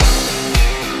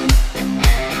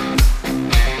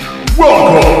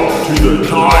Welcome to the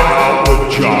Time Out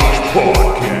with Josh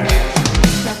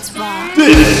podcast. That's right.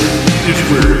 This is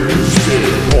where you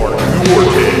spend part of your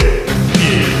day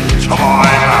in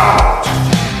time out.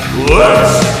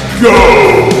 Let's go!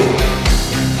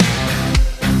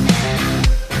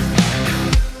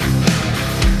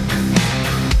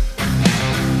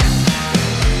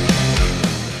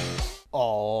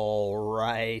 All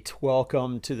right,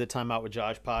 welcome to the Time Out with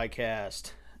Josh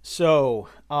podcast. So,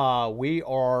 we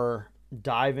are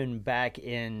diving back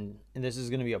in, and this is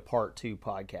going to be a part 2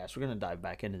 podcast. We're going to dive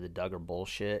back into the Duggar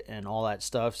bullshit and all that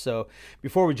stuff. So,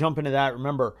 before we jump into that,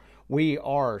 remember, we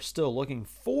are still looking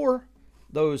for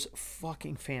those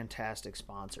fucking fantastic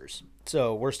sponsors.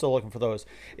 So, we're still looking for those.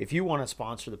 If you want to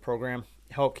sponsor the program,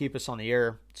 help keep us on the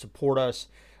air, support us,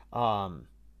 you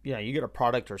get a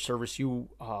product or service you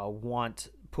want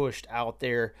pushed out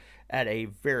there at a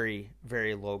very,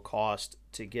 very low cost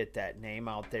to get that name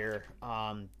out there,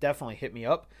 definitely hit me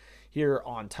up here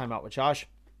on Time Out with Josh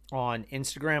on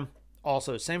Instagram.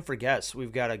 Also, same for guests.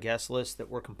 We've got a guest list that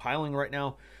we're compiling right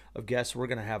now of guests we're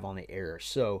going to have on the air.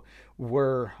 So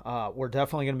we're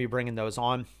definitely going to be bringing those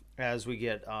on as we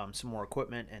get some more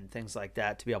equipment and things like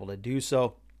that to be able to do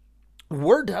so.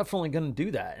 We're definitely going to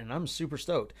do that, and I'm super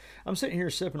stoked. I'm sitting here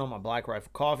sipping on my Black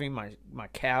Rifle coffee, my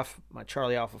calf, my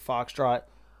Charlie Alpha Foxtrot.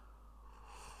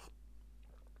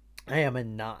 I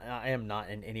am not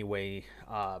in any way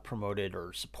promoted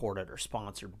or supported or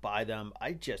sponsored by them.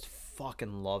 I just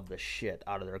fucking love the shit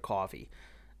out of their coffee.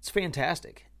 It's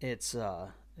fantastic. It's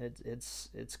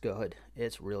good.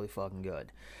 It's really fucking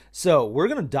good. So we're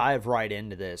gonna dive right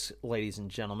into this, ladies and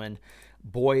gentlemen,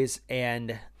 boys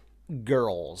and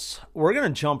girls. We're gonna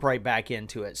jump right back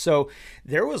into it. So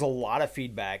there was a lot of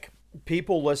feedback.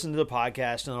 People listen to the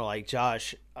podcast and they're like,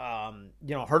 Josh,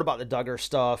 heard about the Duggar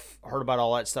stuff, heard about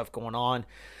all that stuff going on,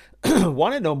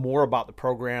 want to know more about the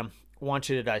program, want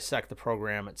you to dissect the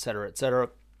program, et cetera,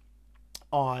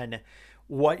 on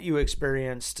what you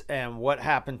experienced and what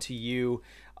happened to you,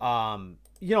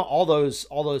 all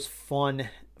those fun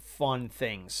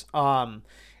things.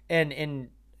 And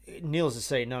needless to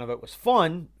say, none of it was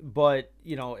fun, but,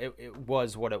 it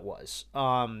was what it was.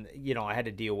 I had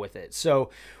to deal with it. So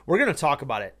we're going to talk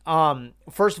about it.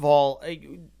 First of all,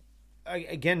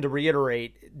 again, to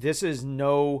reiterate, this is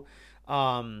no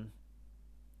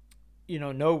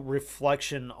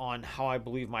reflection on how I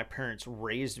believe my parents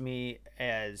raised me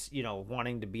as,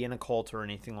 wanting to be in a cult or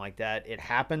anything like that. It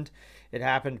happened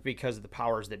because of the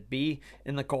powers that be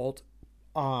in the cult.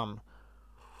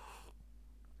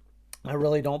 I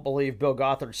really don't believe Bill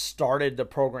Gothard started the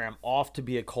program off to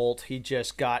be a cult. He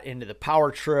just got into the power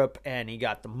trip, and he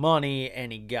got the money,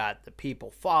 and he got the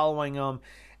people following him,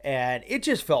 and it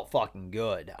just felt fucking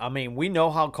good. I mean, we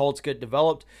know how cults get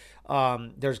developed.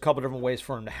 There's a couple different ways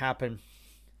for them to happen.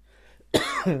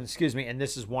 Excuse me, and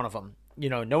this is one of them.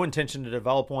 No intention to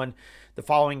develop one. The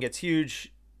following gets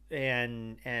huge,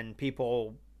 and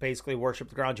people basically worship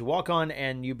the ground you walk on,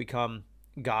 and you become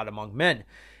God among men.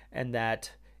 And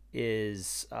that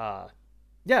is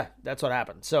that's what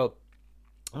happened. So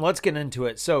let's get into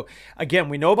it. So again,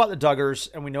 we know about the Duggars,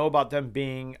 and we know about them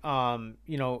being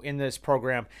in this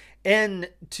program. And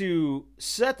to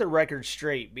set the record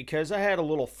straight, because I had a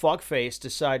little fuckface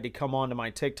decide to come onto my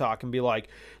TikTok and be like,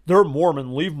 they're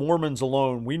Mormon, leave Mormons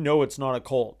alone, we know it's not a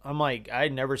cult. I'm like, I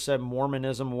never said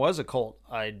Mormonism was a cult.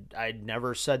 I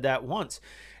never said that once.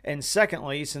 And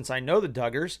secondly, since I know the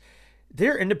Duggars,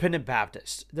 they're independent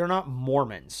Baptists. They're not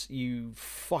Mormons, you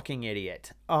fucking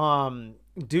idiot.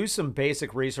 Do some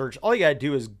basic research. All you gotta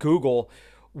do is Google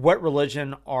what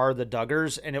religion are the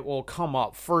Duggars, and it will come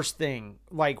up first thing,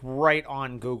 like right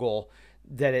on Google,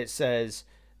 that it says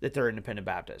that they're independent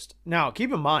Baptist. Now,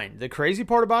 keep in mind, the crazy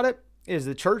part about it is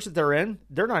the church that they're in,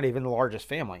 they're not even the largest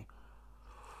family.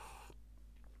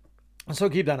 So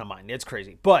keep that in mind. It's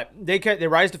crazy. But they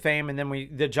rise to fame, and then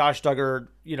the Josh Duggar,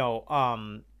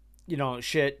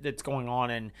 shit that's going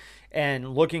on,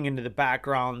 and looking into the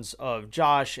backgrounds of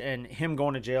Josh and him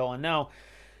going to jail. And now,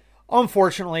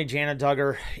 unfortunately, Jana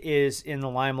Duggar is in the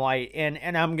limelight.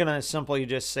 And I'm going to simply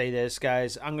just say this,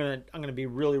 guys. I'm going to be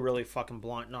really, really fucking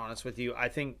blunt and honest with you. I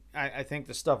think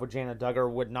the stuff with Jana Duggar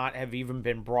would not have even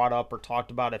been brought up or talked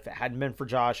about if it hadn't been for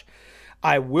Josh.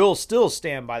 I will still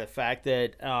stand by the fact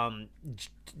that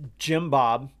Jim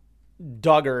Bob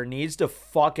Duggar needs to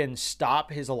fucking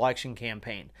stop his election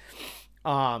campaign.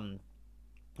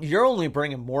 You're only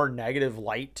bringing more negative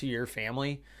light to your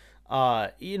family.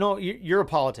 You're a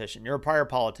politician. You're a prior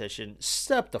politician.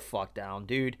 Step the fuck down,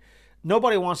 dude.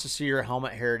 Nobody wants to see your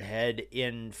helmet-haired head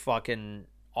in fucking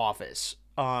office,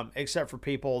 except for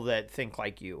people that think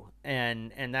like you,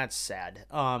 and that's sad.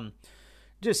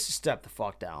 just step the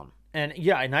fuck down. And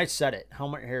yeah, and I said it,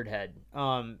 helmet-haired head.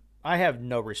 I have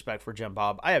no respect for Jim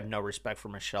Bob. I have no respect for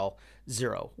Michelle.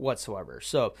 Zero whatsoever.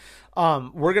 So,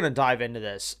 we're gonna dive into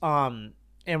this, and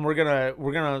we're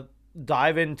gonna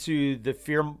dive into the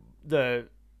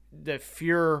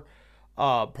fear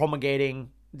promulgating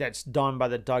that's done by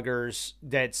the Duggars.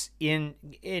 That's in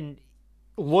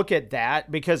look at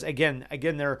that, because again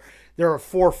they're a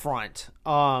forefront.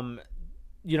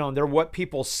 They're what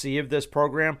people see of this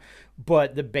program,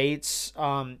 but the Bates,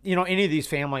 any of these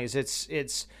families,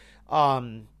 it's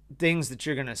things that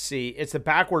you're going to see. It's the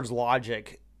backwards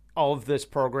logic of this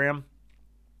program.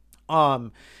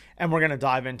 And we're going to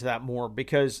dive into that more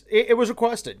because it was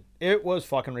requested. It was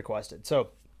fucking requested.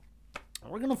 So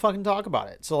we're going to fucking talk about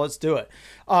it. So let's do it.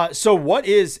 So what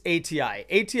is ATI?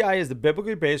 ATI is the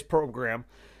biblically based program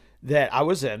that I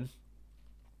was in.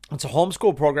 It's a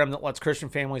homeschool program that lets Christian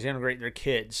families integrate their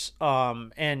kids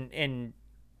and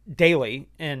daily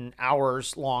in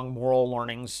hours long moral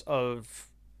learnings of,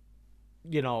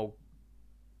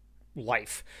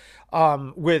 life,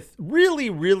 with really,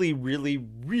 really, really,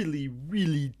 really,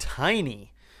 really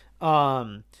tiny,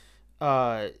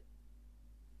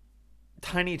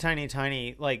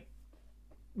 tiny, like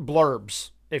blurbs,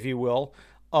 if you will,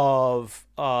 of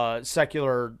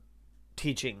secular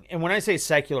teaching. And when I say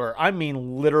secular, I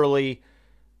mean literally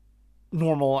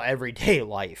normal everyday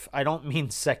life. I don't mean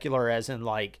secular as in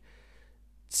like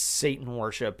Satan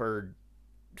worship or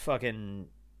fucking,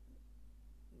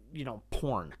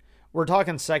 porn. We're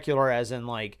talking secular as in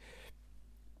like,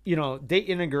 they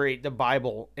integrate the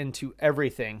Bible into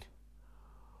everything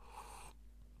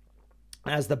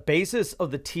as the basis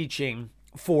of the teaching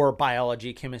for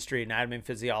biology, chemistry, anatomy, and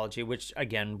physiology, which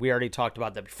again, we already talked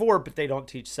about that before, but they don't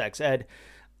teach sex ed.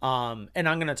 And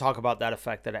I'm going to talk about that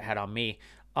effect that it had on me,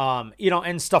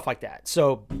 and stuff like that.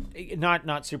 So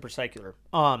not super secular.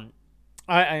 I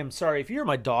am sorry if you hear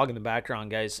my dog in the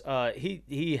background, guys.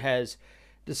 He has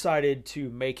decided to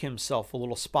make himself a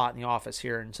little spot in the office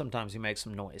here, and sometimes he makes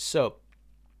some noise. So,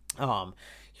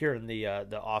 here in the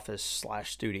office /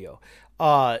 studio.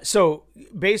 So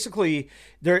basically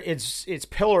it's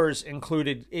pillars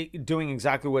included doing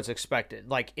exactly what's expected,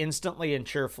 like instantly and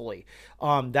cheerfully.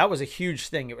 That was a huge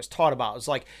thing. It was taught about. It was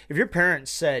like, if your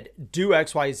parents said, do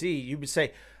XYZ, you would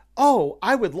say, oh,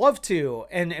 I would love to,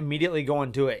 and immediately go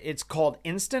and do it. It's called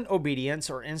instant obedience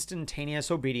or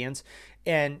instantaneous obedience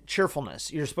and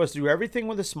cheerfulness. You're supposed to do everything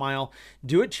with a smile,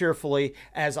 do it cheerfully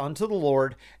as unto the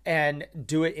Lord, and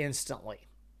do it instantly.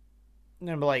 And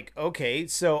I'm like, okay,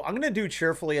 so I'm going to do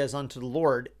cheerfully as unto the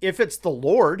Lord. If it's the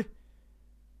Lord,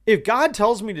 if God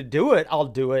tells me to do it, I'll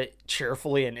do it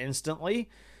cheerfully and instantly.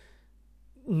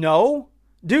 No,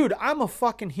 dude, I'm a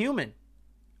fucking human.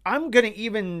 I'm going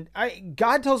to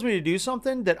God tells me to do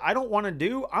something that I don't want to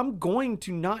do. I'm going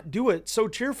to not do it so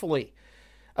cheerfully.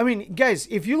 I mean, guys,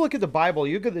 if you look at the Bible,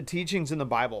 you look at the teachings in the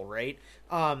Bible, right?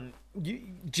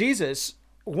 Jesus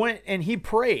went and he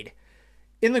prayed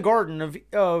in the Garden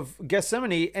of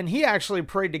Gethsemane, and he actually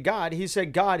prayed to God. He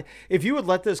said, God, if you would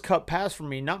let this cup pass from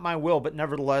me, not my will, but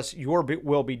nevertheless your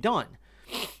will be done.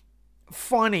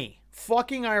 Funny.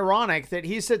 Fucking ironic that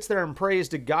he sits there and prays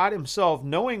to God himself,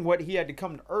 knowing what he had to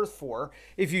come to earth for,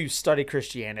 if you study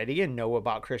Christianity and know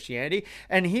about Christianity.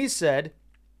 And he said,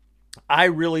 I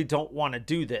really don't want to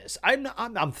do this.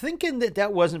 I'm thinking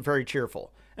that wasn't very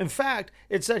cheerful. In fact,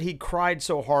 it said he cried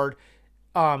so hard,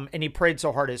 and he prayed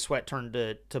so hard his sweat turned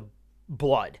to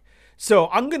blood. So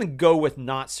I'm going to go with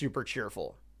not super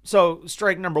cheerful. So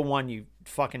strike number one, you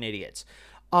fucking idiots.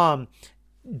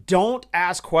 Don't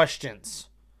ask questions.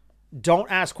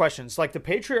 Don't ask questions. Like the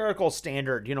patriarchal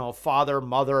standard, father,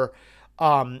 mother,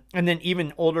 and then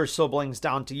even older siblings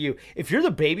down to you. If you're the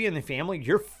baby in the family,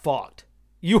 you're fucked.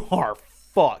 You are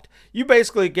fucked. You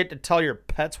basically get to tell your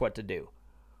pets what to do.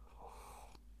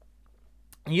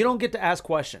 You don't get to ask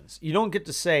questions. You don't get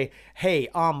to say, hey,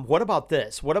 what about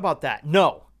this? What about that?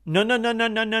 No,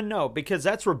 because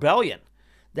that's rebellion.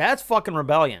 That's fucking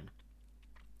rebellion.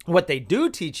 What they do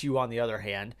teach you, on the other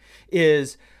hand,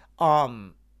 is,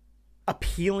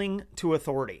 appealing to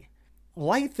authority,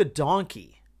 like the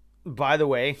donkey, by the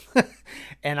way.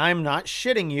 And I'm not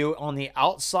shitting you. On the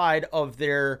outside of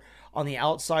their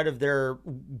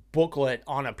booklet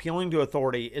on appealing to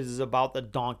authority is about the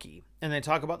donkey, and they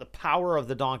talk about the power of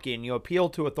the donkey, and you appeal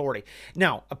to authority.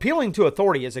 Now, appealing to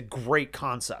authority is a great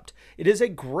concept. It is a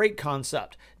great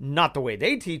concept. Not the way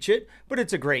they teach it, but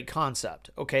it's a great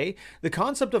concept, okay? The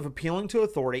concept of appealing to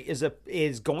authority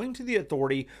is going to the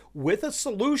authority with a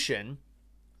solution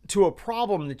to a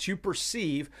problem that you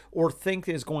perceive or think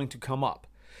is going to come up.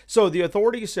 So the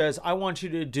authority says, I want you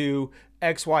to do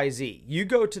XYZ. You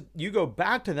go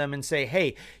back to them and say,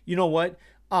 hey, you know what?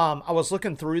 I was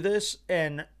looking through this,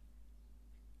 and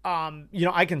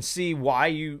I can see why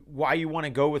you want to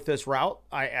go with this route.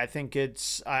 I think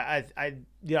it's I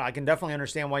can definitely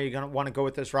understand why you're going to want to go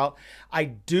with this route. I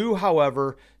do,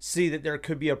 however, see that there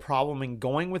could be a problem in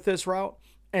going with this route.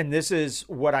 And this is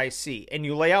what I see. And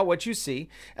you lay out what you see,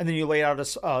 and then you lay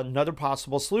out another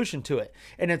possible solution to it.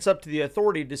 And it's up to the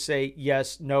authority to say,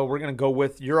 yes, no, we're going to go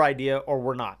with your idea, or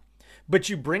we're not. But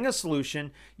you bring a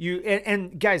solution,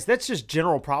 and guys, that's just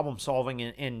general problem solving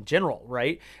in general,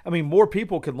 right? I mean, more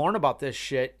people could learn about this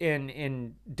shit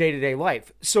in day-to-day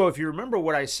life. So if you remember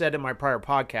what I said in my prior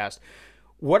podcast,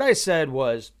 what I said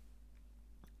was,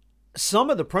 some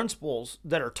of the principles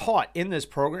that are taught in this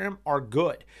program are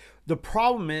good. The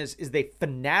problem is they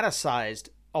fanaticized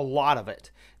a lot of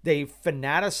it. They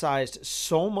fanaticized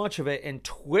so much of it and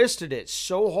twisted it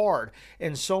so hard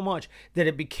and so much that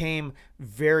it became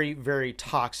very, very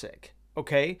toxic.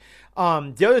 Okay.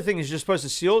 The other thing is you're supposed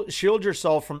to shield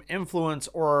yourself from influence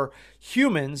or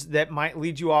humans that might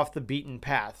lead you off the beaten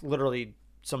path. Literally,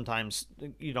 sometimes,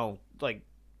 like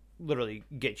literally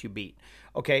get you beat.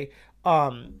 Okay.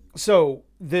 So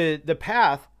the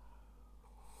path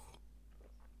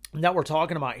that we're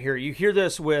talking about here, you hear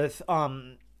this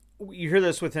within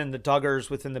the Duggars,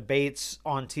 within the Bates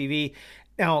on TV.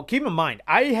 Now, keep in mind,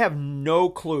 I have no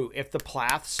clue if the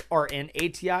Plaths are in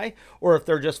ATI or if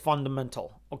they're just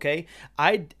fundamental. Okay,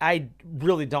 I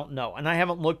really don't know, and I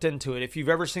haven't looked into it. If you've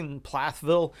ever seen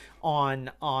Plathville on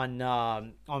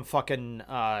fucking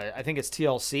I think it's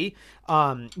TLC,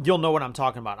 you'll know what I'm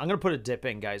talking about. I'm gonna put a dip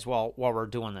in, guys, while we're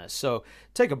doing this. So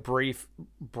take a brief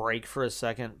break for a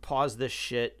second, pause this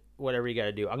shit, whatever you got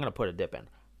to do. I'm gonna put a dip in.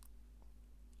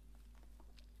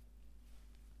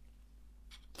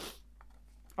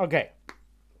 Okay,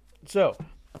 so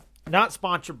not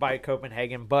sponsored by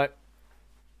Copenhagen, but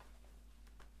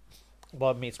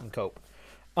love me some Coke.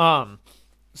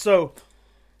 So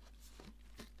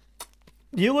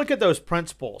you look at those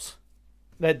principles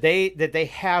that they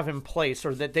have in place,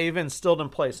 or that they've instilled in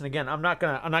place. And again, I'm not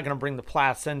gonna bring the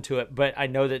Plaths into it, but I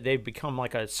know that they've become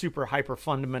like a super hyper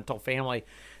fundamental family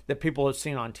that people have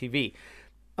seen on TV.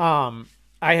 I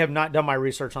have not done my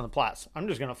research on the Plaths. I'm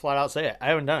just gonna flat out say it. I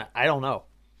haven't done it. I don't know.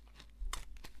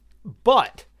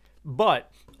 But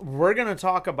we're going to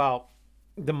talk about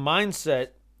the mindset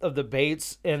of the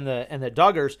Bates and the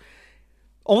Duggars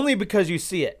only because you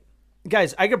see it.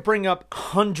 Guys, I could bring up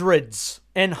hundreds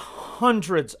and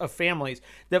hundreds of families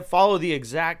that follow the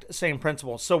exact same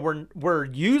principles. So we're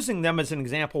using them as an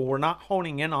example. We're not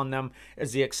honing in on them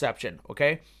as the exception,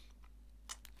 okay?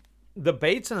 The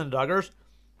Bates and the Duggars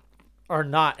are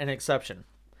not an exception.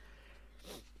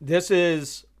 This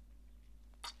is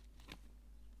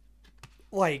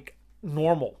like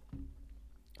normal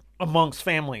amongst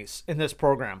families in this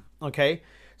program. Okay.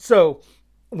 So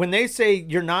when they say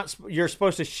you're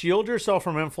supposed to shield yourself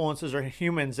from influences or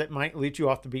humans that might lead you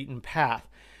off the beaten path,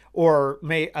 or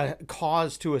may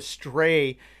cause you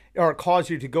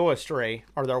to go astray,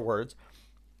 are their words,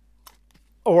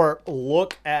 or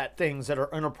look at things that are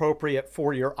inappropriate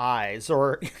for your eyes,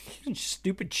 or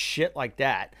stupid shit like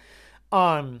that.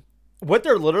 What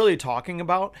they're literally talking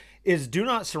about is, do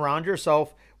not surround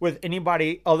yourself with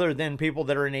anybody other than people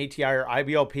that are in ATI or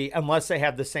IBLP unless they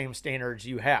have the same standards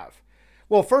you have.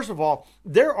 Well, first of all,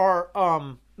 there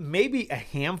are maybe a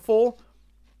handful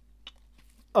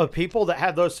of people that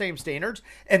have those same standards,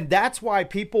 and that's why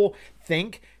people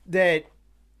think that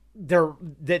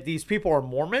these people are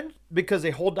Mormon, because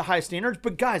they hold to high standards.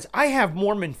 But guys, I have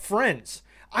Mormon friends.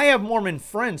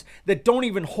 That don't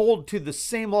even hold to the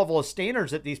same level of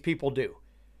standards that these people do.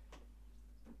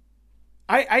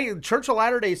 I Church of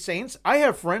Latter-day Saints, I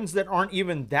have friends that aren't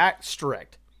even that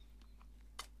strict.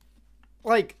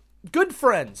 Like, good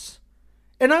friends.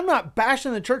 And I'm not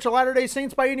bashing the Church of Latter-day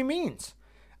Saints by any means.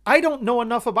 I don't know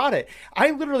enough about it.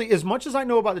 I literally, as much as I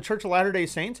know about the Church of Latter-day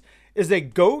Saints, is they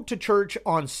go to church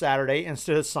on Saturday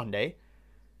instead of Sunday.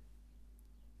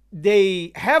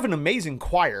 They have an amazing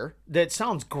choir that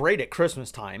sounds great at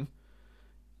Christmas time.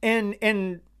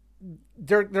 And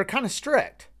they're kind of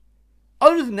strict.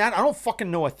 Other than that, I don't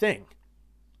fucking know a thing.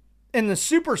 And the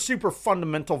super, super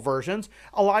fundamental versions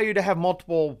allow you to have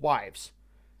multiple wives.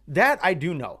 That I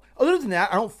do know. Other than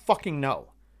that, I don't fucking know.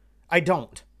 I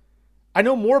don't. I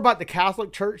know more about the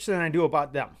Catholic Church than I do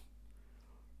about them.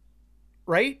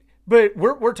 Right? But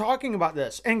we're talking about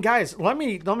this. And guys, let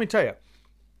me tell you.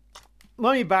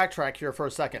 Let me backtrack here for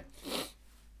a second.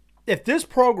 If this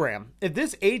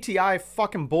ATI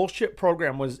fucking bullshit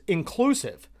program was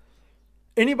inclusive,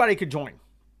 anybody could join.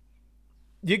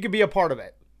 You could be a part of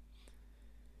it.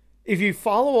 If you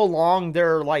follow along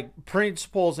their like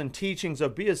principles and teachings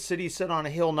of be a city set on a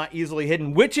hill, not easily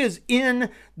hidden, which is in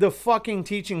the fucking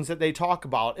teachings that they talk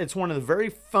about. It's one of the very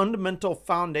fundamental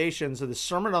foundations of the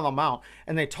Sermon on the Mount,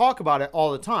 and they talk about it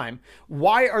all the time.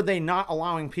 Why are they not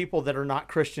allowing people that are not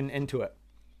Christian into it?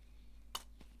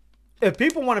 If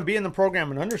people want to be in the program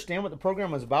and understand what the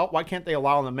program is about, why can't they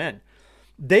allow them in?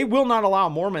 They will not allow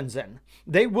Mormons in.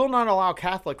 They will not allow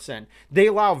Catholics in. They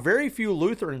allow very few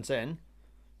Lutherans in.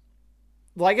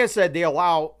 Like I said, they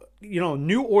allow,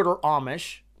 New Order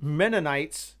Amish,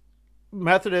 Mennonites,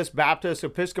 Methodists, Baptists,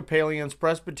 Episcopalians,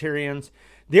 Presbyterians.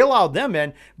 They allow them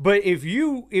in. But if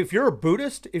you're a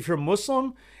Buddhist, if you're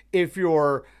Muslim, if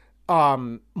you're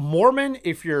Mormon,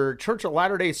 if you're Church of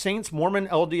Latter-day Saints, Mormon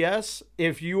LDS,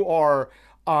 if you are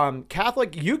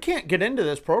Catholic, you can't get into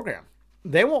this program.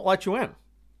 They won't let you in.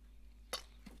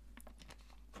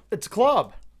 It's a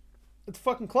club. It's a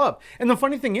fucking club. And the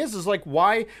funny thing is like,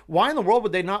 why in the world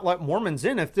would they not let Mormons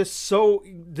in if a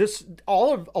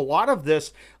lot of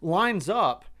this lines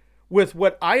up with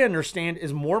what I understand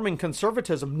is Mormon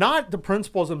conservatism, not the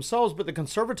principles themselves, but the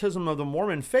conservatism of the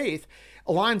Mormon faith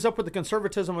lines up with the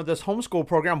conservatism of this homeschool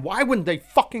program. Why wouldn't they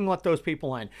fucking let those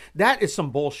people in? That is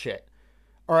some bullshit.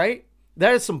 All right?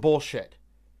 That is some bullshit.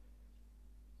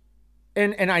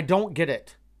 And I don't get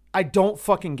it. I don't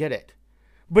fucking get it.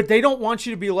 But they don't want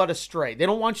you to be led astray. They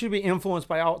don't want you to be influenced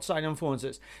by outside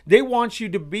influences. They want you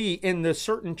to be in the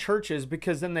certain churches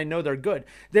because then they know they're good.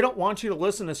 They don't want you to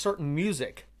listen to certain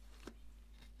music.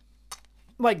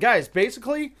 Like, guys,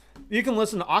 basically, you can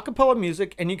listen to a cappella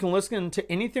music and you can listen to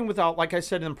anything without, like I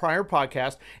said in the prior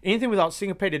podcast, anything without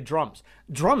syncopated drums.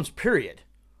 Drums, period.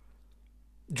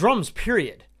 Drums,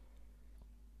 period.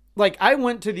 Like, I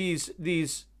went to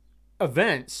these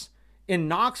events in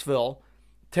Knoxville,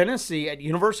 Tennessee, at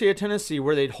University of Tennessee,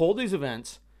 where they'd hold these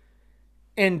events,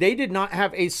 and they did not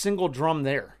have a single drum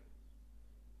there.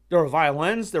 There were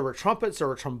violins, there were trumpets, there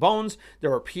were trombones, there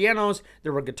were pianos,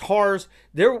 there were guitars,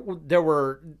 there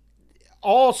were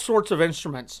all sorts of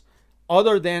instruments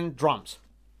other than drums.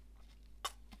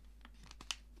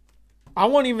 I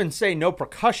won't even say no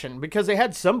percussion because they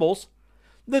had cymbals.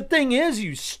 The thing is,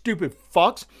 you stupid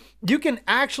fucks, you can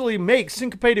actually make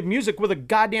syncopated music with a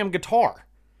goddamn guitar.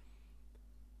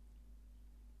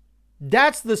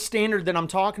 That's the standard that I'm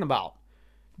talking about.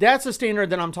 That's the standard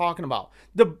that I'm talking about.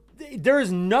 There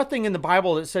is nothing in the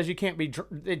Bible that says you can't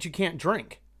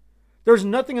drink. There's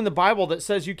nothing in the Bible that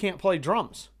says you can't play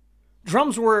drums.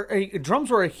 Drums were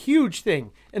a huge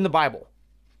thing in the Bible.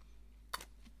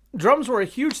 Drums were a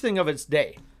huge thing of its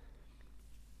day.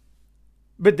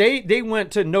 But they went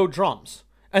to no drums.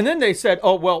 And then they said,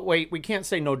 oh, well, wait, we can't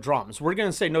say no drums. We're going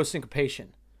to say no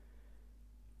syncopation.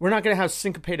 We're not going to have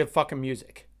syncopated fucking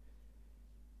music.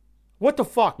 What the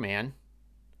fuck, man?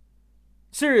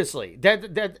 Seriously.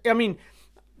 I mean,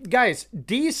 guys,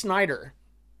 Dee Snider,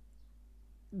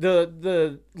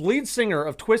 the lead singer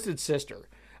of Twisted Sister,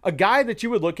 a guy that you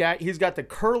would look at, he's got the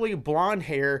curly blonde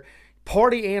hair,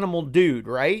 party animal dude,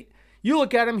 right? You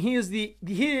look at him, he is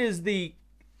the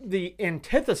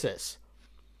antithesis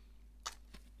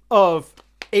of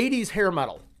 80s hair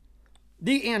metal.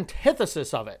 The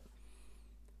antithesis of it.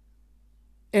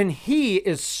 And he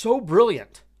is so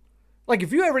brilliant. Like,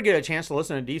 if you ever get a chance to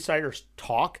listen to Dee Snider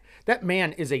talk, that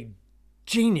man is a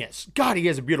genius. God, he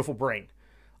has a beautiful brain.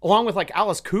 Along with, like,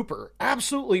 Alice Cooper.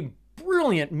 Absolutely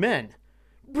brilliant men.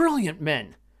 Brilliant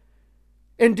men.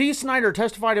 And Dee Snider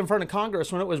testified in front of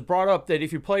Congress when it was brought up that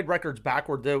if you played records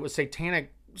backward, that it was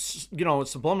satanic,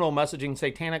 subliminal messaging,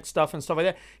 satanic stuff and stuff like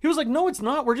that. He was like, no, it's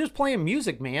not. We're just playing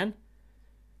music, man.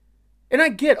 And I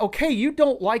get, okay, you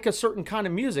don't like a certain kind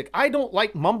of music. I don't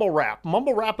like mumble rap.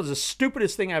 Mumble rap is the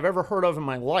stupidest thing I've ever heard of in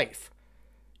my life.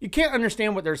 You can't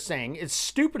understand what they're saying. It's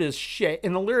stupid as shit,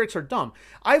 and the lyrics are dumb.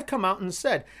 I've come out and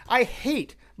said, I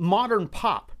hate modern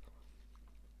pop.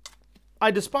 I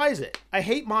despise it. I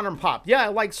hate modern pop. Yeah, I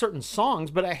like certain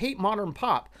songs, but I hate modern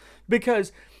pop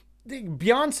because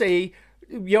Beyonce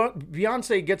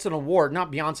gets an award,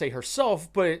 not Beyonce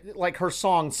herself, but like her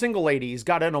song Single Ladies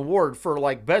got an award for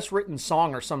like best written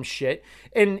song or some shit.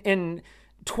 And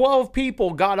 12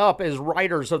 people got up as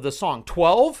writers of the song.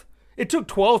 12? It took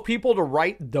 12 people to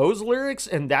write those lyrics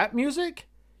and that music?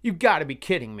 You've got to be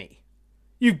kidding me.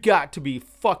 You've got to be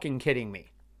fucking kidding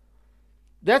me.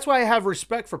 That's why I have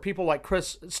respect for people like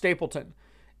Chris Stapleton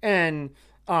and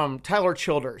Tyler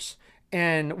Childers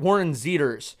and Warren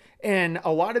Zeters and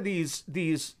a lot of these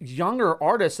younger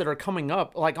artists that are coming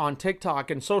up like on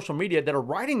TikTok and social media that are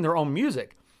writing their own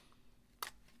music.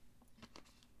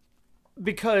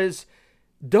 Because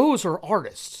those are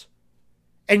artists.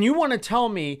 And you want to tell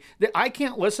me that I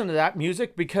can't listen to that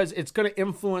music because it's going to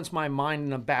influence my mind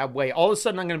in a bad way. All of a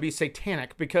sudden, I'm going to be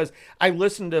satanic because I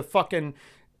listen to fucking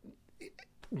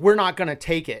We're Not Gonna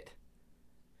Take It.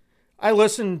 I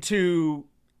listen to,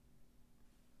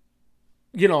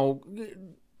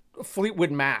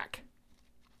 Fleetwood Mac.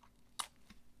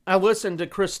 I listen to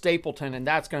Chris Stapleton, and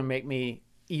that's going to make me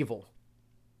evil.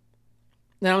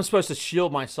 Now I'm supposed to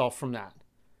shield myself from that.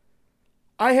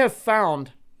 I have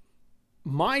found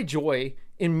my joy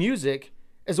in music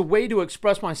as a way to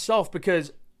express myself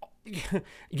because,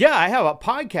 yeah, I have a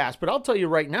podcast, but I'll tell you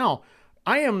right now,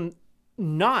 I am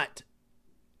not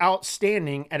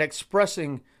outstanding at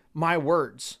expressing my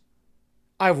words.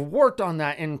 I've worked on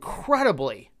that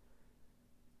incredibly.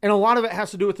 And a lot of it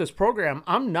has to do with this program.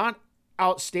 I'm not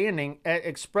outstanding at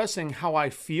expressing how I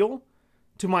feel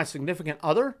to my significant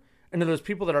other and to those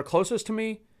people that are closest to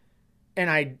me. And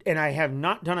I have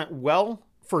not done it well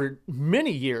for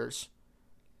many years.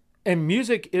 And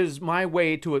music is my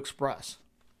way to express.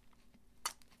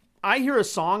 I hear a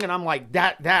song and I'm like,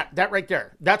 that right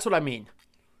there. That's what I mean.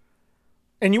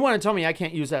 And you want to tell me I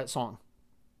can't use that song?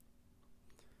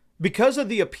 Because of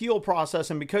the appeal process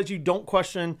and because you don't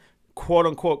question, quote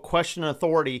unquote, question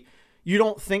authority, you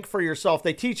don't think for yourself.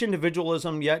 They teach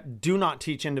individualism, yet do not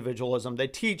teach individualism. They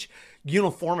teach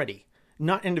uniformity,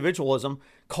 not individualism,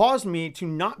 caused me to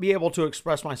not be able to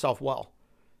express myself well.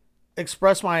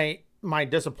 Express my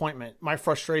disappointment, my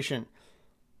frustration.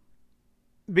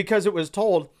 Because it was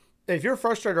told, if you're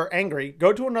frustrated or angry,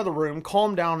 go to another room,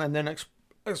 calm down, and then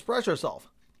express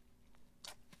yourself.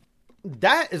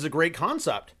 That is a great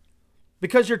concept.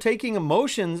 Because you're taking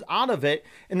emotions out of it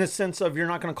in the sense of you're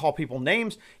not going to call people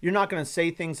names. You're not going to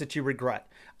say things that you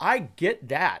regret. I get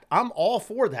that. I'm all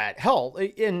for that. Hell,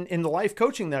 in the life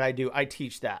coaching that I do, I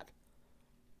teach that.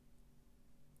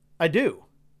 I do.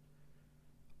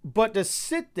 But to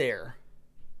sit there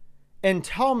and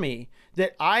tell me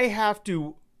that I have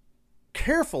to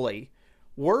carefully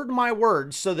word my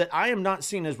words so that I am not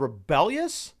seen as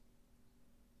rebellious,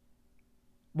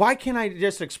 why can't I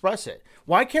just express it?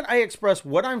 Why can't I express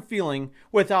what I'm feeling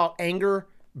without anger,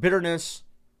 bitterness,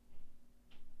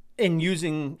 and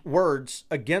using words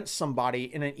against somebody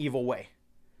in an evil way?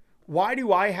 Why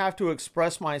do I have to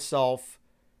express myself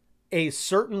a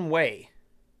certain way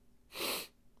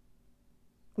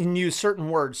and use certain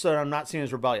words so that I'm not seen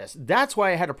as rebellious? That's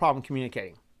why I had a problem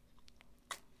communicating.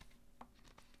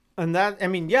 And I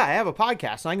have a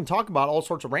podcast and I can talk about all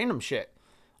sorts of random shit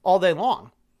all day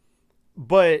long.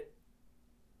 But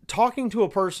talking to a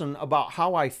person about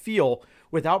how I feel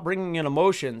without bringing in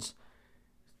emotions,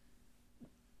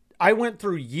 I went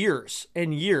through years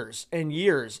and years and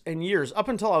years and years, up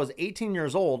until I was 18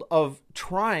 years old, of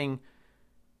trying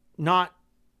not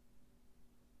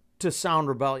to sound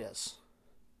rebellious.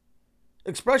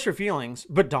 Express your feelings,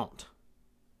 but don't.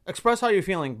 Express how you're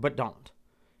feeling, but don't.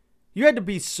 You had to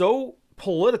be so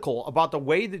political about the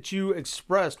way that you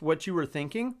expressed what you were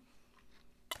thinking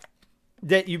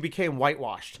that you became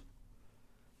whitewashed.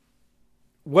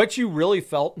 What you really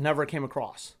felt never came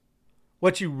across.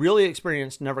 What you really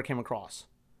experienced never came across.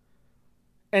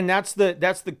 And that's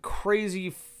the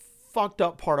crazy fucked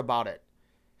up part about it.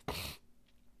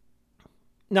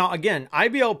 Now again,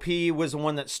 IBLP was the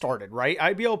one that started, right?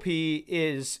 IBLP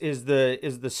is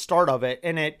the start of it,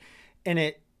 and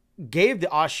it gave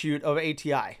the offshoot of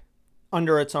ATI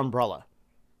under its umbrella.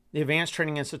 The Advanced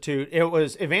Training Institute. It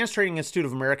was Advanced Training Institute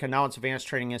of America. Now it's Advanced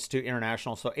Training Institute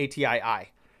International. So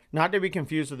ATII. Not to be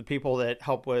confused with the people that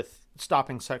help with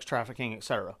stopping sex trafficking,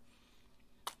 etc.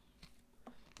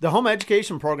 The home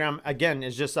education program, again,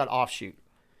 is just that offshoot.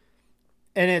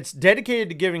 And it's dedicated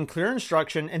to giving clear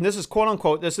instruction. And this is quote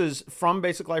unquote, this is from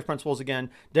Basic Life Principles again.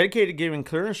 Dedicated to giving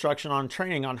clear instruction on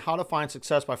training on how to find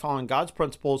success by following God's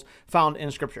principles found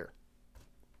in Scripture.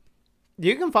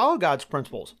 You can follow God's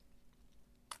principles.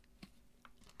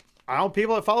 I know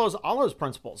people that follow Allah's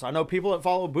principles. I know people that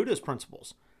follow Buddhist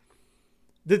principles.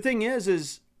 The thing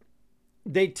is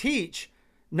they teach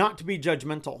not to be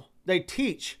judgmental. They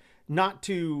teach not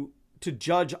to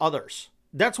judge others.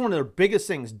 That's one of their biggest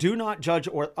things. Do not judge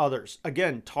others.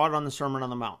 Again, taught on the Sermon on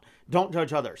the Mount. Don't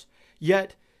judge others.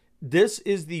 Yet, this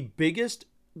is the biggest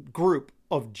group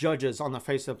of judges on the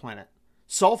face of the planet.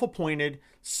 Self-appointed,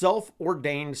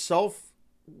 self-ordained,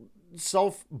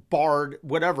 self-barred,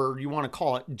 whatever you want to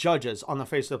call it, judges on the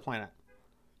face of the planet.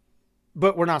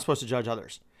 But we're not supposed to judge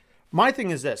others. My thing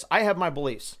is this. I have my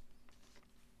beliefs.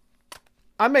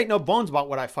 I make no bones about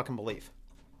what I fucking believe.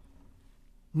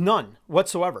 None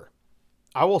whatsoever.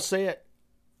 I will say it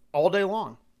all day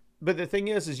long. But the thing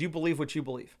is you believe what you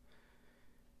believe.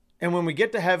 And when we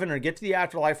get to heaven or get to the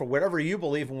afterlife or whatever you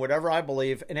believe and whatever I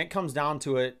believe, and it comes down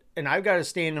to it, and I've got to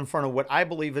stand in front of what I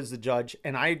believe is the judge,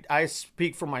 and I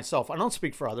speak for myself. I don't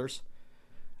speak for others.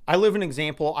 I live an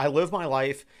example. I live my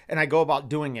life, and I go about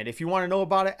doing it. If you want to know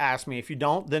about it, ask me. If you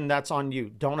don't, then that's on you.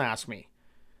 Don't ask me.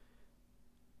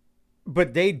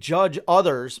 But they judge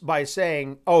others by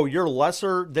saying, oh, you're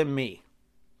lesser than me,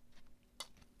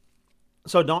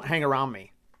 so don't hang around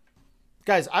me.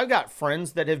 Guys, I've got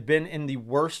friends that have been in the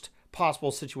worst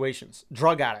possible situations.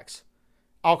 Drug addicts,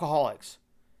 alcoholics,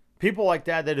 people like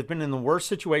that have been in the worst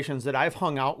situations that I've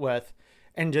hung out with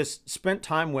and just spent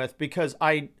time with because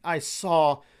I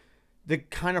saw the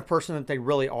kind of person that they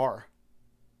really are.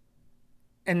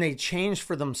 And they changed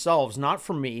for themselves, not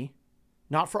for me,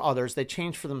 not for others. They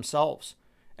changed for themselves.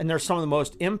 And they're some of the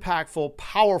most impactful,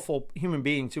 powerful human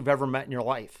beings you've ever met in your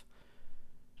life.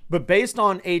 But based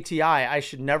on ATI, I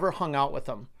should never hung out with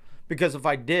them because if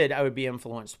I did, I would be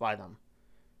influenced by them.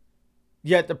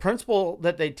 Yet the principle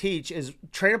that they teach is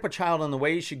train up a child in the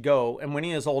way he should go, and when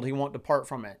he is old, he won't depart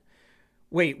from it.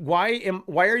 Wait, why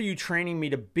are you training me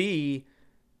to be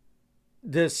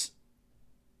this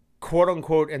quote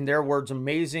unquote, in their words,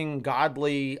 amazing,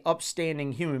 godly,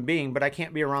 upstanding human being, but I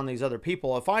can't be around these other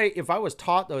people? If I was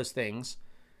taught those things,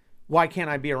 why can't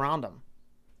I be around them?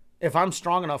 If I'm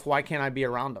strong enough, why can't I be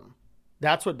around them?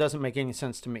 That's what doesn't make any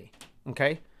sense to me.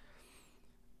 Okay.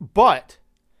 But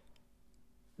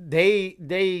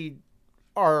they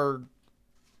are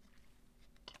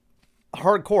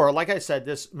hardcore. Like I said,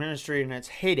 this ministry in its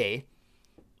heyday,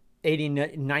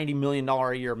 $80-90 million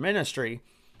a year ministry,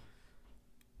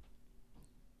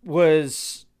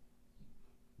 was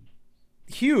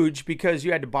huge because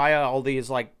you had to buy all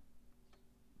these like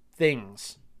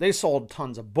things. They sold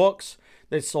tons of books.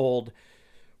 They sold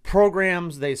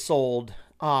programs. They sold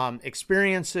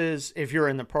experiences. If you're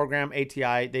in the program,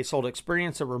 ATI, they sold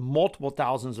experiences that were multiple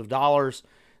thousands of dollars,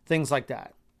 things like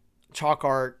that. Chalk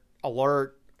art,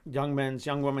 alert, young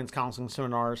women's counseling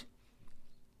seminars,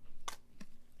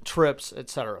 trips,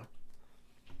 etc.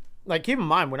 Like, keep in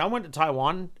mind, when I went to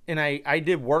Taiwan and I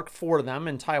did work for them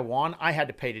in Taiwan, I had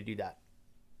to pay to do that.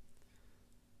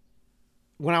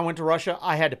 When I went to Russia,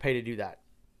 I had to pay to do that.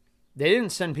 They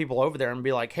didn't send people over there and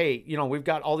be like, hey, we've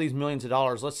got all these millions of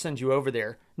dollars. Let's send you over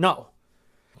there. No.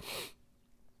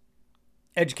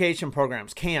 Education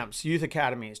programs, camps, youth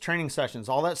academies, training sessions,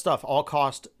 all that stuff all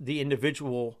cost the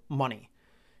individual money.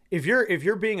 If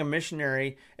you're being a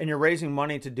missionary and you're raising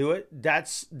money to do it,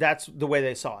 that's the way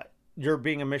they saw it. You're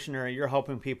being a missionary, you're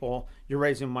helping people, you're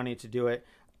raising money to do it.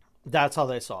 That's how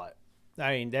they saw it.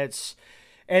 I mean, that's...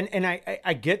 And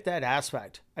I get that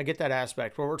aspect. I get that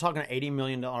aspect where we're talking an $80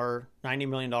 million, $90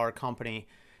 million company.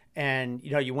 And,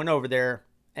 you went over there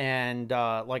and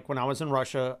like when I was in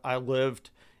Russia, I lived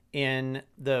in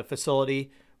the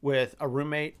facility with a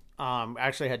roommate.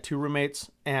 Actually had two roommates,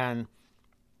 and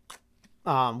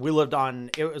we lived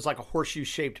it was like a horseshoe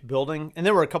shaped building. And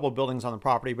there were a couple of buildings on the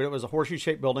property, but it was a horseshoe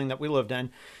shaped building that we lived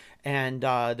in. And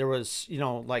there was,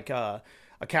 like a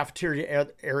cafeteria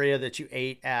area that you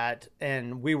ate at.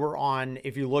 And we were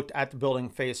if you looked at the building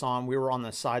face on, we were on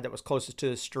the side that was closest to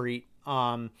the street.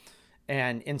 And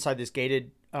inside this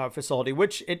gated facility,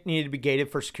 which it needed to be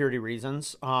gated for security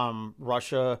reasons.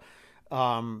 Russia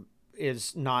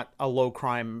is not a low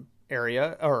crime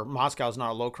area, or Moscow is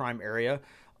not a low crime area.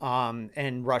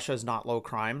 And Russia is not low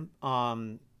crime.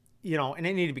 And it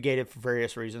needed to be gated for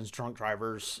various reasons, drunk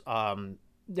drivers,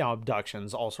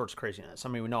 abductions, all sorts of craziness. I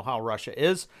mean, we know how Russia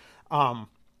is. And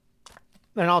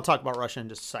I'll talk about Russia in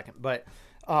just a second. But,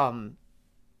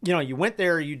 you went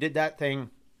there, you did that thing.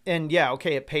 And yeah,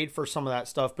 okay, it paid for some of that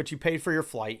stuff, but you paid for your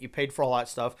flight. You paid for all that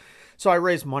stuff. So I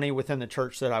raised money within the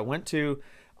church that I went to,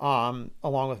 along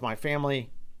with my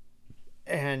family.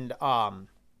 And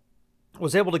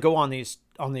was able to go on these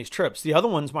trips. The other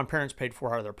ones my parents paid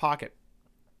for out of their pocket.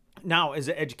 Now, is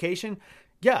it education?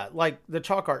 Yeah, like the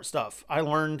chalk art stuff. I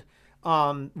learned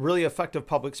really effective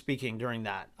public speaking during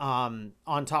that, on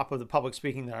top of the public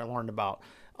speaking that I learned about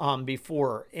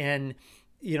before. And,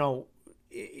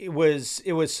 it was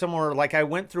similar. Like I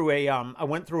went through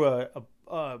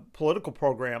a political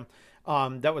program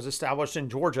that was established in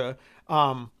Georgia,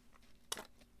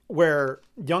 where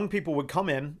young people would come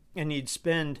in and you'd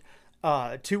spend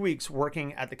 2 weeks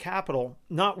working at the Capitol,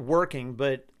 not working,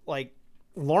 but like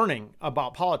learning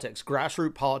about politics,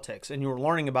 grassroots politics, and you were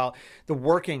learning about the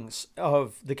workings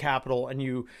of the Capitol, and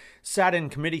you sat in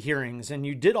committee hearings and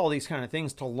you did all these kind of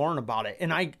things to learn about it.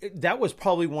 And that was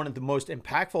probably one of the most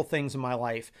impactful things in my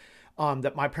life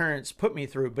that my parents put me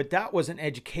through, but that was an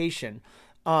education.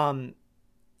 I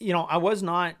was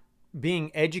not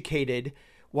being educated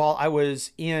while I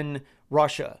was in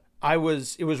Russia. it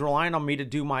was relying on me to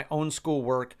do my own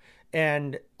schoolwork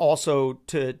and also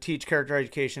to teach character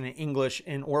education and English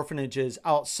in orphanages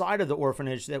outside of the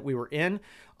orphanage that we were in,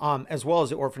 as well as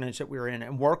the orphanage that we were in,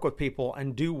 and work with people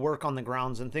and do work on the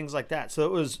grounds and things like that.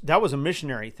 So that was a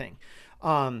missionary thing.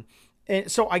 And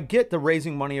so I get the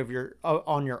raising money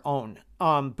on your own.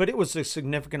 But it was a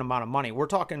significant amount of money. We're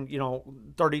talking,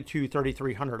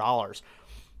 $3,300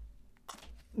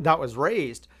 that was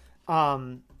raised,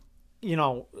 over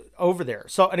there.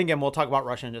 So, and again, we'll talk about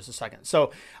Russia in just a second.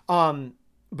 So,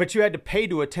 but you had to pay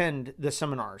to attend the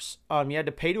seminars. You had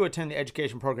to pay to attend the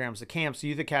education programs, the camps, the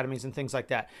youth academies, and things like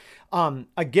that.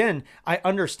 Again, I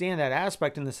understand that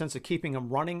aspect in the sense of keeping them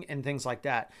running and things like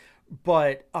that.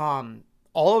 But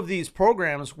all of these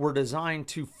programs were designed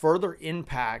to further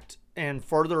impact and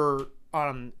further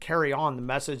carry on the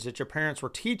message that your parents were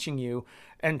teaching you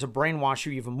and to brainwash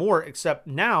you even more, except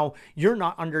now you're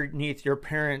not underneath your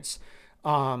parents'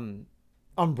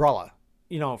 umbrella.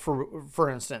 For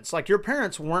instance, like your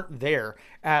parents weren't there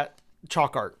at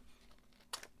Chalk Art.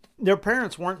 Their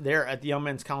parents weren't there at the Young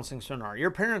Men's Counseling Seminar.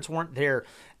 Your parents weren't there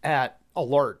at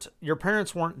Alert. Your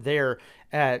parents weren't there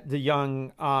at the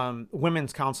Young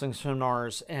Women's Counseling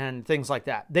Seminars and things like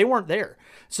that. They weren't there.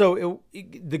 So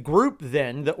the group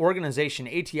then, the organization,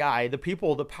 ATI, the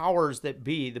people, the powers that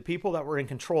be, the people that were in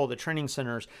control of the training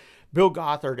centers, Bill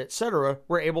Gothard, etc.,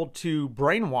 were able to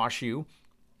brainwash you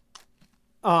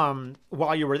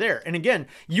while you were there. And again,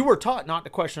 you were taught not to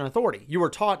question authority. You were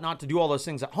taught not to do all those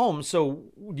things at home, so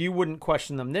you wouldn't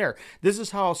question them there. This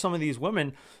is how some of these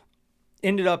women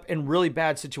ended up in really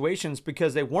bad situations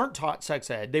because they weren't taught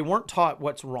sex ed. They weren't taught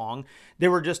what's wrong. They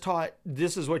were just taught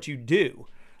this is what you do.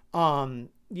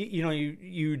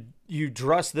 You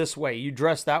dress this way, you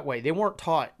dress that way. They weren't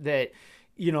taught that,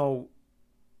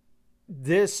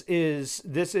 this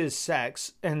is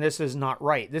sex and this is not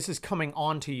right. This is coming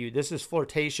on to you. This is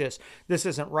flirtatious. This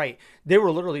isn't right. They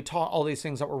were literally taught all these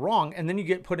things that were wrong. And then you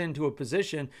get put into a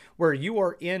position where you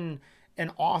are in an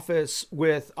office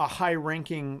with a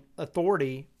high-ranking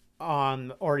authority,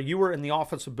 or you were in the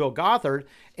office of Bill Gothard,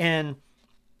 and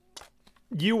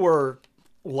you were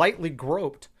lightly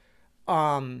groped,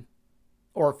 or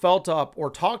felt up,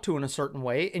 or talked to in a certain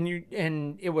way,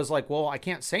 and it was like, well, I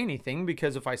can't say anything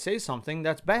because if I say something,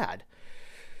 that's bad.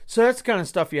 So that's the kind of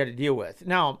stuff you had to deal with.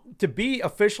 Now, to be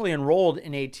officially enrolled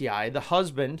in ATI, the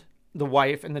husband, the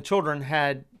wife, and the children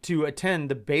had to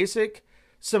attend the basic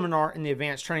seminar and the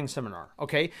advanced training seminar.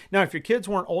 Okay. Now, if your kids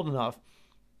weren't old enough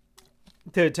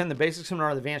to attend the basic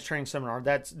seminar or the advanced training seminar,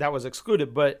 that was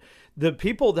excluded. But the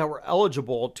people that were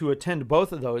eligible to attend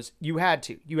both of those, you had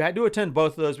to attend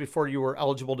both of those before you were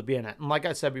eligible to be in it. And like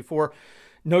I said before,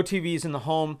 no TVs in the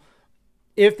home.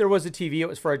 If there was a TV, it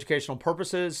was for educational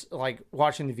purposes, like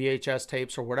watching the VHS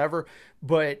tapes or whatever.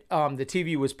 But the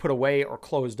TV was put away or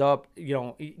closed up.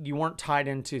 You weren't tied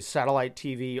into satellite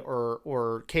TV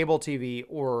or cable TV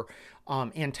or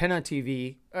antenna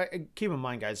TV. Keep in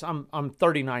mind, guys, I'm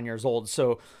 39 years old,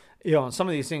 so some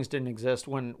of these things didn't exist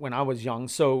when I was young.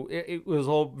 So it was a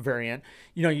little variant.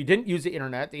 You didn't use the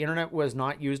internet. The internet was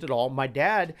not used at all. My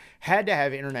dad had to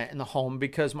have internet in the home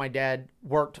because my dad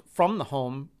worked from the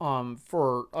home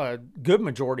for a good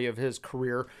majority of his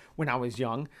career when I was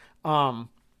young, and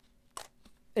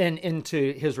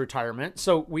into his retirement.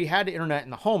 So we had the internet in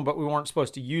the home, but we weren't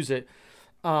supposed to use it.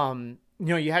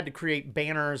 You had to create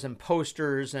banners and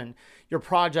posters and your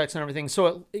projects and everything.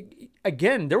 So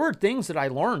again, there were things that I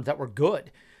learned that were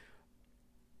good.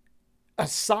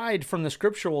 Aside from the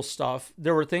scriptural stuff,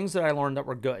 there were things that I learned that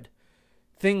were good.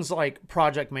 Things like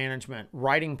project management,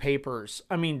 writing papers.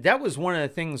 I mean, that was one of the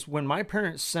things when my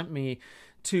parents sent me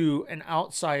to an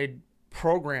outside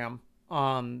program,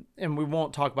 and we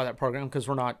won't talk about that program because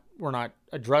we're not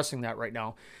addressing that right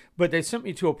now. But they sent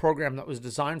me to a program that was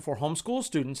designed for homeschool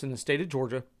students in the state of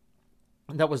Georgia,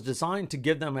 that was designed to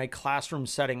give them a classroom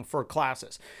setting for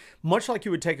classes, much like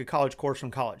you would take a college course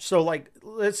from college. So like,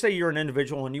 let's say you're an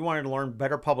individual and you wanted to learn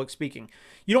better public speaking.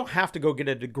 You don't have to go get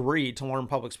a degree to learn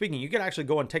public speaking. You could actually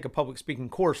go and take a public speaking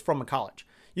course from a college.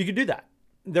 You could do that.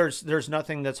 There's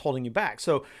nothing that's holding you back.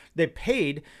 So they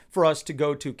paid for us to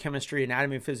go to chemistry,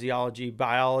 anatomy, physiology,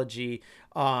 biology,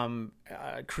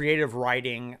 creative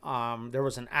writing. There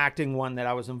was an acting one that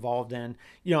I was involved in,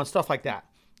 and stuff like that.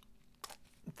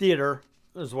 Theater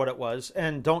is what it was.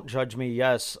 And don't judge me.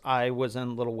 Yes, I was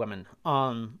in Little Women.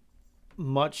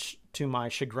 Much to my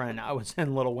chagrin, I was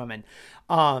in Little Women.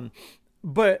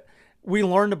 But we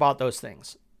learned about those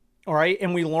things. All right.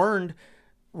 And we learned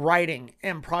writing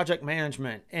and project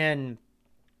management and,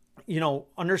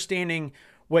 understanding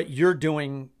what you're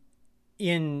doing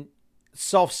in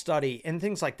self-study and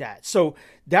things like that. So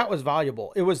that was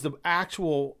valuable. It was the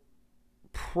actual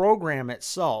program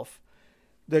itself,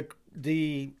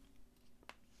 the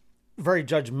very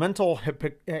judgmental,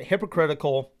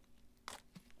 hypocritical,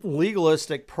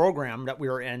 legalistic program that we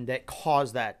were in that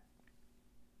caused that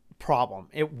problem.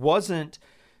 It wasn't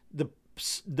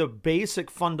the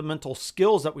basic fundamental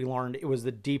skills that we learned. It was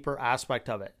the deeper aspect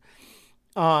of it.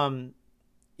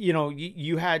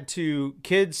 You had to,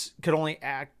 kids could only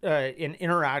act and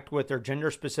interact with their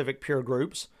gender specific peer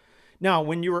groups. Now,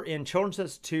 when you were in Children's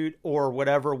Institute or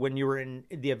whatever, when you were in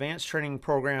the advanced training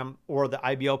program or the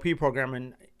IBLP program,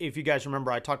 and if you guys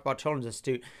remember, I talked about Children's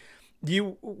Institute,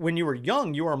 when you were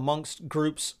young, you were amongst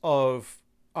groups of,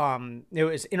 it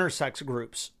was intersex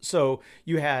groups. So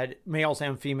you had males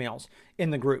and females in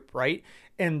the group, right?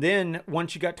 And then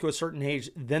once you got to a certain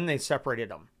age, then they separated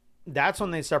them. That's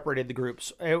when they separated the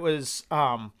groups. It was,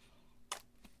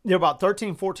 about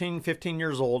 13, 14, 15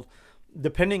 years old,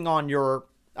 depending on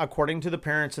according to the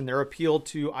parents and their appeal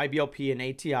to IBLP and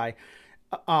ATI,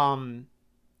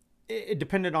 it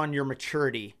depended on your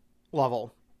maturity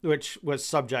level, which was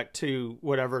subject to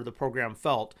whatever the program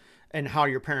felt and how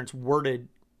your parents worded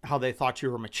how they thought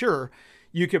you were mature.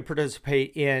 You could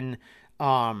participate in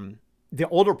the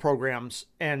older programs,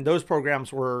 and those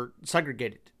programs were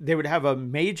segregated. They would have a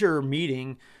major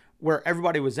meeting where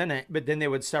everybody was in it, but then they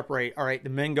would separate, all right, the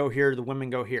men go here, the women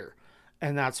go here.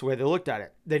 And that's the way they looked at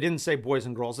it. They didn't say boys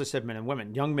and girls, they said men and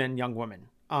women, young men, young women.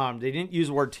 They didn't use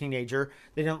the word teenager.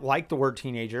 They didn't like the word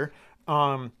teenager.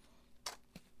 There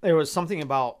was something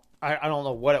about, I don't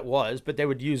know what it was, but they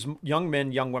would use young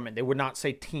men, young women. They would not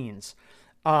say teens.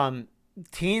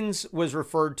 Teens was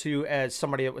referred to as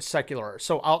somebody that was secular.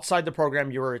 So outside the program,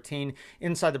 you were a teen.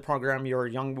 Inside the program, you were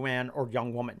a young man or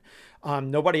young woman.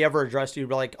 Nobody ever addressed you.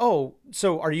 Be like, oh,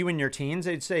 so are you in your teens?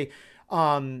 They'd say,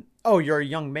 oh, you're a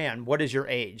young man. What is your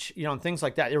age? And things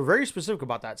like that. They were very specific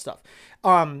about that stuff.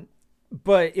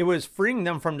 But it was freeing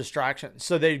them from distractions.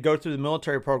 So they'd go through the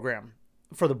military program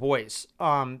for the boys,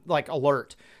 like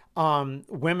alert.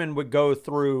 Women would go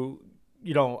through,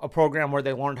 a program where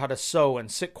they learned how to sew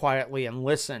and sit quietly and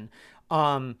listen.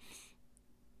 The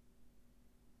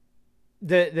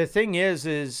thing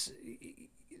is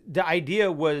the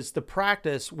idea was, the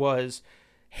practice was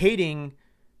hating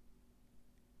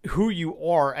who you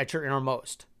are at your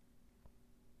innermost.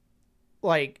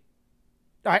 Like,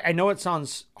 I know it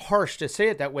sounds harsh to say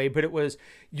it that way, but it was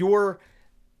your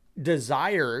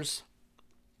desires.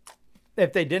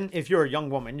 If you're a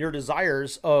young woman, your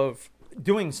desires of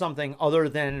doing something other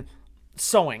than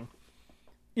sewing,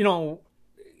 I'm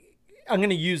going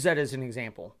to use that as an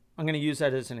example.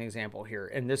 Here.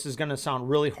 And this is going to sound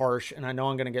really harsh, and I know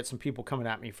I'm going to get some people coming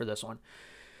at me for this one.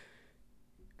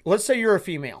 Let's say you're a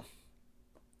female.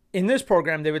 In this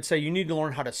program, they would say you need to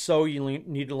learn how to sew, you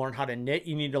need to learn how to knit,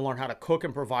 you need to learn how to cook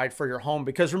and provide for your home.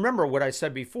 Because remember what I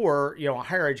said before, a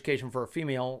higher education for a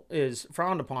female is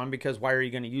frowned upon, because why are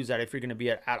you going to use that if you're going to be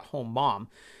an at-home mom?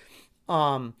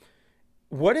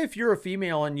 What if you're a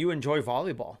female and you enjoy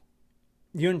volleyball?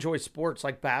 You enjoy sports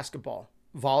like basketball,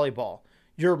 volleyball.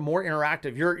 You're more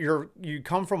interactive. You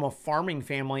come from a farming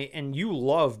family and you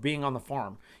love being on the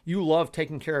farm. You love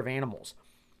taking care of animals.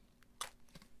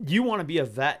 You want to be a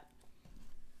vet.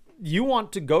 You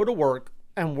want to go to work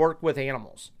and work with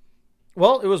animals.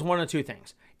 Well, it was one of two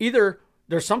things. Either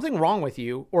there's something wrong with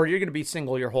you, or you're going to be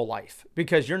single your whole life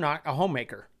because you're not a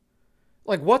homemaker.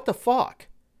 Like, what the fuck?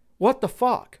 What the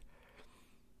fuck?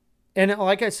 And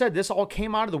like I said, this all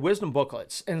came out of the wisdom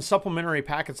booklets and supplementary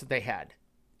packets that they had,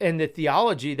 and the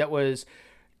theology that was,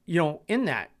 in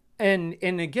that. And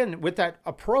again, with that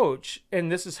approach,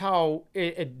 and this is how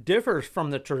it differs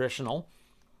from the traditional,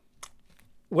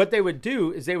 what they would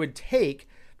do is they would take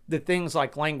the things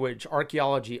like language,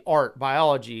 archaeology, art,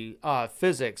 biology,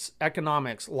 physics,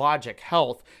 economics, logic,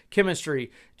 health,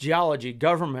 chemistry, geology,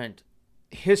 government,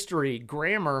 history,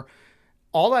 grammar,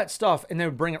 all that stuff, and they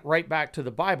would bring it right back to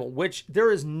the Bible, which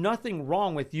there is nothing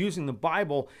wrong with using the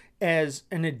Bible as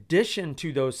an addition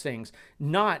to those things,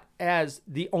 not as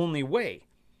the only way.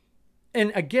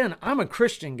 And again, I'm a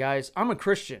Christian, guys. I'm a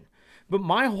Christian. But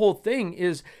my whole thing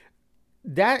is,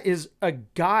 that is a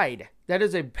guide. That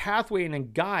is a pathway and a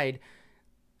guide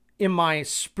in my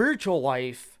spiritual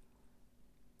life.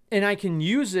 And I can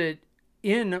use it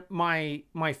in my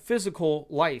physical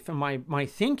life and my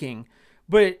thinking.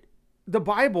 But the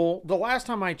Bible, the last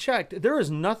time I checked, there is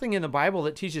nothing in the Bible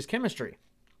that teaches chemistry.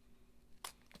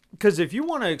 Because if you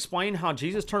want to explain how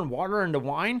Jesus turned water into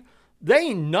wine, there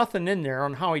ain't nothing in there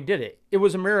on how he did it. It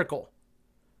was a miracle.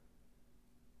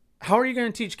 How are you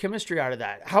going to teach chemistry out of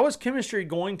that? How is chemistry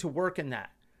going to work in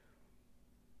that?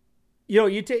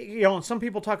 Some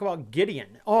people talk about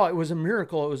Gideon. Oh, it was a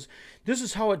miracle. This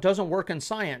is how it doesn't work in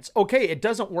science. Okay, it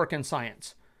doesn't work in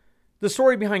science. The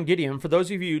story behind Gideon, for those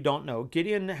of you who don't know,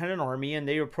 Gideon had an army and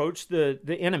they approached the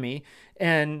enemy,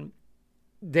 and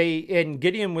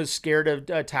Gideon was scared of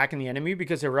attacking the enemy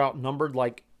because they were outnumbered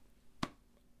like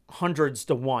hundreds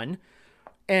to one.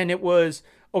 And it was,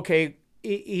 okay,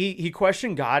 he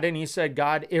questioned God and he said,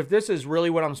 God, if this is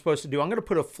really what I'm supposed to do, I'm going to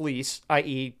put a fleece,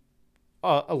 i.e.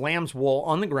 a lamb's wool,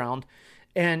 on the ground.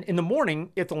 And in the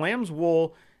morning, if the lamb's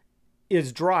wool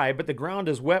is dry, but the ground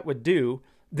is wet with dew,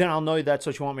 then I'll know that's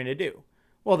what you want me to do.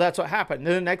 Well, that's what happened.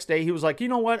 Then the next day he was like, you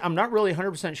know what? I'm not really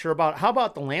 100% sure about it. How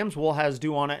about the lamb's wool has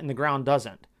dew on it and the ground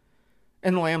doesn't?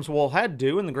 And the lamb's wool had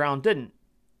dew and the ground didn't.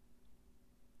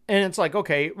 And it's like,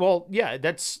 okay, well, yeah,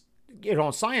 that's,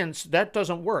 science, that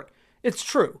doesn't work. It's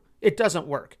true. It doesn't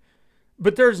work.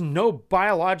 But there's no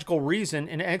biological reason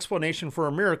and explanation for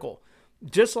a miracle.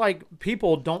 Just like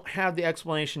people don't have the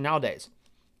explanation nowadays.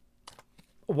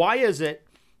 Why is it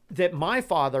that my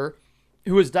father,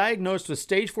 who was diagnosed with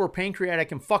stage 4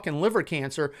 pancreatic and fucking liver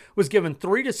cancer, was given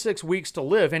 3 to 6 weeks to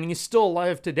live, and he's still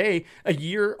alive today, a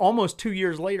year, almost 2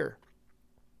 years later?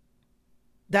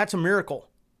 That's a miracle.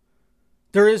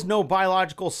 There is no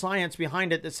biological science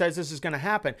behind it that says this is going to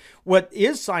happen. What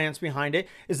is science behind it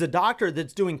is the doctor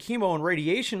that's doing chemo and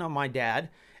radiation on my dad,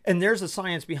 and there's a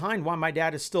science behind why my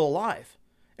dad is still alive.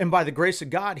 And by the grace of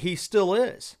God, he still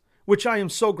is, which I am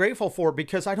so grateful for,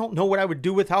 because I don't know what I would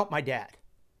do without my dad.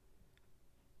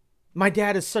 My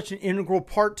dad is such an integral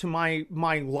part to my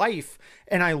life,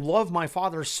 and I love my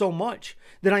father so much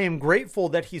that I am grateful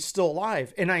that he's still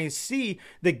alive. And I see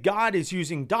that God is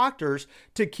using doctors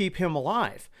to keep him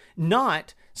alive,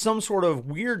 not some sort of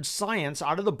weird science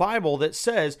out of the Bible that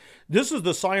says, this is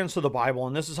the science of the Bible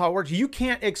and this is how it works. You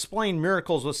can't explain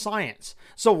miracles with science.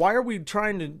 So why are we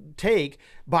trying to take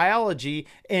biology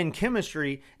and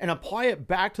chemistry and apply it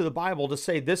back to the Bible to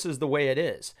say this is the way it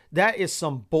is? That is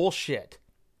some bullshit.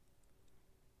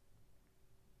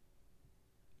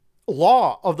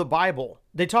 Law of the Bible.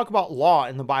 They talk about law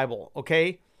in the Bible,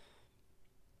 okay?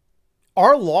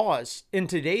 Our laws in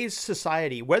today's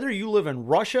society, whether you live in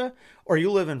Russia or you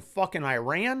live in fucking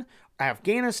Iran,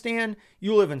 Afghanistan,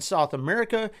 you live in South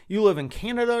America, you live in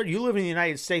Canada, you live in the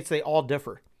United States, they all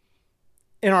differ.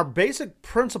 And our basic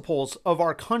principles of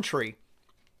our country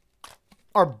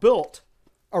are built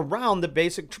around the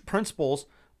basic principles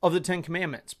of the Ten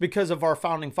Commandments because of our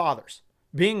founding fathers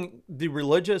being the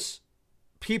religious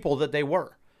people that they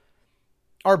were.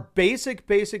 Our basic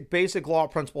law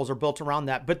principles are built around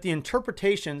that, but the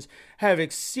interpretations have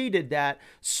exceeded that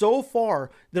so far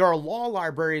that our law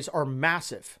libraries are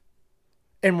massive.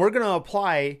 And we're going to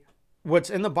apply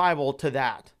what's in the Bible to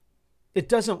that. It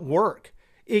doesn't work.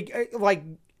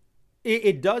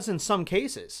 It does in some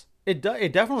cases. It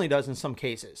definitely does in some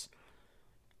cases.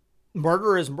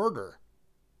 Murder is murder.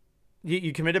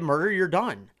 You committed murder, you're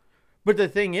done. But the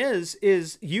thing is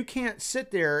you can't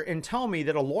sit there and tell me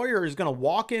that a lawyer is going to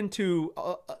walk into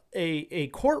a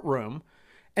courtroom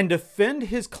and defend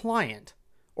his client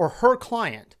or her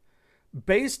client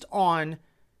based on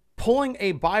pulling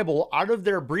a Bible out of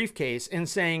their briefcase and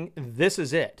saying, this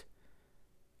is it.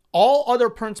 All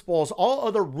other principles, all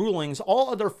other rulings,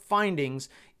 all other findings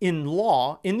in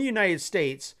law in the United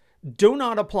States do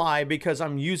not apply because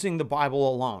I'm using the Bible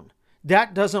alone.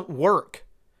 That doesn't work.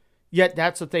 Yet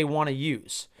that's what they want to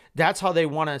use. That's how they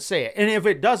want to say it. And if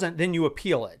it doesn't, then you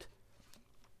appeal it.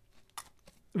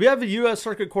 We have the U.S.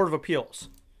 Circuit Court of Appeals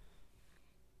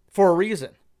for a reason.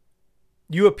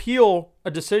 You appeal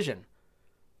a decision,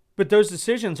 but those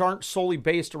decisions aren't solely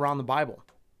based around the Bible.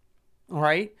 All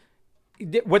right?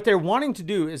 What they're wanting to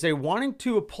do is they're wanting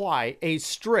to apply a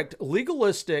strict,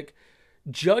 legalistic,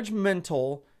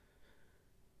 judgmental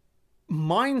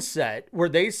mindset where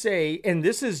they say, and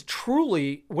this is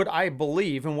truly what I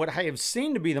believe and what I have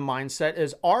seen to be the mindset,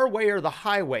 is our way or the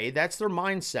highway. That's their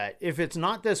mindset. If it's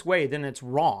not this way, then it's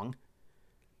wrong.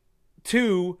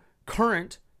 To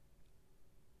current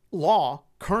law,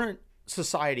 current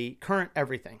society, current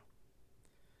everything.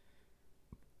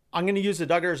 I'm going to use the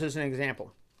Duggars as an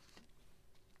example,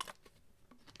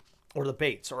 or the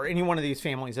Bates, or any one of these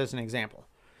families as an example.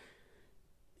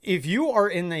 If you are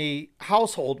in a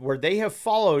household where they have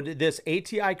followed this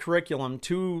ATI curriculum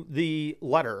to the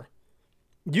letter,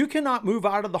 you cannot move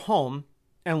out of the home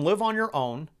and live on your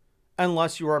own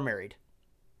unless you are married.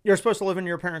 You're supposed to live in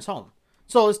your parents' home.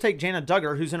 So let's take Jana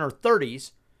Duggar, who's in her 30s,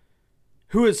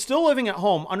 who is still living at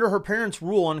home under her parents'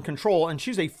 rule and control, and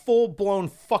she's a full-blown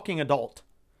fucking adult.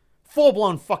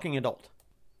 Full-blown fucking adult.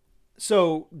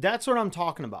 So that's what I'm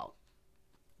talking about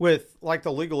with like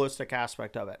the legalistic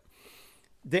aspect of it.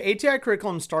 The ATI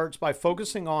curriculum starts by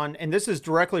focusing on, and this is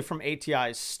directly from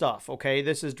ATI's stuff, okay?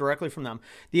 This is directly from them.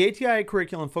 The ATI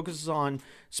curriculum focuses on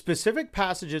specific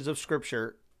passages of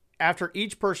Scripture. After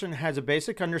each person has a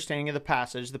basic understanding of the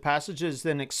passage is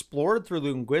then explored through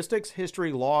linguistics,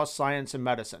 history, law, science, and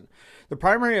medicine. The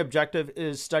primary objective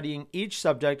is studying each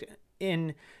subject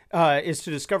is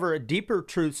to discover deeper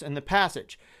truths in the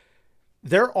passage.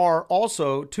 There are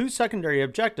also two secondary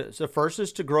objectives. The first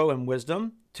is to grow in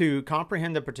wisdom, to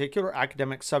comprehend the particular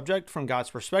academic subject from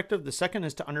God's perspective. The second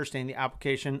is to understand the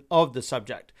application of the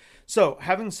subject. So,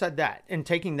 having said that, and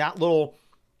taking that little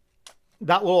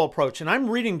approach, and I'm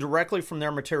reading directly from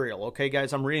their material, okay,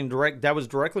 guys? That was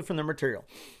directly from their material.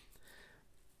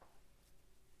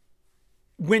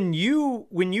 When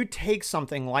you take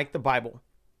something like the Bible,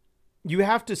 you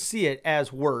have to see it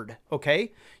as word,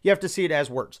 okay? You have to see it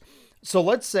as words. So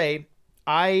let's say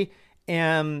I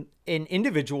am an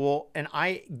individual and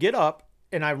I get up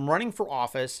and I'm running for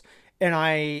office and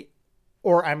I'm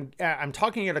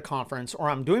talking at a conference, or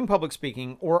I'm doing public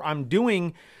speaking, or I'm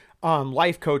doing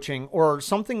life coaching or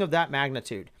something of that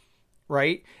magnitude,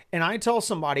 right? And I tell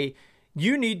somebody,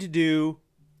 you need to do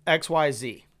X, Y,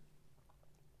 Z.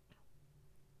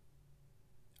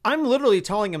 I'm literally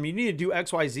telling them you need to do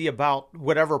X, Y, Z about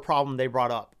whatever problem they brought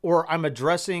up, or I'm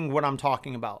addressing what I'm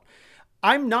talking about.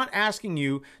 I'm not asking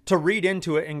you to read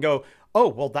into it and go, oh,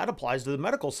 well, that applies to the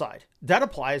medical side. That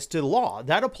applies to law.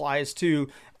 That applies to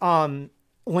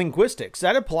linguistics.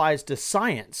 That applies to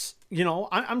science. You know,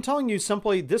 I'm telling you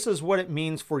simply, this is what it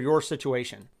means for your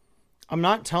situation. I'm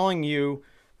not telling you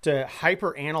to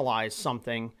hyper-analyze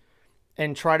something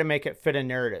and try to make it fit a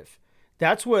narrative.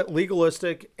 That's what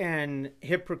legalistic and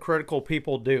hypocritical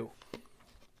people do.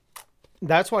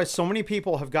 That's why so many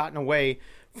people have gotten away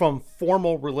from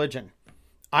formal religion.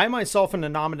 I myself am a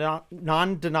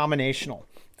non-denominational.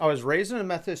 I was raised in a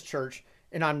Methodist church,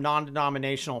 and I'm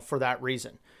non-denominational for that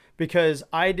reason, because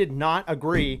I did not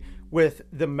agree with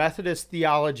the Methodist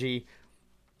theology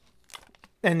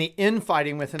and the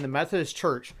infighting within the Methodist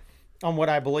church on what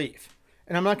I believe.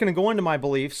 And I'm not going to go into my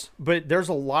beliefs, but there's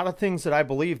a lot of things that I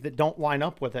believe that don't line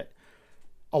up with it.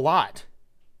 A lot.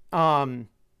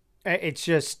 It's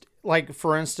just like,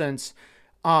 for instance,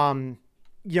 with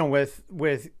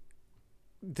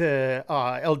the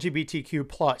LGBTQ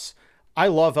plus. I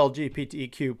love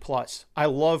LGBTQ plus. I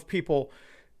love people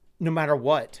no matter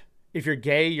what. If you're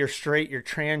gay, you're straight, you're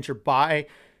trans, you're bi,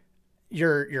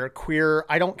 you're queer,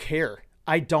 I don't care.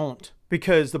 I don't.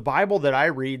 Because the Bible that I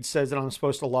read says that I'm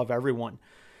supposed to love everyone.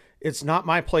 It's not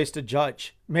my place to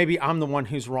judge. Maybe I'm the one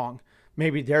who's wrong.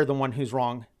 Maybe they're the one who's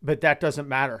wrong, but that doesn't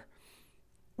matter.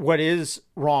 What is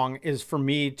wrong is for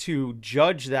me to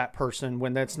judge that person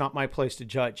when that's not my place to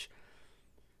judge.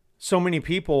 So many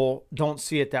people don't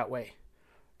see it that way.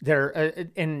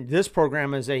 And this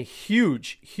program is a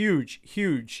huge, huge,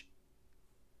 huge,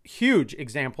 huge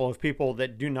example of people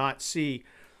that do not see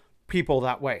people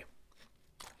that way.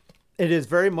 It is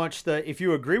very much the, if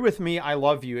you agree with me, I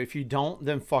love you. If you don't,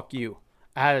 then fuck you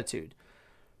attitude.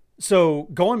 So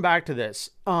going back to this,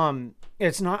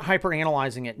 it's not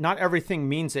hyper-analyzing it. Not everything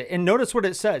means it. And notice what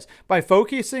it says. By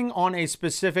focusing on a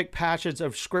specific passage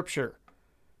of Scripture.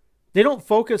 They don't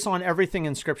focus on everything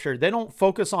in Scripture. They don't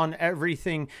focus on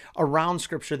everything around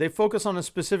Scripture. They focus on a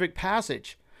specific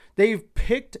passage. They've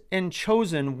picked and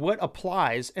chosen what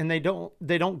applies, and they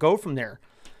don't go from there.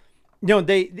 You know,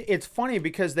 it's funny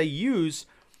because they use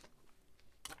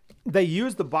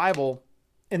the Bible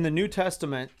in the New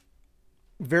Testament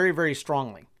very, very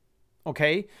strongly.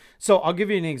 Okay? So I'll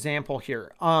give you an example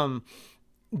here.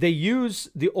 They use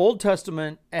the Old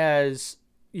Testament as,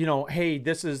 you know, hey,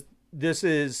 this is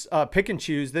pick and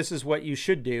choose. This is what you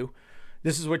should do.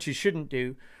 This is what you shouldn't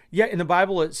do. Yet in the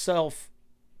Bible itself,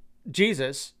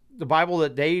 Jesus, the Bible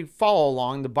that they follow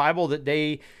along, the Bible that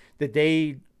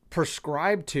they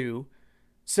prescribe to,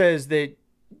 says that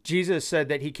Jesus said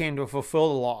that he came to fulfill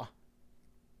the law.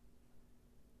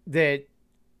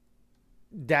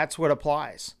 That's what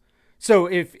applies. So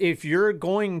if you're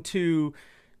going to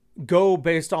go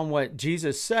based on what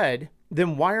Jesus said,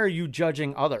 then why are you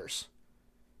judging others?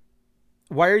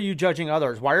 Why are you judging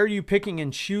others? Why are you picking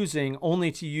and choosing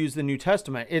only to use the New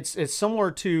Testament? It's similar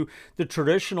to the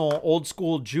traditional old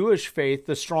school Jewish faith,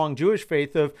 the strong Jewish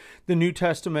faith of the New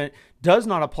Testament does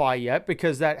not apply yet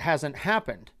because that hasn't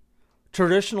happened.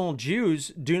 Traditional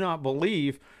Jews do not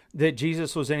believe that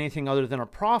Jesus was anything other than a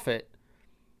prophet.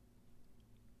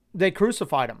 They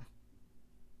crucified him.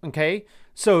 Okay?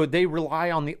 So they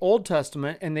rely on the Old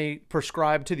Testament and they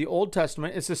prescribe to the Old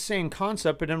Testament. It's the same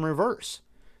concept, but in reverse.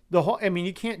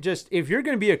 You can't just, if you're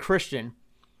going to be a Christian,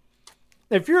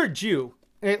 if you're a Jew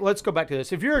let's go back to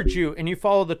this. If you're a Jew and you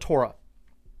follow the Torah,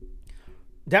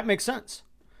 that makes sense.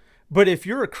 But if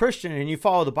you're a Christian and you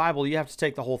follow the Bible, you have to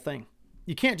take the whole thing.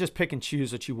 You can't just pick and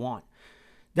choose what you want.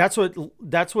 That's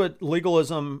what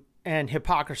legalism and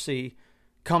hypocrisy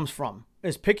comes from,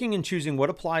 is picking and choosing what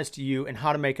applies to you and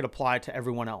how to make it apply to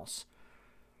everyone else.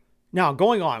 Now,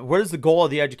 going on, what is the goal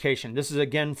of the education? This is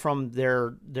again from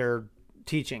their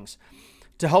teachings.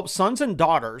 To help sons and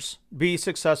daughters be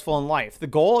successful in life. The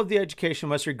goal of the education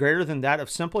must be greater than that of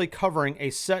simply covering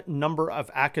a set number of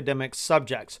academic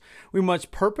subjects. We must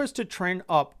purpose to train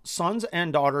up sons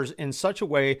and daughters in such a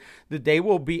way that they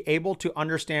will be able to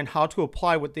understand how to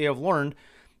apply what they have learned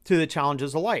to the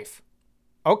challenges of life.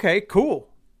 Okay, cool.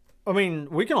 I mean,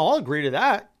 we can all agree to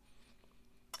that.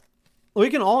 We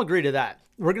can all agree to that.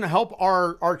 We're going to help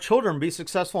our children be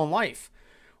successful in life.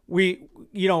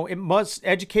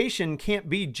 Education can't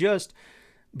be just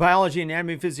biology,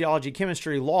 anatomy, physiology,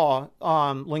 chemistry, law,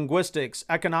 linguistics,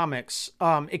 economics.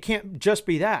 It can't just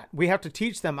be that. We have to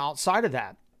teach them outside of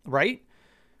that, right?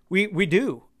 We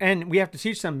do. And we have to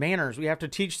teach them manners. We have to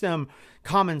teach them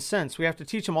common sense. We have to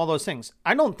teach them all those things.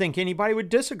 I don't think anybody would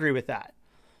disagree with that.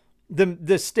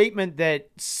 The statement that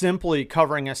simply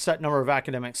covering a set number of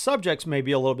academic subjects may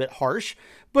be a little bit harsh,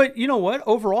 but you know what?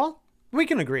 Overall, we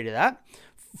can agree to that.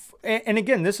 And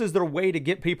again, this is their way to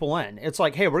get people in. It's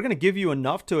like, hey, we're going to give you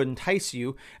enough to entice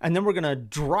you, and then we're going to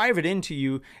drive it into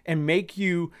you and make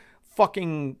you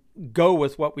fucking go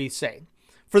with what we say.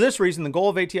 For this reason, the goal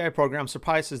of ATI program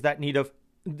surpasses that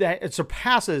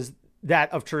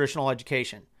of traditional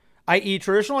education, i.e.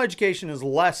 traditional education is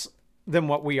less than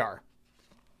what we are.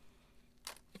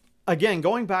 Again,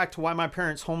 going back to why my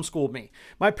parents homeschooled me.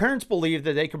 My parents believed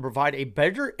that they could provide a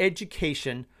better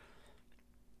education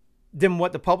than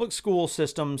what the public school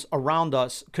systems around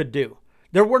us could do.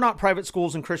 There were not private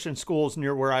schools and Christian schools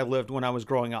near where I lived when I was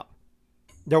growing up.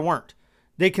 There weren't.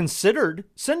 They considered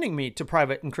sending me to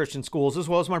private and Christian schools as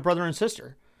well as my brother and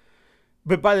sister.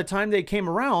 But by the time they came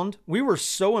around, we were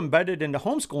so embedded into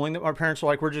homeschooling that my parents were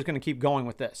like, we're just going to keep going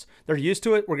with this. They're used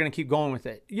to it. We're going to keep going with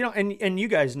it. You know, and you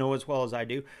guys know as well as I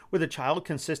do, with a child,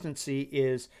 consistency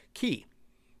is key.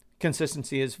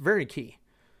 Consistency is very key.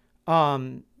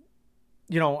 I'm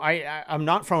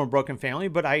not from a broken family,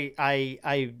 but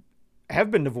I have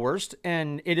been divorced,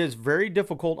 and it is very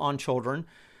difficult on children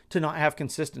to not have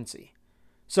consistency.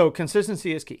 So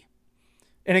consistency is key.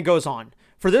 And it goes on.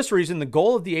 For this reason, the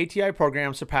goal of the ATI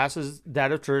program surpasses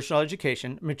that of traditional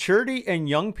education. Maturity in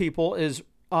young people is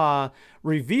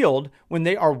revealed when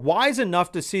they are wise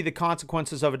enough to see the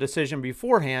consequences of a decision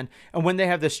beforehand, and when they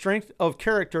have the strength of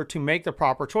character to make the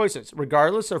proper choices,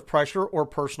 regardless of pressure or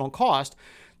personal cost.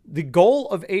 The goal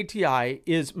of ATI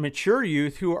is mature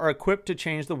youth who are equipped to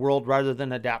change the world rather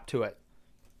than adapt to it.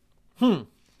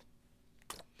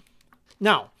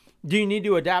 Now, do you need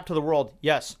to adapt to the world?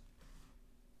 Yes.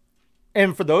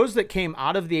 And for those that came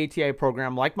out of the ATI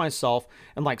program, like myself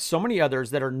and like so many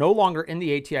others that are no longer in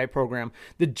the ATI program,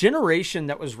 the generation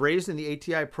that was raised in the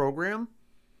ATI program,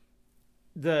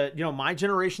 my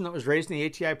generation that was raised in the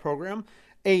ATI program,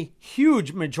 a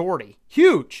huge majority,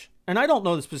 and I don't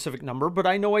know the specific number, but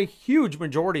I know a huge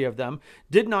majority of them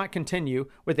did not continue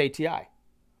with ATI.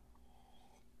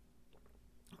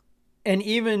 And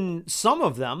even some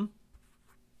of them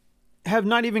have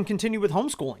not even continued with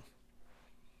homeschooling.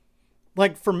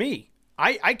 Like for me,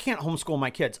 I can't homeschool my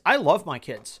kids. I love my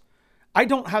kids. I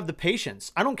don't have the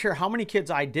patience. I don't care how many kids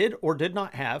I did or did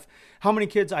not have, how many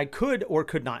kids I could or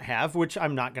could not have, which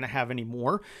I'm not going to have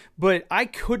anymore, but I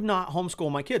could not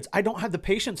homeschool my kids. I don't have the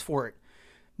patience for it.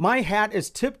 My hat is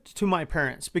tipped to my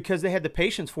parents because they had the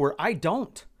patience for it. I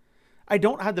don't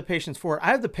have the patience for it. I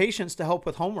have the patience to help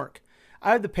with homework.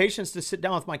 I have the patience to sit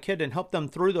down with my kid and help them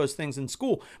through those things in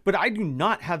school, but I do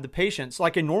not have the patience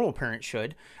like a normal parent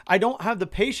should. I don't have the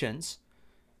patience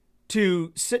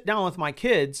to sit down with my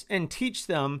kids and teach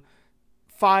them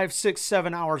 5, 6,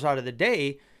 7 hours out of the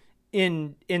day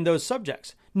in those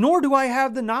subjects, nor do I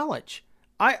have the knowledge.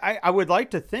 I would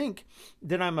like to think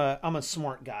that I'm a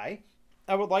smart guy.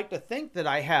 I would like to think that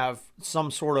I have some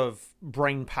sort of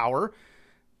brain power,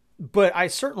 but I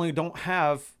certainly don't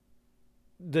have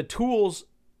the tools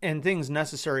and things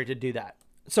necessary to do that.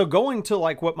 So going to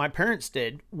like what my parents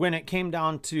did when it came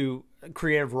down to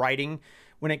creative writing,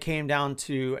 when it came down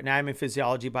to anatomy,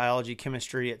 physiology, biology,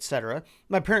 chemistry, etc.,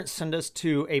 my parents sent us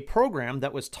to a program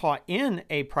that was taught in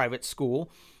a private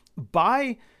school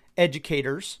by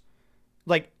educators,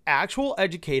 like actual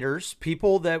educators,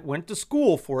 people that went to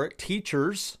school for it,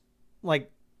 teachers,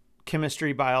 like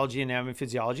chemistry, biology, anatomy,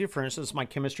 physiology. For instance, my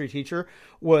chemistry teacher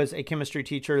was a chemistry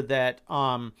teacher that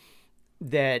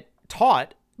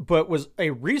taught but was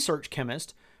a research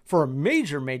chemist for a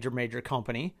major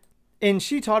company. And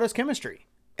she taught us chemistry.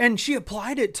 And she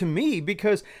applied it to me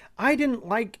because I didn't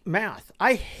like math.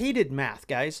 I hated math,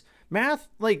 guys. Math,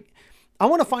 like, I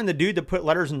want to find the dude that put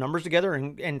letters and numbers together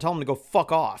and tell him to go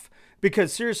fuck off.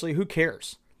 Because seriously, who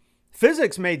cares?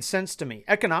 Physics made sense to me.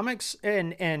 Economics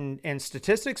and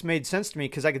statistics made sense to me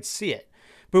because I could see it.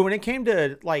 But when it came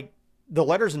to like the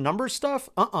letters and numbers stuff,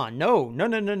 no.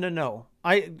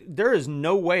 There is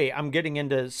no way I'm getting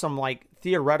into some like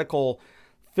theoretical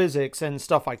physics and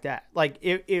stuff like that. Like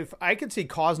if I could see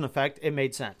cause and effect, it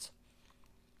made sense.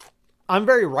 I'm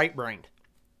very right-brained,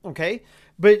 okay?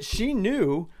 But she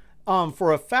knew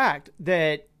for a fact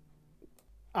that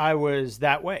I was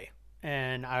that way.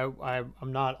 And I'm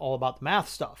not all about the math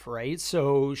stuff, right?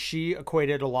 So she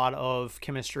equated a lot of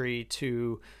chemistry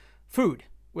to food,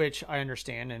 which I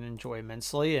understand and enjoy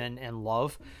immensely and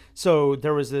love. So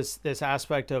there was this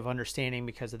aspect of understanding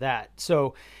because of that.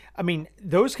 So, I mean,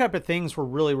 those type of things were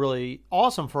really, really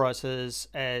awesome for us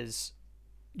as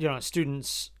you know,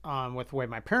 students with the way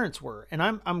my parents were. And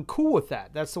I'm cool with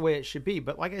that. That's the way it should be.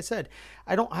 But like I said,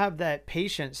 I don't have that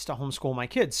patience to homeschool my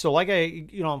kids. So like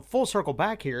full circle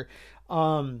back here,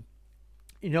 that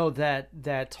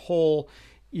whole,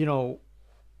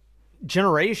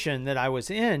 generation that I was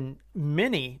in,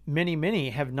 many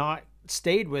have not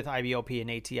stayed with IBLP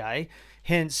and ATI,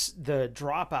 hence the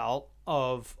dropout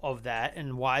of that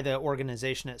and why the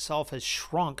organization itself has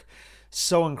shrunk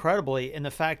so incredibly. And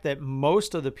the fact that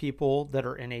most of the people that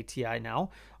are in ATI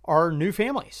now are new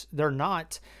families. They're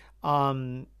not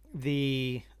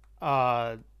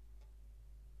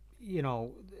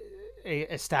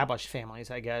established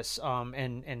families, I guess,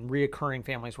 and reoccurring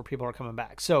families where people are coming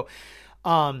back. So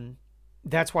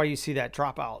that's why you see that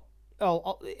dropout.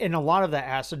 And a lot of that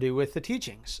has to do with the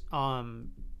teachings.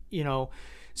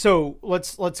 So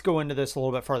let's go into this a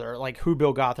little bit further, like who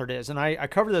Bill Gothard is. And I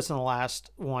covered this in the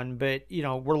last one, but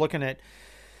we're looking at,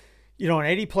 an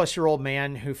 80-plus-year-old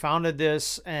man who founded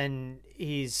this, and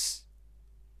he's,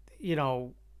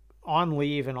 on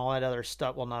leave and all that other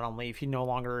stuff. Well, not on leave. He no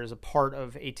longer is a part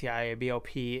of ATI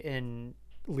BLP in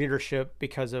leadership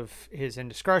because of his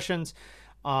indiscretions,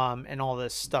 and all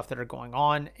this stuff that are going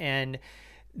on. And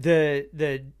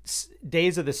the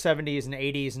days of the 70s and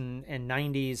 80s and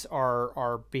 90s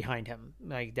are behind him.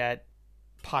 Like that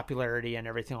popularity and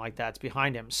everything like that's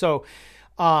behind him. So,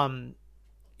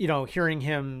 hearing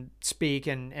him speak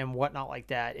and whatnot like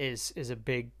that is a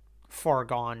big far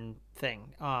gone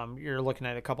thing. You're looking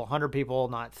at a couple hundred people,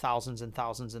 not thousands and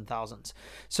thousands and thousands.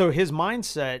 So his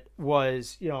mindset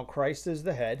was, Christ is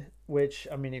the head, which,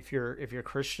 I mean, if you're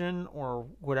Christian or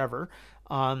whatever,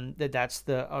 that's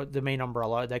the main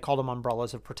umbrella. They called them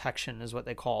umbrellas of protection is what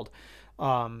they called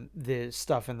the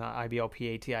stuff in the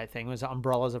IBLP ATI thing was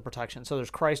umbrellas of protection. So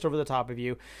there's Christ over the top of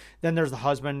you. Then there's the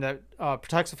husband that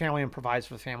protects the family and provides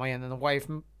for the family. And then the wife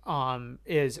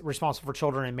is responsible for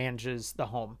children and manages the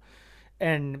home.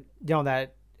 And,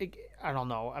 that, I don't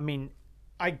know. I mean,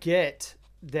 I get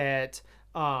that,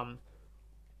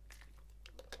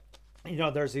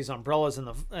 there's these umbrellas and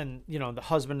the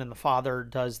husband and the father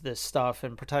does this stuff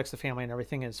and protects the family and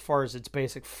everything as far as its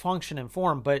basic function and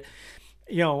form. But,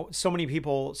 so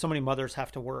many mothers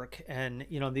have to work, and,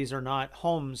 these are not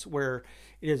homes where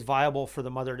it is viable for the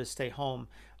mother to stay home.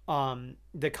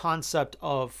 The concept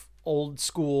of old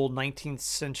school 19th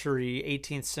century,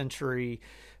 18th century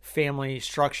family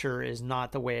structure is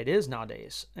not the way it is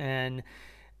nowadays. And,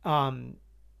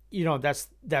 that's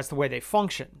the way they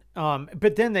function.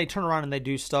 But then they turn around and they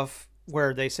do stuff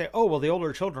where they say, oh, well, the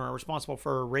older children are responsible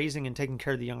for raising and taking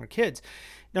care of the younger kids.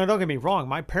 Now, don't get me wrong.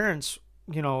 My parents,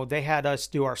 they had us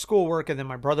do our schoolwork, and then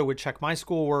my brother would check my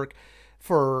schoolwork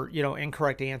for,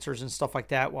 incorrect answers and stuff like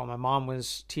that while my mom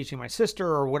was teaching my sister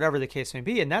or whatever the case may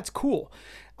be. And that's cool.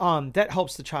 That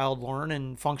helps the child learn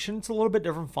and function. It's a little bit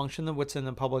different function than what's in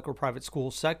the public or private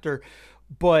school sector.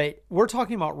 But we're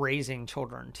talking about raising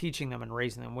children, teaching them and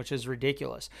raising them, which is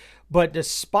ridiculous. But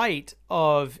despite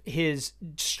of his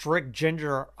strict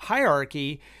gender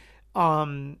hierarchy,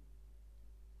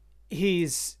 he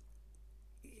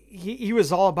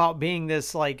was all about being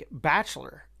this like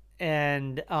bachelor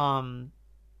and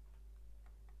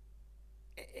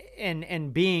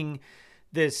being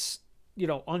this,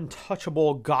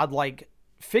 untouchable godlike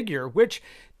figure, which,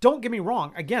 don't get me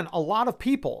wrong. Again, a lot of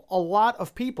people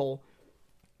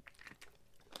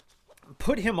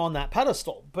put him on that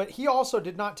pedestal, but he also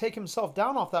did not take himself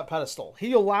down off that pedestal.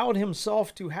 He allowed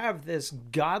himself to have this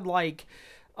godlike,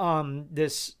 up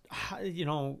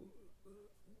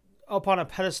on a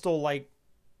pedestal like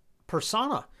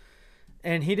persona,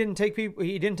 and he didn't take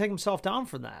himself down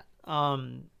from that.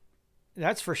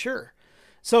 That's for sure.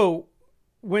 So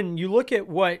when you look at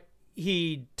what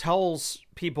he tells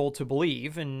people to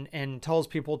believe and tells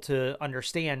people to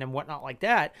understand and whatnot like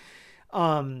that,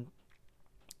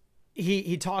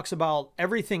 he talks about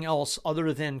everything else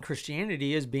other than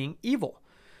Christianity as being evil.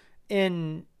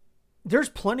 And there's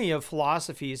plenty of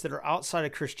philosophies that are outside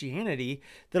of Christianity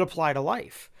that apply to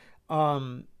life,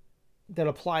 that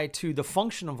apply to the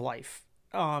function of life,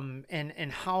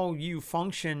 and how you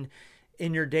function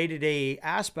in your day-to-day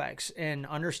aspects and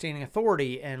understanding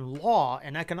authority and law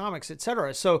and economics,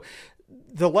 etc. So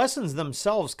the lessons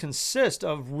themselves consist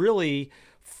of really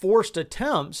forced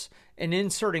attempts in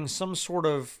inserting some sort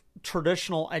of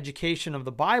traditional education of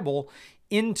the Bible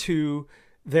into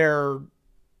their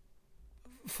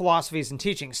philosophies and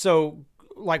teachings. So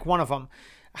like one of them,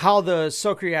 how the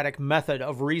Socratic method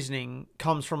of reasoning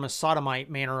comes from a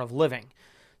sodomite manner of living.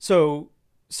 So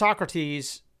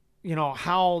Socrates,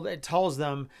 how it tells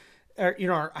them,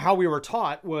 how we were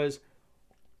taught was,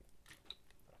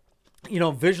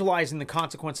 visualizing the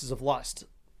consequences of lust.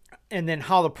 And then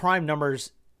how prime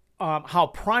numbers,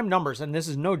 and this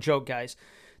is no joke, guys.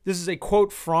 This is a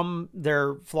quote from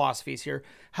their philosophies here.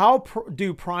 How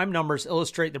do prime numbers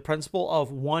illustrate the principle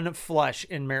of one flesh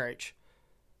in marriage?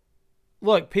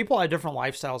 Look, people have different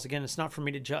lifestyles. Again, it's not for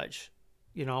me to judge.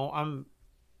 I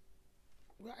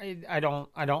don't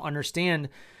understand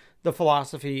the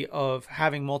philosophy of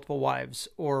having multiple wives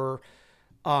or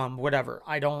whatever.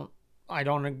 I'm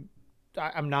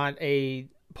not a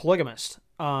polygamist.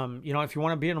 If you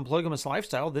want to be in a polygamous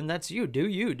lifestyle, then that's you.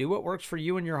 Do what works for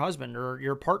you and your husband or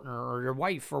your partner or your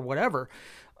wife or whatever.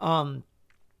 But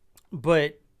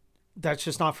that's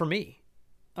just not for me.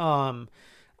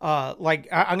 I'm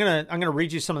gonna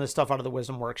read you some of this stuff out of the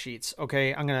wisdom worksheets.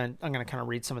 Okay, I'm gonna kind of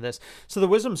read some of this. So the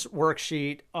wisdom's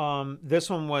worksheet, this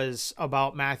one was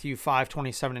about Matthew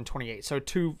 5:27 and 28. So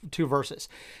two verses,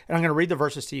 and I'm gonna read the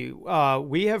verses to you.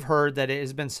 We have heard that it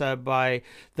has been said by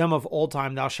them of old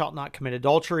time, "Thou shalt not commit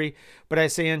adultery." But I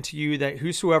say unto you that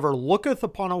whosoever looketh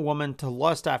upon a woman to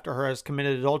lust after her has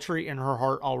committed adultery in her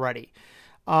heart already.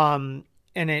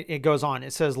 And it goes on.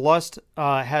 It says, lust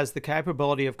has the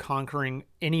capability of conquering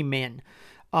any man.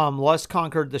 Lust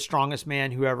conquered the strongest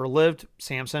man who ever lived,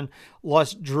 Samson.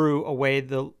 Lust drew away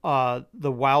the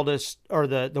wildest or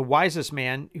the wisest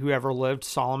man who ever lived,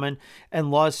 Solomon.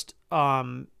 And lust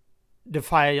defiled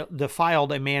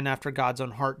a man after God's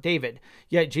own heart, David.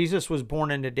 Yet Jesus was born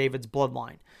into David's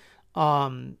bloodline.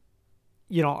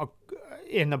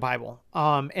 In the Bible.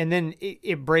 And then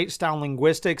it breaks down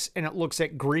linguistics and it looks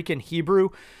at Greek and Hebrew.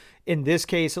 In this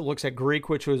case, it looks at Greek,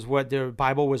 which was what the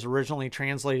Bible was originally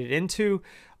translated into.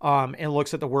 And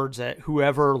looks at the words that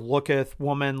whoever looketh,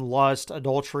 woman, lust,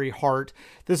 adultery, heart.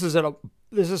 This is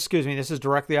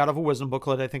directly out of a wisdom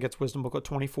booklet. I think it's wisdom booklet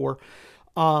 24.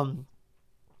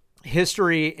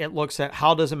 History, it looks at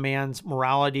how does a man's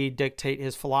morality dictate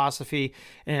his philosophy,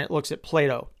 and it looks at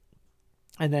Plato.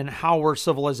 And then how were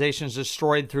civilizations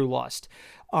destroyed through lust?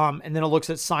 And then it looks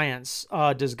at science.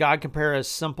 Does God compare a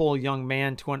simple young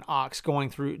man to an ox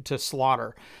going through to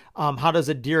slaughter? How does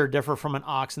a deer differ from an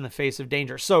ox in the face of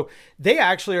danger? So they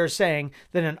actually are saying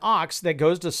that an ox that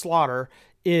goes to slaughter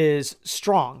is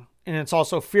strong, and it's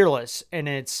also fearless, and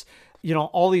it's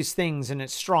all these things, and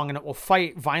it's strong, and it will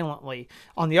fight violently.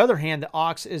 On the other hand, the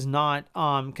ox is not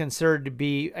considered to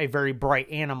be a very bright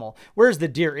animal, whereas the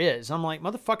deer is. I'm like,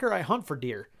 motherfucker, I hunt for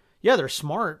deer. Yeah, they're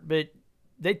smart, but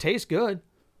they taste good.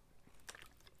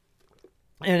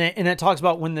 And it talks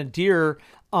about when the deer,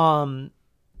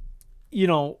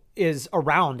 is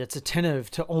around, it's attentive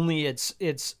to only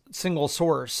its single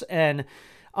source. And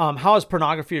how is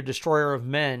pornography a destroyer of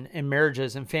men and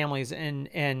marriages and families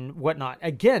and whatnot?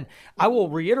 Again, I will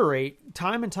reiterate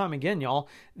time and time again, y'all,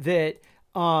 that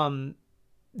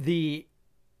the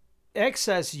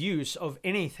excess use of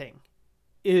anything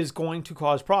is going to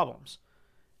cause problems.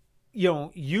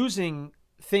 Using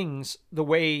things the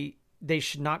way they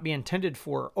should not be intended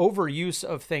for, overuse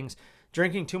of things,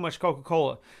 drinking too much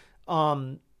Coca-Cola,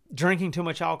 drinking too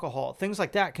much alcohol, things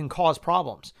like that can cause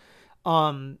problems.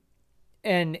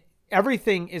 And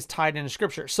everything is tied into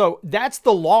scripture. So that's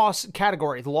the law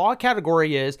category. The law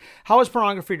category is, how is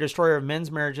pornography a destroyer of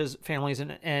men's marriages, families,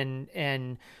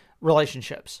 and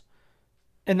relationships?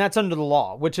 And that's under the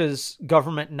law, which is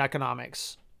government and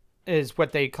economics is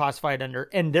what they classify it under.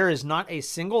 And there is not a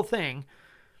single thing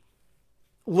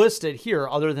listed here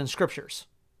other than scriptures.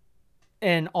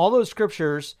 And all those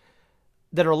scriptures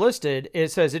that are listed,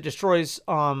 it says it destroys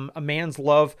a man's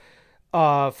love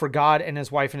for God and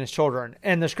his wife and his children.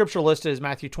 And the scripture listed is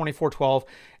Matthew 24:12.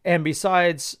 And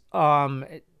besides,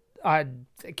 I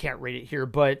can't read it here,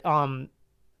 but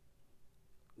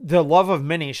the love of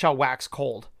many shall wax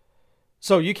cold.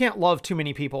 So you can't love too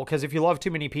many people, because if you love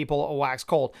too many people, it'll wax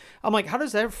cold. I'm like, how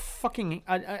does that fucking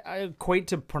equate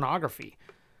to pornography?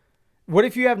 What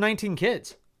if you have 19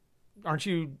 kids? Are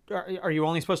you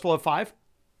only supposed to love 5?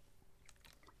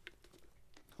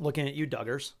 Looking at you,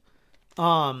 Duggars.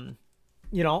 And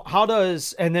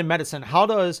then medicine. How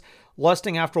does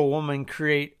lusting after a woman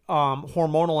create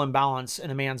hormonal imbalance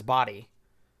in a man's body?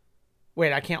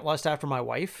 Wait, I can't lust after my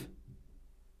wife?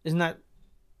 Isn't that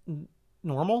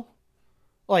normal?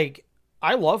 Like,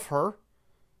 I love her,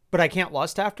 but I can't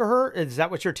lust after her? Is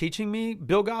that what you're teaching me,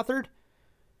 Bill Gothard?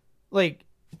 Like,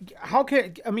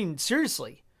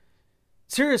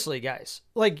 seriously, guys,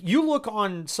 like, you look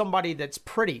on somebody that's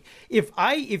pretty.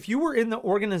 If you were in the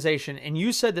organization and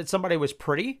you said that somebody was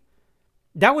pretty,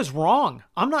 that was wrong.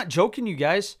 I'm not joking, you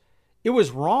guys. It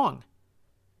was wrong.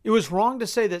 It was wrong to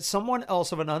say that someone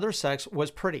else of another sex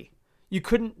was pretty. You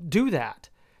couldn't do that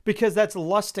because that's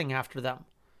lusting after them.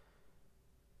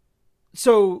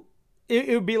 So it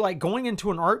would be like going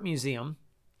into an art museum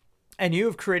and you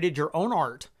have created your own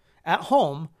art at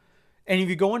home. And if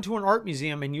you go into an art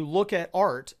museum and you look at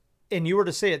art and you were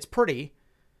to say it's pretty,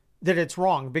 that it's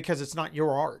wrong because it's not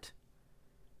your art.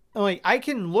 And like, I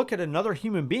can look at another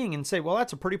human being and say, well,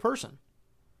 that's a pretty person.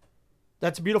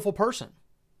 That's a beautiful person.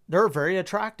 They're very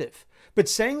attractive. But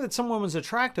saying that someone was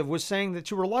attractive was saying that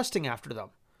you were lusting after them.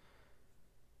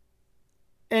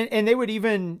 And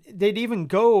they'd even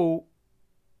go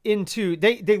into,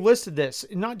 they listed this,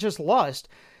 not just lust.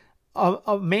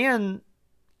 A man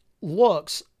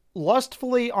looks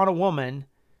lustfully on a woman,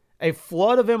 a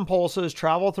flood of impulses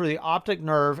travel through the optic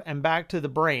nerve and back to the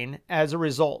brain as a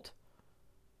result.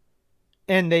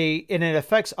 And it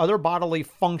affects other bodily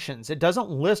functions. It doesn't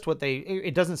list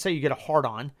it doesn't say you get a hard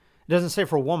on. It doesn't say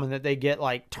for a woman that they get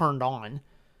like turned on.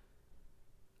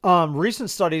 Recent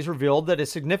studies revealed that a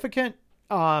significant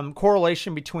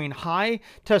correlation between high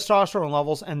testosterone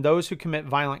levels and those who commit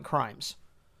violent crimes.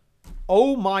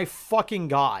 Oh my fucking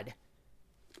God.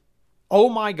 Oh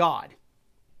my God.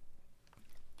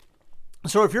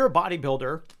 So if you're a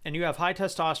bodybuilder and you have high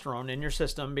testosterone in your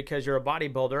system because you're a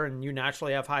bodybuilder and you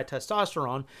naturally have high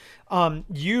testosterone,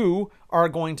 you are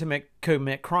going to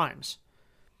commit crimes.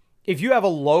 If you have a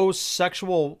low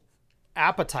sexual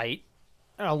appetite,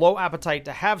 a low appetite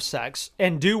to have sex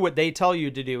and do what they tell you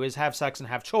to do is have sex and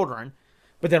have children,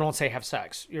 but they don't say have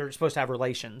sex. You're supposed to have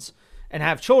relations and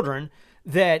have children,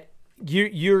 that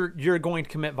you're going to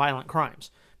commit violent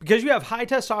crimes. Because you have high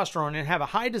testosterone and have a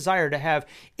high desire to have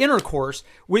intercourse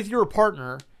with your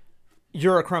partner,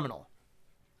 you're a criminal.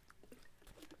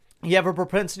 You have a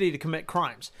propensity to commit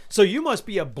crimes. So you must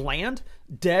be a bland,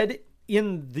 dead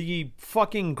in the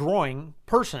fucking groin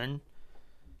person,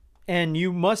 and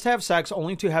you must have sex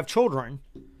only to have children,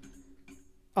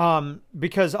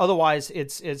 because otherwise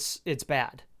it's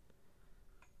bad.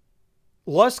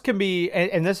 Lust can be,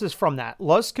 and this is from that,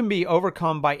 lust can be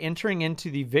overcome by entering into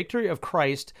the victory of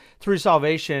Christ through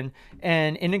salvation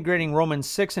and integrating Romans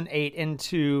 6 and 8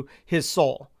 into his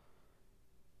soul.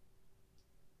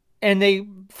 And they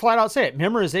flat out say it,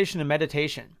 memorization and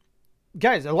meditation.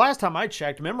 Guys, the last time I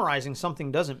checked, memorizing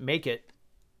something doesn't make it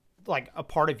like a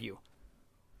part of you.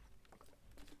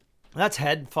 That's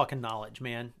head fucking knowledge,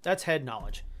 man. That's head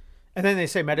knowledge. And then they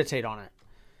say meditate on it.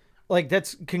 Like,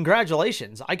 that's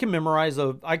congratulations. I can memorize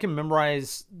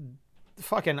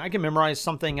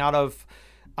something out of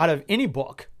any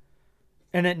book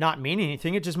and it not mean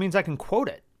anything. It just means I can quote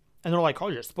it. And they're like, oh,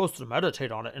 you're supposed to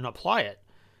meditate on it and apply it.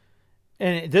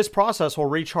 And this process will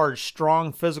recharge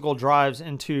strong physical drives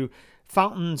into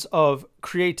fountains of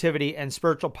creativity and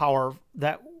spiritual power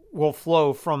that will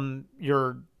flow from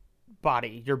your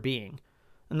body, your being.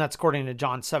 And that's according to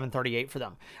John 7:38 for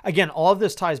them. Again, all of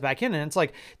this ties back in, and it's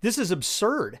like, this is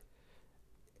absurd.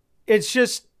 It's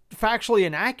just factually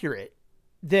inaccurate.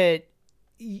 Are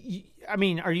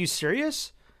you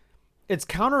serious? It's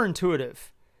counterintuitive.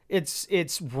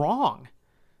 It's wrong.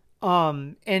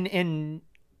 And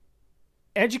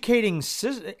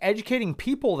educating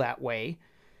people that way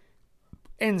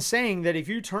and saying that if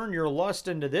you turn your lust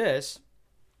into this,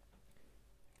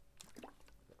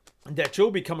 that you'll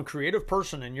become a creative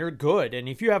person and you're good. And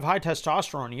if you have high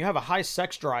testosterone and you have a high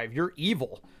sex drive, you're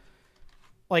evil.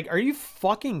 Like, are you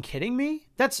fucking kidding me?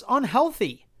 That's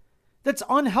unhealthy. That's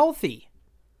unhealthy.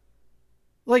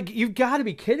 Like, you've got to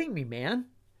be kidding me, man.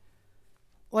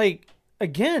 Like,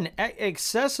 again,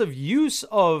 excessive use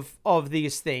of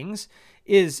these things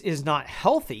is not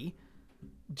healthy.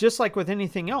 Just like with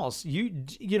anything else,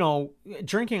 you know,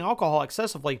 drinking alcohol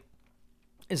excessively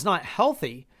is not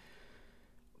healthy.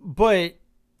 But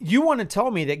you want to tell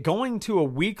me that going to a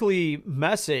weekly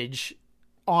message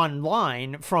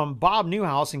online from Bob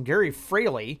Newhouse and Gary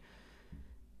Fraley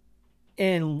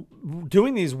and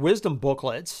doing these wisdom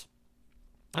booklets.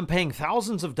 I'm paying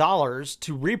thousands of dollars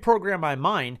to reprogram my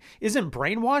mind isn't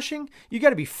brainwashing. You got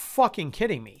to be fucking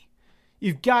kidding me.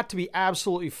 You've got to be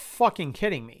absolutely fucking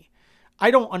kidding me. I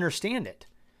don't understand it.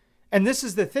 And this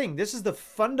is the thing. This is the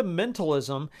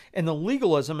fundamentalism and the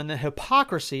legalism and the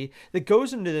hypocrisy that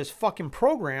goes into this fucking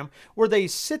program where they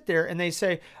sit there and they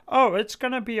say, oh, it's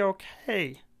going to be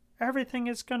okay. Everything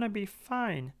is going to be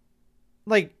fine.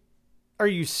 Like, are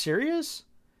you serious?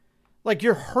 Like,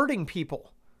 you're hurting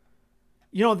people.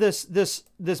 You know, this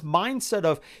mindset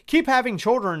of keep having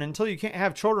children until you can't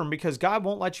have children because God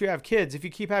won't let you have kids if you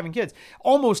keep having kids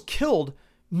almost killed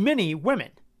many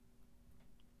women.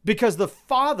 Because the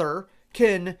father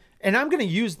can, and I'm going to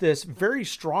use this very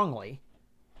strongly.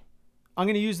 I'm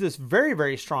going to use this very,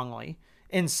 very strongly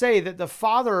and say that the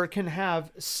father can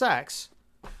have sex,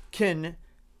 can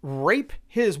rape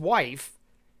his wife.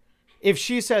 If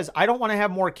she says, I don't want to have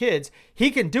more kids,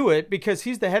 he can do it because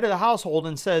he's the head of the household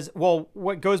and says, well,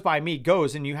 what goes by me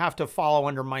goes and you have to follow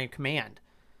under my command.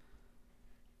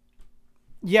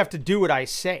 You have to do what I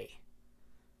say.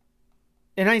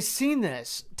 And I've seen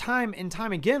this time and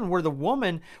time again where the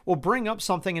woman will bring up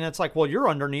something and it's like, well, you're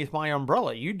underneath my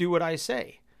umbrella. You do what I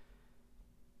say.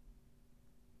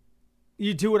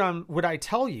 You do what I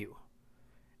tell you.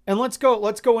 And let's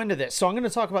go into this. So I'm going to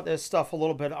talk about this stuff a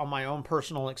little bit on my own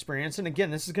personal experience. And again,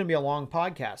 this is going to be a long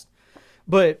podcast,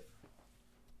 but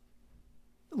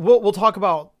we'll talk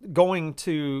about going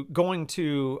to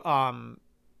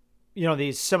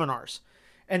these seminars,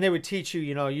 and they would teach you,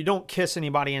 you don't kiss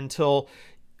anybody until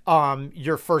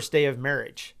your first day of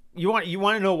marriage. You want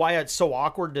to know why it's so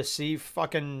awkward to see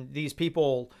fucking these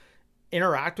people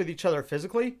interact with each other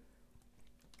physically?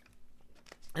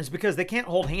 It's because they can't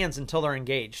hold hands until they're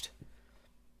engaged.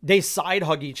 They side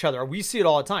hug each other. We see it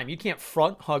all the time. You can't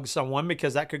front hug someone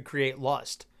because that could create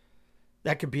lust.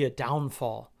 That could be a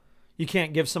downfall. You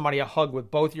can't give somebody a hug with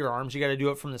both your arms. You got to do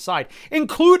it from the side,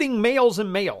 including males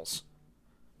and males.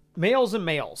 Males and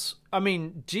males. I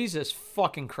mean, Jesus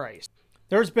fucking Christ.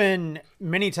 There's been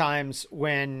many times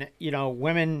when,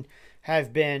 women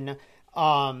have been,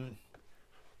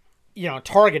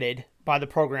 targeted by the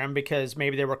program because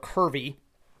maybe they were curvy.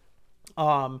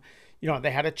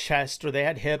 They had a chest or they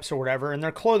had hips or whatever, and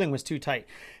their clothing was too tight.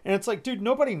 And it's like, dude,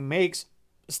 nobody makes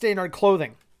standard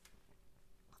clothing.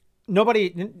 Nobody,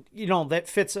 that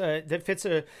fits a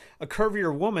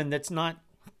curvier woman that's not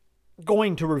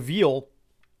going to reveal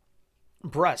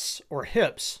breasts or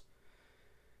hips.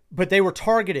 But they were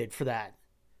targeted for that.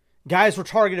 Guys were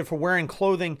targeted for wearing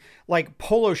clothing like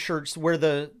polo shirts where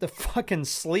the fucking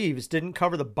sleeves didn't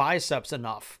cover the biceps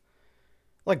enough.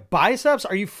 Like, biceps?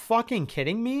 Are you fucking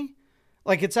kidding me?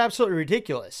 Like, it's absolutely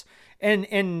ridiculous.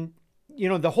 And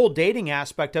the whole dating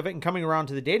aspect of it and coming around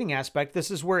to the dating aspect, this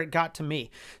is where it got to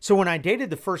me. So when I dated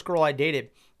the first girl I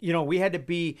dated, we had to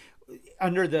be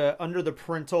under the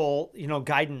parental,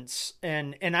 guidance.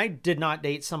 And I did not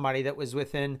date somebody that was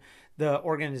within the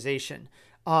organization.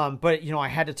 But I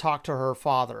had to talk to her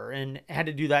father and had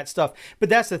to do that stuff. But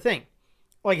that's the thing.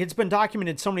 Like, it's been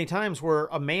documented so many times where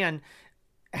a man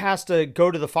has to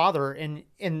go to the father and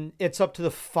it's up to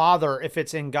the father if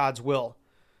it's in God's will.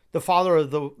 The father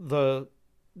of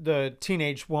the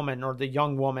teenage woman or the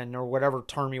young woman or whatever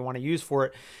term you want to use for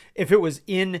it, if it was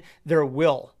in their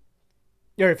will,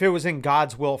 or if it was in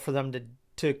God's will for them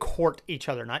to court each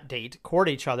other, not date, court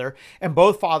each other, and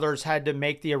both fathers had to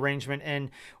make the arrangement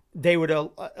and they would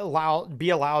be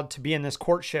allowed to be in this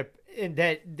courtship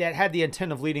that had the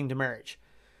intent of leading to marriage.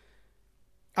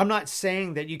 I'm not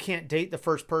saying that you can't date the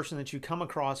first person that you come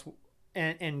across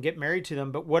and get married to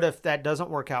them, but what if that doesn't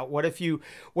work out? What if you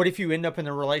end up in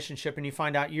a relationship and you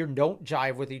find out you don't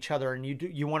jive with each other and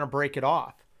you want to break it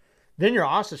off? Then you're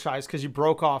ostracized because you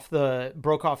broke off the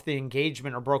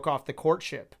engagement or broke off the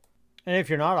courtship. And if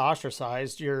you're not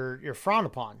ostracized, you're frowned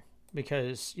upon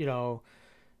because,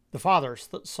 the father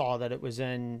saw that it was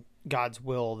in God's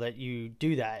will that you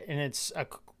do that. And it's a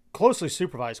closely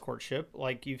supervised courtship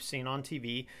like you've seen on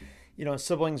TV.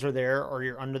 Siblings are there, or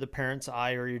you're under the parent's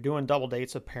eye, or you're doing double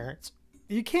dates with parents.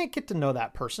 You can't get to know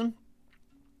that person.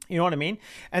 You know what I mean?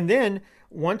 And then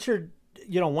once you're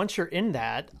in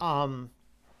that,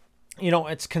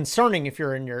 it's concerning if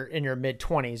you're in your mid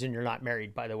 20s and you're not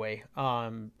married, by the way.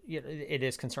 It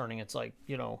is concerning. It's like,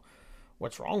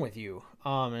 what's wrong with you?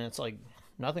 And it's like,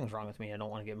 nothing's wrong with me. I don't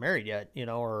want to get married yet,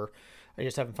 or I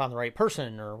just haven't found the right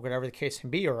person, or whatever the case can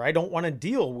be, or I don't want to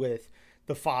deal with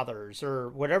the fathers or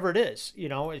whatever it is.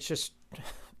 It's just,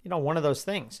 one of those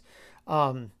things.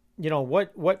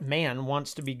 what man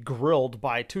wants to be grilled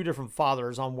by two different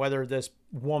fathers on whether this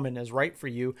woman is right for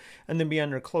you, and then be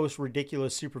under close,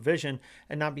 ridiculous supervision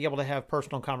and not be able to have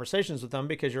personal conversations with them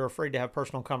because you're afraid to have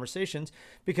personal conversations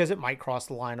because it might cross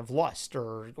the line of lust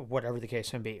or whatever the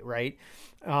case may be, right?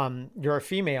 You're a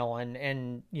female,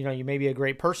 and you may be a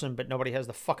great person, but nobody has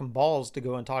the fucking balls to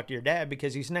go and talk to your dad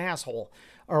because he's an asshole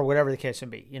or whatever the case may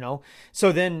be,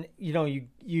 So then,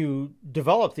 you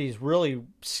develop these really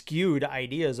skewed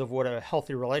ideas of what a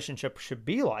healthy relationship should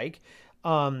be like.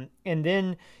 And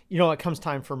then, it comes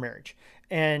time for marriage.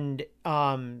 And,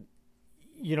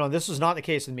 this was not the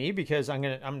case with me because I'm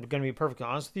going to be perfectly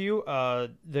honest with you.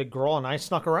 The girl and I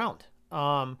snuck around.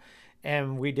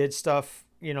 And we did stuff,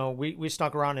 we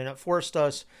snuck around, and it forced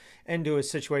us into a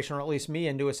situation, or at least me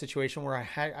into a situation where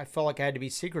I felt like I had to be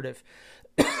secretive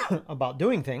about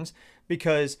doing things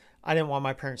because I didn't want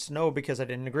my parents to know because I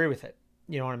didn't agree with it.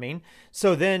 You know what I mean?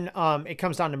 So then it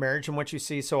comes down to marriage, and what you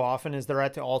see so often is they're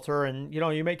at the altar, and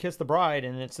you may kiss the bride,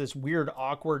 and it's this weird,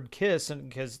 awkward kiss, and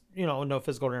because no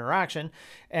physical interaction,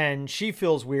 and she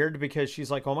feels weird because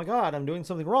she's like, oh my God, I'm doing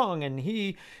something wrong, and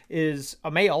he is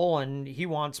a male, and he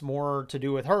wants more to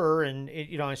do with her, and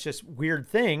it's just weird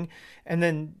thing, and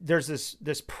then there's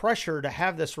this pressure to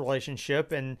have this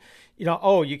relationship, and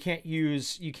you can't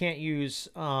use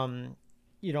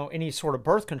any sort of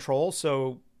birth control,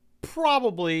 so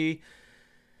probably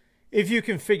if you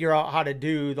can figure out how to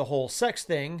do the whole sex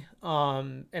thing,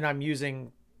 and I'm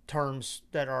using terms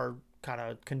that are kind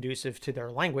of conducive to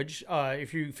their language,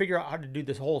 if you figure out how to do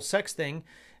this whole sex thing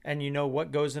and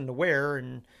what goes into where,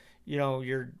 and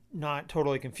you're not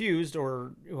totally confused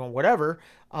or whatever,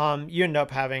 you end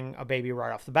up having a baby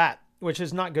right off the bat, which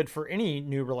is not good for any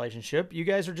new relationship. You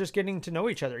guys are just getting to know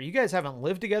each other. You guys haven't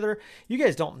lived together. You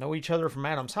guys don't know each other from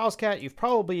Adam's house cat. You've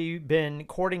probably been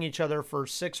courting each other for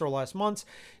 6 or less months.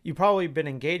 You've probably been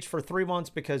engaged for 3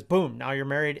 months because boom, now you're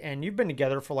married, and you've been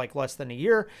together for like less than a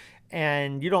year,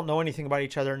 and you don't know anything about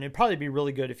each other. And it'd probably be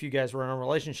really good if you guys were in a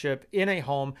relationship in a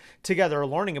home together,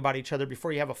 learning about each other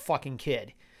before you have a fucking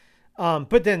kid.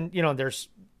 But then, there's,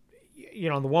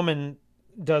 the woman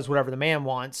does whatever the man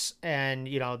wants, and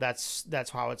that's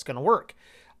how it's going to work.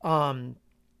 But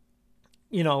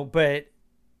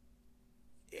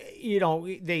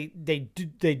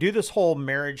they do this whole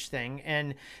marriage thing,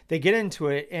 and they get into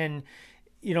it, and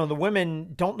the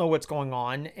women don't know what's going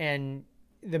on, and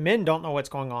the men don't know what's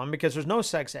going on because there's no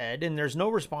sex ed, and there's no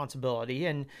responsibility,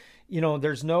 and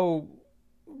there's no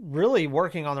really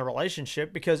working on the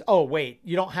relationship because, oh wait,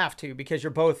 you don't have to, because you're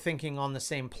both thinking on the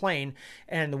same plane,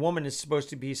 and the woman is supposed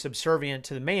to be subservient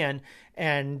to the man,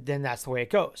 and then that's the way it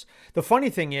goes. The funny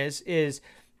thing is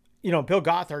Bill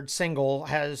Gothard, single,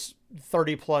 has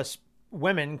 30 plus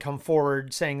women come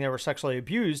forward saying they were sexually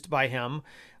abused by him,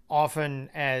 often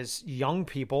as young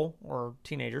people or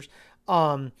teenagers.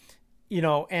 And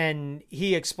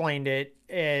he explained it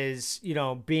as,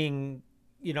 being,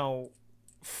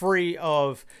 free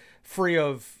of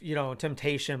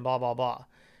temptation, blah, blah, blah.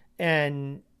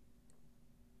 And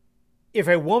if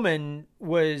a woman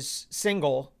was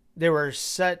single, they were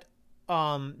set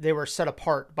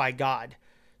apart by God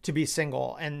to be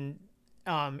single. And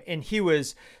he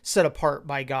was set apart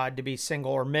by God to be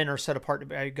single, or men are set apart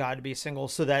by God to be single,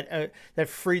 so that that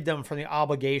freed them from the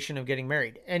obligation of getting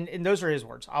married. And those are his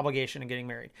words, obligation of getting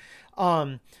married.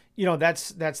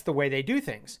 That's the way they do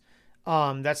things.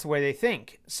 That's the way they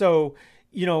think. So,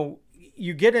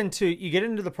 you get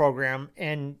into the program,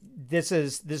 and this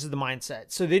is the mindset.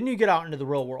 So then you get out into the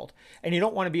real world, and you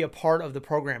don't want to be a part of the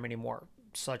program anymore,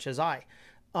 such as I.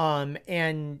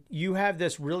 And you have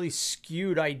this really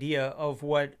skewed idea of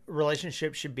what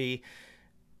relationships should be,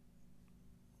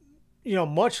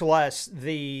 much less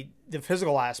the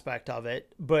physical aspect of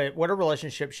it, but what a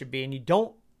relationship should be. And you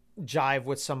don't jive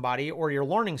with somebody, or you're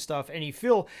learning stuff, and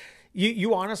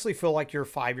you honestly feel like you're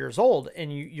 5 years old,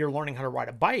 and you're learning how to ride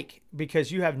a bike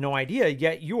because you have no idea,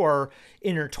 yet you are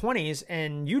in your 20s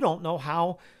and you don't know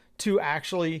how to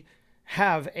actually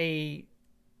have a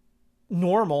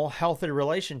normal, healthy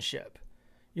relationship.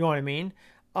 You know what I mean?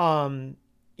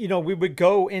 We would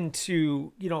go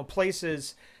into,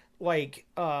 places like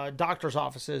doctor's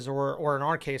offices, or in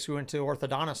our case, we went to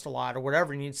orthodontist a lot or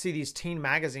whatever, and you'd see these teen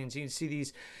magazines, you'd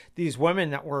see these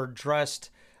women that were dressed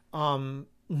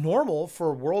normal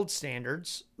for world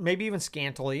standards, maybe even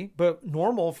scantily, but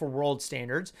normal for world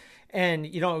standards. And,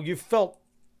 you felt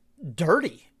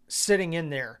dirty sitting in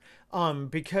there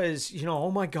because,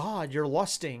 oh my God, you're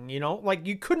lusting, like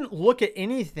you couldn't look at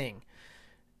anything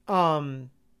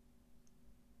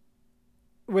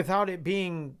without it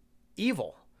being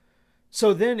evil.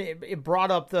 So then it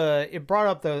brought up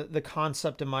the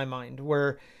concept in my mind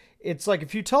where, It's like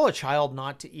if you tell a child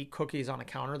not to eat cookies on a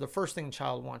counter, the first thing the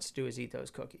child wants to do is eat those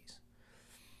cookies.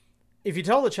 If you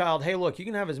tell the child, hey, look, you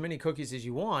can have as many cookies as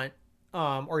you want,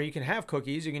 or you can have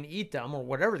cookies, you can eat them, or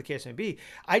whatever the case may be.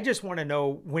 I just want to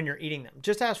know when you're eating them.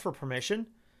 Just ask for permission.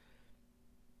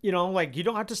 You know, like you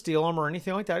don't have to steal them or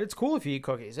anything like that. It's cool if you eat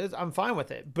cookies. I'm fine with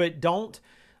it, but don't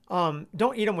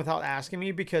eat them without asking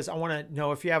me, because I want to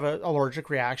know if you have an allergic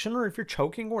reaction or if you're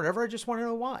choking or whatever. I just want to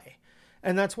know why.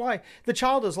 And that's why the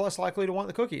child is less likely to want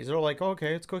the cookies. They're like, oh,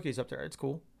 okay, it's cookies up there. It's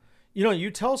cool. You know,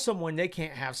 you tell someone they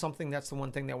can't have something, that's the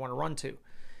one thing they want to run to.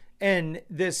 And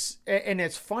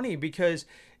it's funny because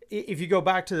if you go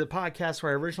back to the podcast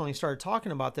where I originally started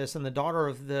talking about this, and the daughter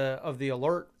of the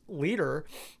alert leader,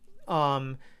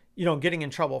 you know, getting in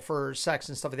trouble for sex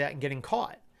and stuff like that and getting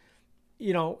caught,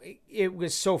 you know, it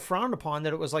was so frowned upon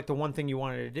that it was like the one thing you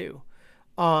wanted to do.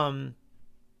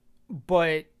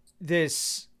 But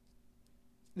this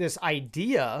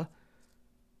idea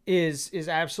is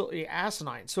absolutely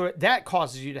asinine. So that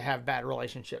causes you to have bad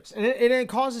relationships, and it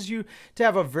causes you to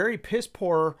have a very piss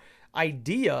poor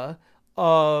idea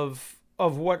of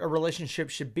what a relationship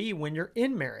should be when you're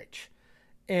in marriage.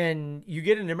 And you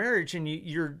get into marriage and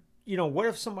you're, you know, what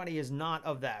if somebody is not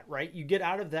of that, right? You get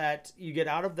out of that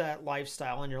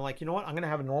lifestyle and you're like, you know what? I'm going to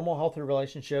have a normal, healthy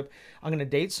relationship. I'm going to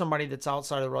date somebody that's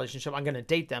outside of the relationship. I'm going to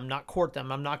date them, not court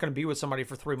them. I'm not going to be with somebody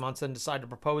for 3 months and decide to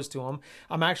propose to them.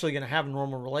 I'm actually going to have a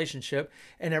normal relationship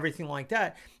and everything like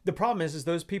that. The problem is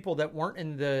those people that weren't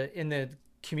in the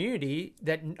community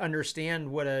that understand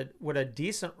what a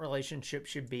decent relationship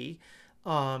should be,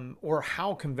 or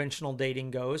how conventional dating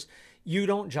goes, you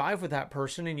don't jive with that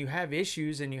person and you have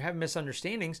issues and you have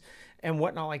misunderstandings and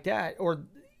whatnot like that, or,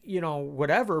 you know,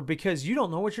 whatever, because you don't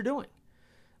know what you're doing.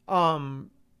 And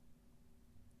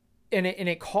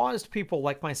it caused people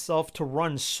like myself to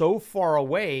run so far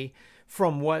away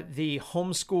from what the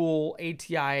homeschool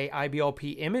ATI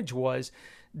IBLP image was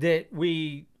that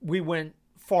we went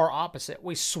far opposite.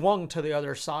 We swung to the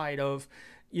other side of,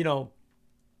 you know,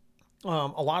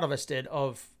 a lot of us did,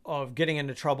 of getting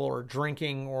into trouble or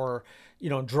drinking or,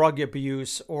 you know, drug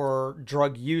abuse or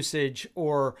drug usage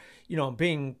or, you know,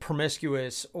 being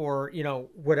promiscuous or, you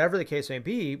know, whatever the case may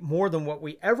be, more than what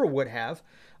we ever would have,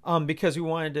 because we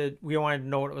wanted to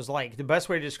know what it was like. The best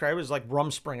way to describe it is like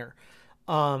Rumspringer,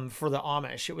 for the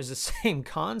Amish. It was the same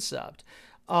concept.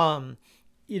 You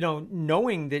know,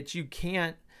 knowing that you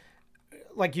can't,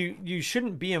 like you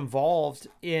shouldn't be involved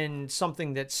in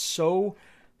something that's so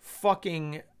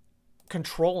fucking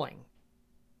controlling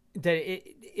that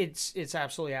it's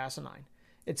absolutely asinine.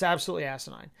 It's absolutely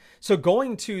asinine. So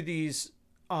going to these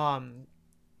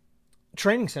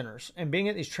training centers and being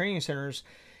at these training centers,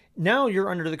 now you're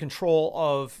under the control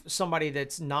of somebody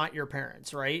that's not your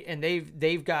parents, right? And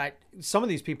they've got, some of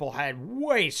these people had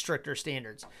way stricter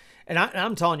standards, and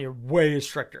I'm telling you, way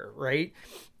stricter, right?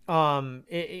 I mean,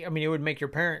 it would make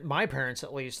my parents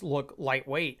at least, look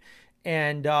lightweight.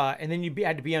 And then you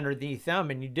had to be underneath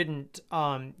them, and you didn't,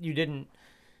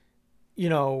 you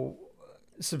know,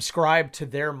 subscribe to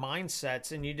their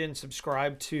mindsets, and you didn't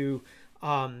subscribe to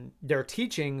their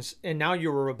teachings, and now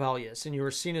you were rebellious, and you were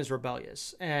seen as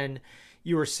rebellious, and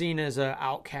you were seen as an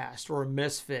outcast or a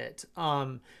misfit.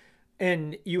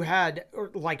 And you had,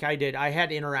 or like I did, I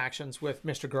had interactions with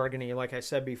Mr. Gargany, like I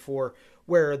said before,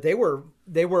 where they were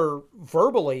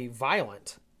verbally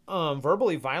violent.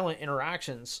 Verbally violent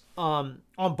interactions on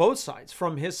both sides,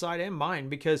 from his side and mine,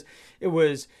 because it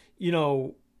was, you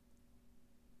know,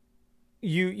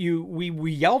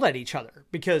 we yelled at each other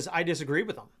because I disagreed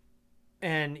with them,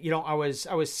 and, you know, I was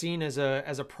seen as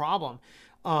a problem,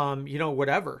 you know,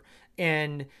 whatever,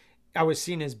 and I was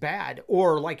seen as bad.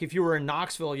 Or like if you were in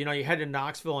Knoxville, you know, you head to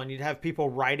Knoxville and you'd have people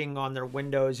writing on their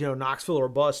windows, you know, Knoxville or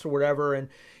bust or whatever, and,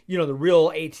 you know, the real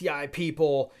ATI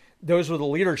people, those were the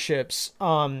leaderships.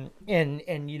 And,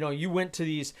 you know, you went to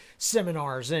these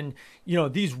seminars and, you know,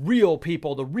 these real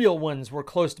people, the real ones, were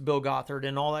close to Bill Gothard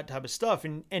and all that type of stuff.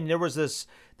 And there was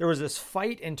this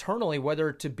fight internally,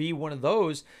 whether to be one of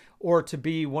those or to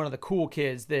be one of the cool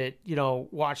kids that, you know,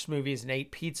 watched movies and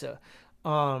ate pizza.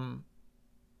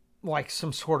 Like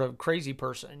some sort of crazy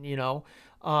person, you know.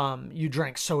 You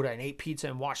drank soda and ate pizza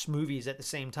and watched movies at the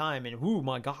same time, and oh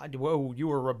my God, whoa, you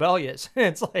were rebellious.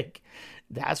 It's like,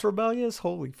 that's rebellious?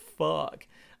 Holy fuck.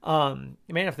 Man,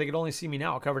 if they could only see me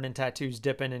now covered in tattoos,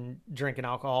 dipping and drinking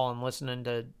alcohol and listening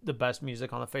to the best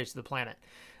music on the face of the planet.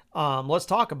 Let's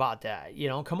talk about that, you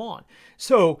know, come on.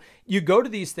 So you go to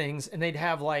these things and they'd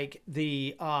have like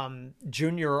the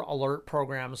junior alert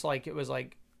programs, like it was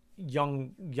like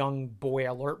young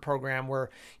boy alert program where,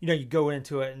 you know, you go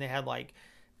into it and they had like,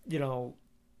 you know,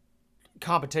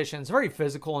 competitions, very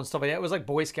physical and stuff like that. It was like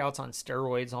Boy Scouts on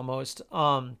steroids almost.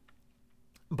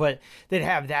 But they'd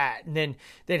have that, and then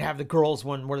they'd have the girls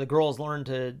one where the girls learn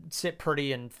to sit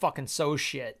pretty and fucking sew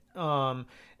shit. And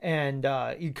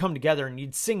you'd come together and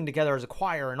you'd sing together as a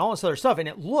choir and all this other stuff. And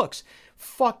it looks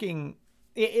fucking,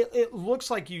 it looks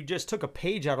like you just took a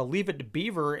page out of Leave It to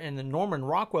Beaver and the Norman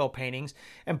Rockwell paintings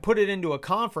and put it into a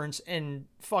conference and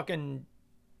fucking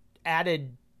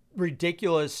added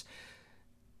ridiculous,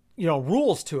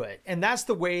 rules to it. And that's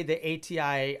the way the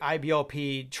ATI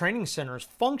IBLP training centers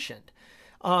functioned.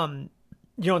 There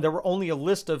were only a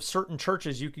list of certain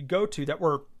churches you could go to that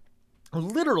were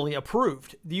literally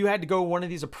approved. You had to go to one of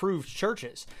these approved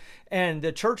churches, and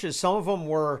the churches, some of them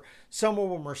were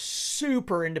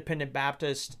super independent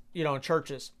Baptist,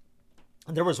 churches.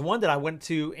 There was one that I went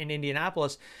to in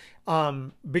Indianapolis,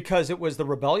 because it was the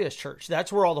rebellious church.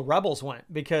 That's where all the rebels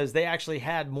went, because they actually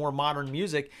had more modern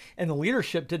music, and the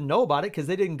leadership didn't know about it because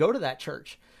they didn't go to that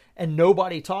church. And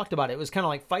nobody talked about it. It was kind of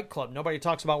like Fight Club. Nobody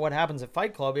talks about what happens at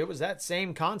Fight Club. It was that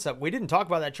same concept. We didn't talk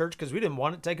about that church because we didn't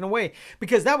want it taken away,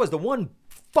 because that was the one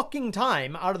fucking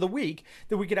time out of the week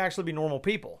that we could actually be normal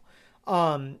people.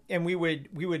 And we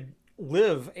would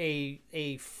live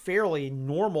a fairly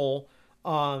normal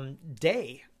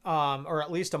day, or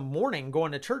at least a morning,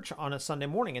 going to church on a Sunday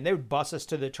morning. And they would bus us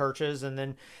to the churches, and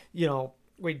then,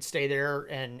 we'd stay there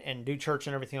and do church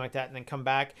and everything like that, and then come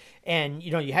back. And,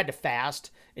 you had to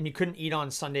fast, and you couldn't eat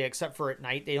on Sunday except for at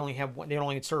night. They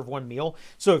only serve one meal.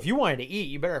 So if you wanted to eat,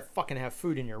 you better fucking have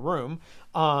food in your room,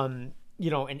 and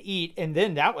eat. And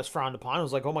then that was frowned upon. It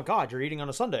was like, oh my God, you're eating on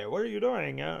a Sunday. What are you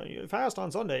doing? You fast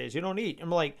on Sundays. You don't eat. I'm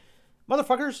like,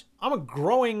 motherfuckers, I'm a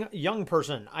growing young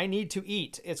person. I need to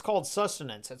eat. It's called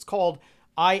sustenance. It's called,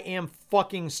 I am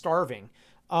fucking starving.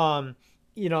 And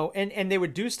they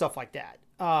would do stuff like that.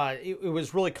 It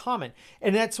was really common.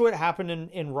 And that's what happened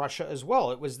in Russia as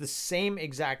well. It was the same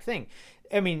exact thing.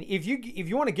 I mean, if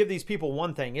you want to give these people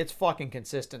one thing, it's fucking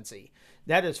consistency.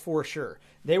 That is for sure.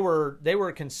 They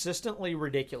were consistently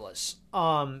ridiculous.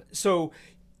 So,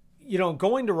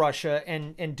 going to Russia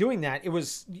and doing that, it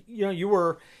was, you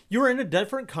were in a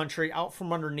different country, out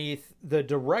from underneath the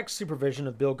direct supervision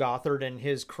of Bill Gothard and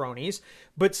his cronies,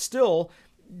 but still,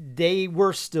 they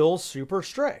were still super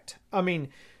strict. I mean,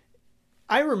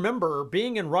 I remember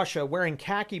being in Russia wearing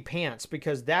khaki pants,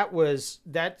 because that,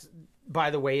 by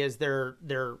the way, is their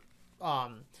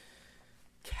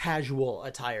casual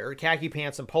attire. Khaki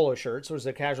pants and polo shirts was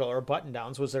their casual, or button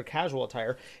downs was their casual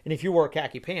attire. And if you wore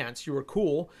khaki pants, you were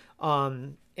cool.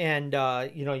 You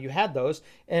had those,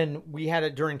 and we had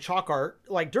it during chalk art,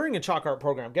 like during a chalk art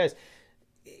program, guys.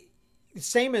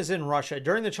 Same as in Russia,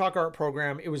 during the chalk art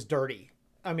program, it was dirty.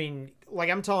 I mean, like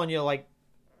I'm telling you, like,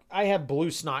 I had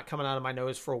blue snot coming out of my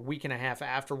nose for a week and a half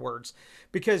afterwards,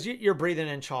 because you're breathing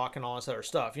in chalk and all this other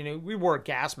stuff. We wore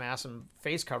gas masks and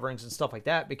face coverings and stuff like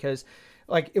that, because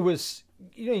like it was,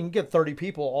 you can get 30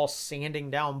 people all sanding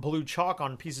down blue chalk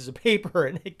on pieces of paper,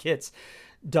 and it gets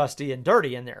dusty and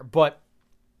dirty in there. But,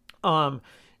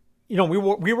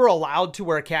 we were allowed to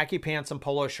wear khaki pants and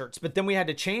polo shirts, but then we had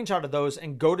to change out of those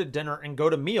and go to dinner and go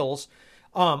to meals.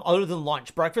 Other than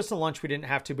lunch, breakfast and lunch, we didn't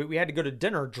have to, but we had to go to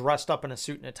dinner dressed up in a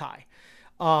suit and a tie.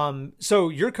 So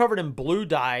you're covered in blue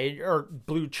dye or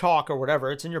blue chalk or whatever.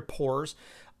 It's in your pores.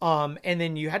 And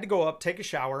then you had to go up, take a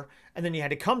shower, and then you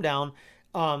had to come down,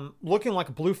 looking like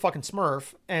a blue fucking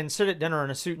Smurf, and sit at dinner in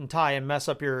a suit and tie and mess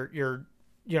up your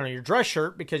dress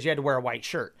shirt because you had to wear a white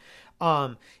shirt.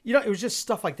 It was just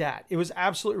stuff like that. It was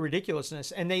absolutely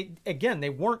ridiculousness. And they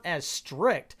weren't as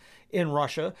strict in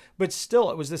Russia, but still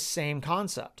it was the same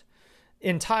concept.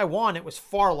 In Taiwan, it was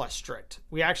far less strict.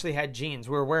 We actually had jeans.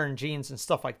 We were wearing jeans and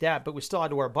stuff like that, but we still had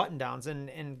to wear button downs.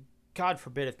 And God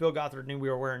forbid, if Bill Gothard knew we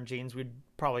were wearing jeans, we'd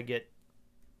probably get,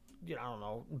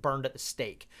 burned at the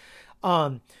stake.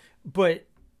 But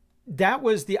that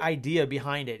was the idea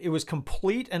behind it. It was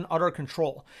complete and utter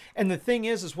control. And the thing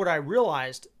is what I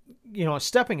realized,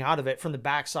 stepping out of it from the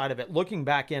backside of it, looking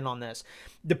back in on this,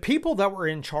 the people that were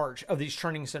in charge of these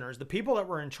training centers, the people that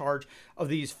were in charge of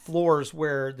these floors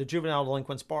where the juvenile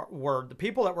delinquents were, the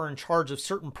people that were in charge of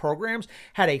certain programs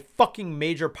had a fucking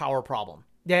major power problem.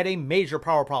 They had a major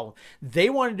power problem. They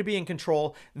wanted to be in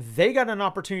control. They got an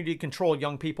opportunity to control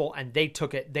young people, and they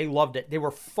took it. They loved it. They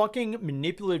were fucking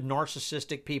manipulative,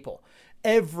 narcissistic people.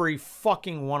 Every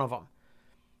fucking one of them.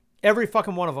 Every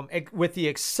fucking one of them, with the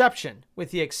exception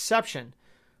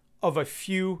of a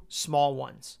few small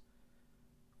ones.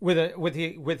 With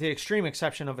the extreme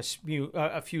exception of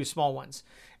a few small ones.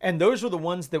 And those were the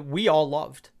ones that we all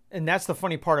loved. And that's the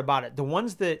funny part about it. The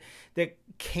ones that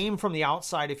came from the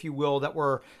outside, if you will, that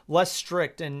were less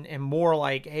strict and more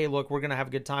like, hey, look, we're going to have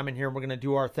a good time in here and we're going to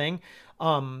do our thing.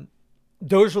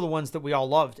 Those are the ones that we all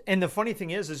loved. And the funny thing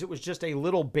is it was just a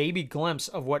little baby glimpse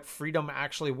of what freedom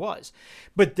actually was.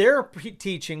 But their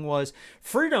teaching was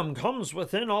freedom comes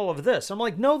within all of this. I'm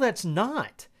like, no, that's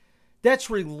not. That's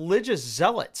religious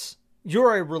zealots.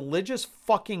 You're a religious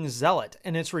fucking zealot,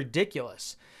 and it's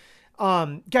ridiculous.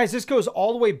 Guys, this goes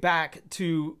all the way back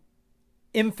to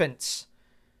infants.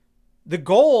 The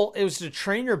goal is to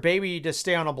train your baby to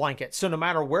stay on a blanket. So no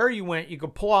matter where you went, you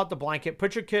could pull out the blanket,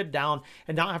 put your kid down,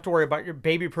 and not have to worry about your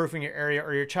baby proofing your area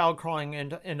or your child crawling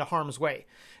into harm's way.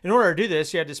 In order to do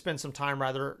this, you had to spend some time,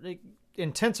 rather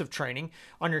intensive training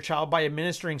on your child by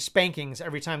administering spankings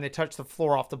every time they touch the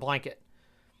floor off the blanket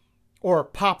or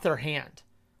pop their hand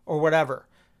or whatever.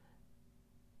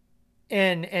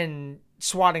 And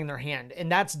swatting their hand.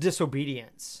 And that's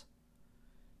disobedience.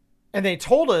 And they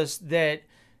told us that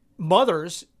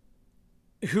mothers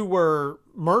who were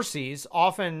mercies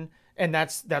often, and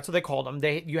that's what they called them.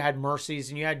 You had mercies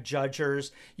and you had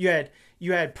judgers, you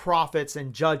had prophets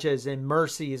and judges and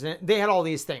mercies, and they had all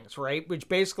these things, right? Which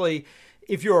basically,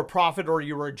 if you were a prophet or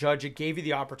you were a judge, it gave you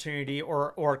the opportunity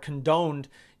or condoned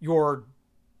your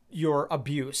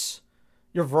abuse,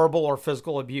 your verbal or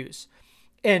physical abuse.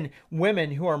 And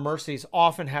women who are mercies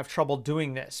often have trouble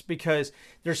doing this because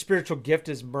their spiritual gift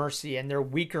is mercy and they're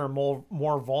weaker and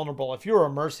more vulnerable. If you were a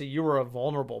mercy, you were a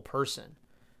vulnerable person.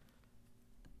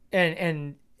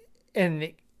 And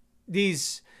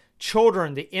these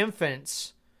children, the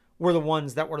infants, were the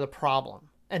ones that were the problem.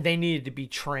 And they needed to be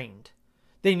trained.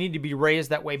 They need to be raised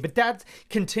that way. But that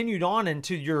continued on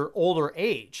into your older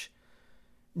age.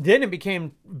 Then it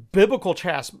became biblical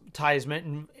chastisement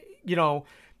and,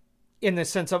 in the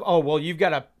sense of, oh, well, you've got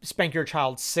to spank your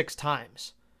child 6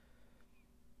 times.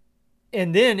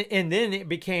 And then it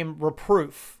became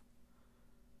reproof.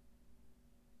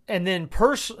 And then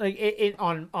personally,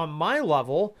 on my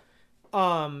level,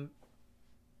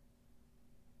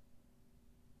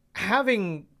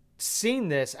 having seen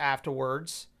this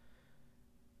afterwards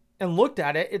and looked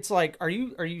at it, it's like, are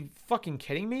you fucking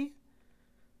kidding me?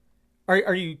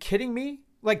 Are you kidding me?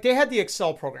 Like, they had the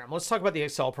Excel program. Let's talk about the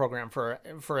Excel program for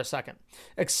a second.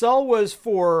 Excel was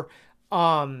for,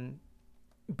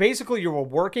 basically you were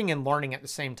working and learning at the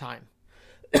same time.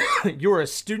 You were a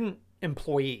student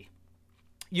employee.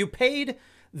 You paid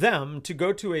them to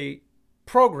go to a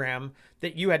program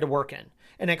that you had to work in.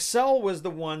 And Excel was the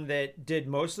one that did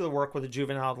most of the work with the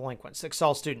juvenile delinquents,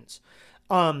 Excel students.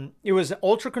 It was an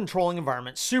ultra controlling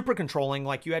environment, super controlling.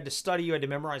 Like, you had to study, you had to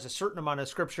memorize a certain amount of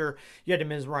scripture, you had to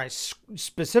memorize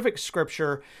specific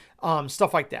scripture,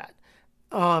 stuff like that.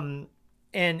 And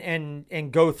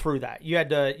go through that. You had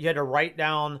to write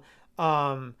down,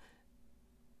 what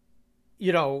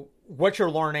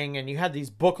you're learning, and you had these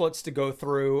booklets to go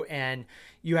through, and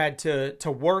you had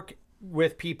to work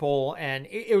with people, and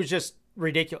it was just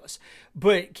ridiculous.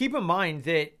 But keep in mind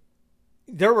that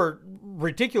there were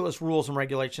ridiculous rules and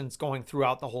regulations going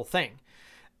throughout the whole thing.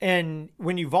 And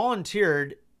when you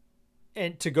volunteered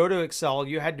and to go to Excel,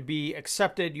 you had to be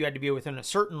accepted. You had to be within a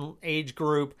certain age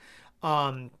group.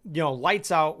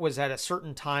 Lights out was at a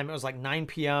certain time. It was like 9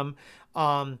 p.m.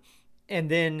 And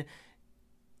then,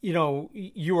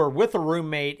 you were with a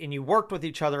roommate and you worked with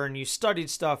each other and you studied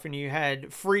stuff and you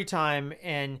had free time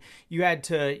and you had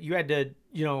to,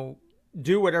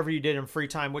 do whatever you did in free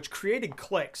time, which created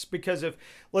cliques. Because if,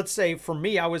 let's say for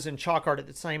me, I was in chalk art at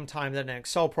the same time that an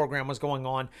Excel program was going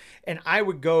on, and I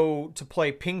would go to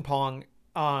play ping pong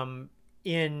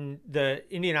in the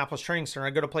Indianapolis Training Center.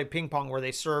 I'd go to play ping pong where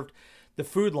they served the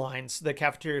food lines, the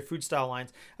cafeteria food style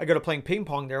lines. I go to playing ping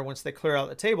pong there once they clear out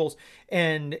the tables.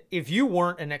 And if you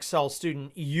weren't an Excel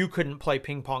student, you couldn't play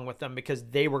ping pong with them because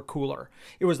they were cooler.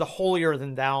 It was the holier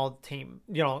than thou team,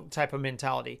 type of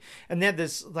mentality. And they had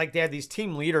these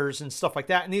team leaders and stuff like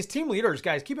that. And these team leaders,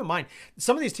 guys, keep in mind,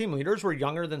 some of these team leaders were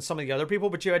younger than some of the other people,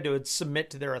 but you had to submit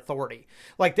to their authority.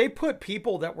 Like, they put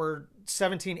people that were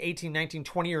 17, 18, 19,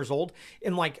 20 years old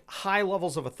in like high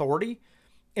levels of authority,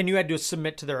 and you had to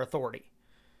submit to their authority.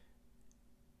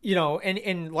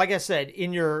 And like I said,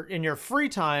 in your free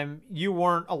time, you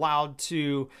weren't allowed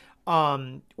to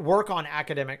work on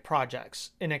academic projects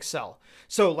in Excel.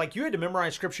 So like, you had to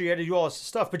memorize scripture, you had to do all this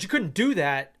stuff, but you couldn't do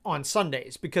that on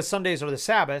Sundays because Sundays are the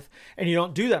Sabbath, and you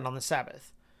don't do that on the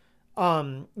Sabbath.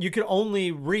 You could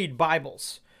only read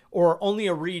Bibles or only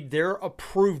read their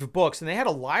approved books. And they had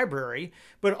a library,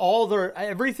 but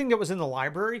everything that was in the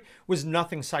library was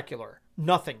nothing secular.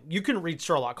 Nothing. You couldn't read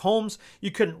Sherlock Holmes.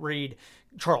 You couldn't read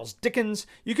Charles Dickens.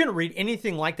 You couldn't read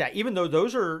anything like that, even though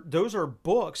those are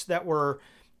books that were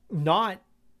not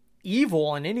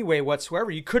evil in any way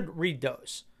whatsoever. You couldn't read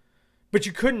those, but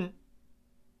you couldn't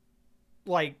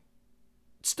like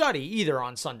study either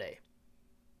on Sunday,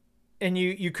 and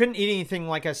you couldn't eat anything,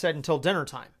 like I said, until dinner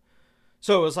time.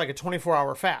 So it was like a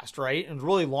 24-hour fast, right? And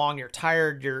really long. You're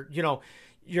tired.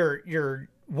 You're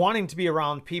wanting to be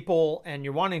around people and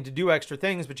you're wanting to do extra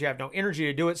things, but you have no energy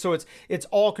to do it. So it's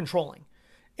all controlling.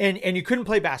 And you couldn't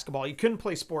play basketball. You couldn't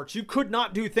play sports. You could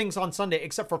not do things on Sunday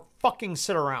except for fucking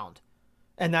sit around.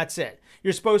 And that's it.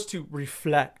 You're supposed to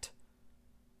reflect.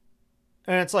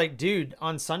 And it's like, dude,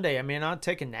 on Sunday, I mean, I'll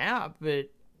take a nap, but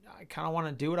I kind of want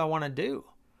to do what I want to do.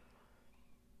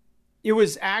 It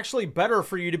was actually better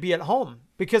for you to be at home,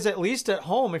 because at least at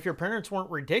home, if your parents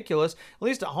weren't ridiculous, at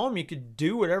least at home you could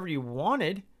do whatever you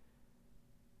wanted.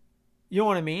 You know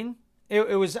what I mean?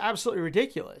 It was absolutely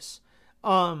ridiculous.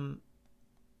 I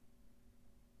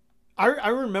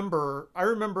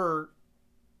remember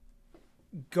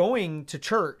going to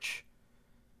church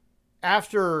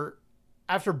after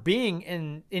being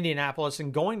in Indianapolis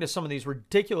and going to some of these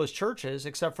ridiculous churches,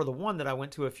 except for the one that I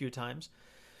went to a few times,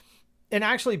 and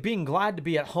actually being glad to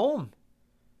be at home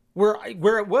where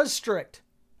it was strict.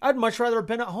 I'd much rather have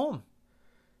been at home,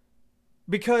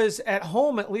 because at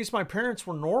home, at least my parents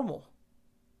were normal,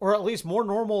 or at least more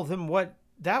normal than what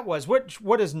that was.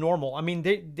 What is normal? I mean,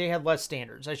 they had less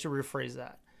standards. I should rephrase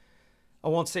that. I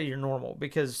won't say you're normal,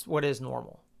 because what is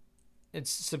normal? It's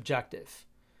subjective.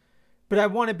 But I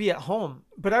want to be at home.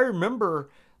 But I remember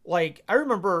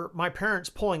my parents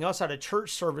pulling us out of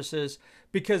church services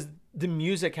because the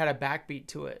music had a backbeat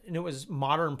to it, and it was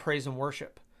modern praise and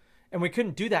worship. And we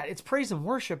couldn't do that. It's praise and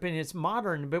worship and it's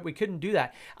modern, but we couldn't do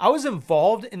that. I was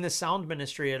involved in the sound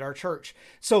ministry at our church.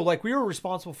 So like we were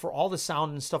responsible for all the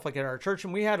sound and stuff like that at our church.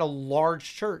 And we had a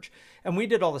large church, and we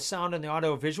did all the sound and the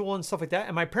audio visual and stuff like that.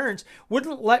 And my parents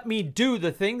wouldn't let me do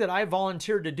the thing that I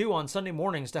volunteered to do on Sunday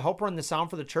mornings to help run the sound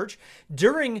for the church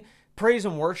during praise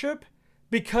and worship,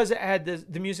 because it had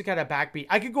the music had a backbeat.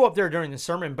 I could go up there during the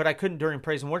sermon, but I couldn't during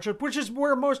praise and worship, which is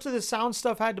where most of the sound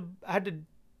stuff had to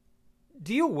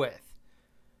deal with.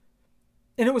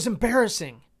 And it was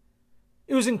embarrassing.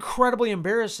 It was incredibly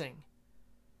embarrassing.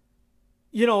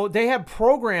 You know, they had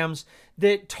programs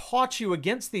that taught you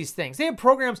against these things. They had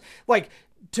programs like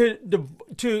to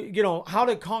how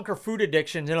to conquer food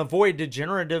addictions and avoid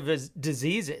degenerative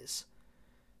diseases.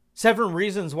 7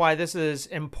 reasons why this is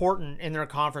important in their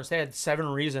conference. They had 7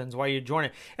 reasons why you join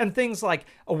it. And things like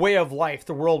a way of life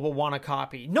the world will want to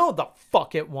copy. No, the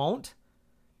fuck it won't.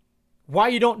 Why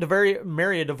you don't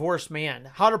marry a divorced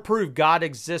man. How to prove God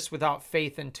exists without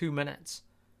faith in 2 minutes.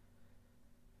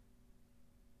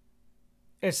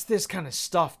 It's this kind of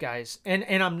stuff, guys. And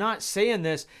I'm not saying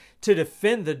this to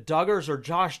defend the Duggars or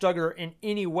Josh Duggar in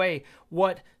any way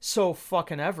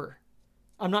whatsoever.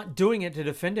 I'm not doing it to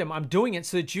defend him. I'm doing it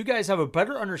so that you guys have a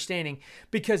better understanding,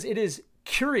 because it is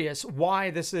curious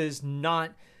why this is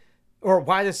not, or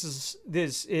why this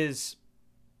is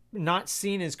not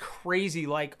seen as crazy,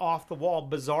 like off the wall,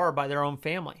 bizarre by their own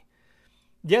family.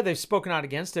 Yeah, they've spoken out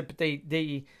against it, but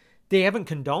they haven't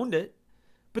condoned it.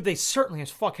 But they certainly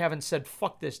as fuck haven't said,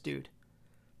 fuck this dude.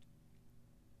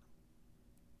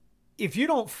 If you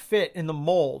don't fit in the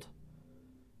mold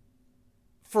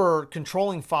for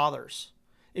controlling fathers,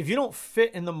 if you don't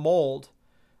fit in the mold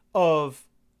of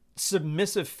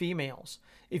submissive females,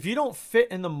 if you don't fit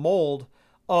in the mold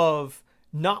of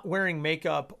not wearing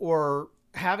makeup or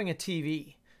having a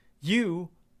TV, you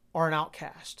are an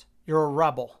outcast. You're a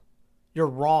rebel. You're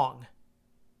wrong.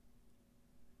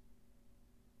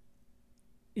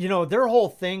 You know, their whole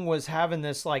thing was having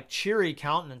this like cheery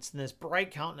countenance and this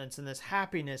bright countenance and this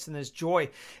happiness and this joy.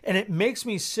 And it makes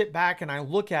me sit back and I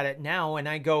look at it now and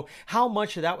I go, how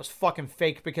much of that was fucking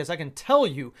fake? Because I can tell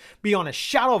you beyond a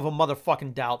shadow of a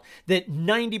motherfucking doubt that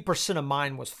 90% of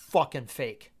mine was fucking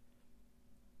fake.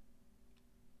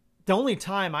 The only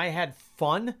time I had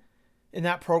fun in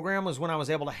that program was when I was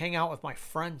able to hang out with my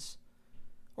friends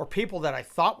or people that I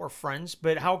thought were friends,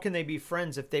 but how can they be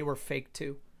friends if they were fake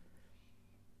too?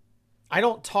 I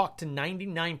don't talk to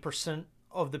 99%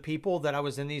 of the people that I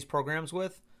was in these programs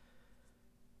with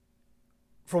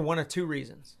for one of 2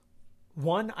 reasons.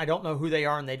 One, I don't know who they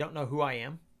are and they don't know who I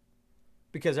am,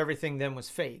 because everything then was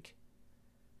fake.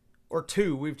 Or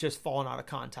 2, we've just fallen out of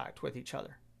contact with each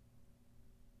other.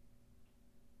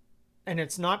 And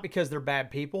it's not because they're bad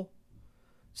people.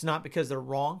 It's not because they're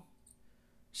wrong.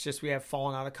 It's just we have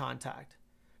fallen out of contact.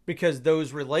 Because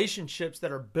those relationships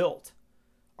that are built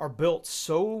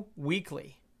so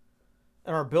weakly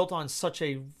and are built on such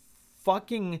a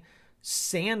fucking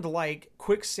sand-like,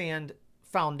 quicksand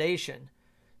foundation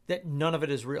that none of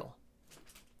it is real.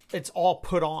 It's all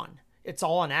put on. It's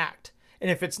all an act. And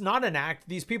if it's not an act,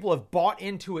 these people have bought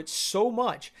into it so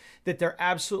much that they're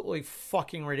absolutely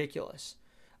fucking ridiculous.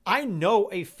 I know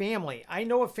a family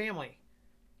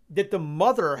that the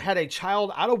mother had a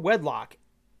child out of wedlock.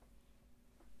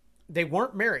 They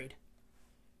weren't married.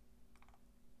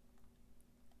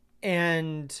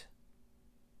 And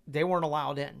they weren't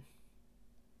allowed in.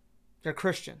 They're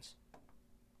Christians.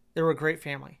 They were a great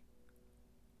family.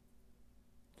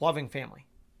 Loving family.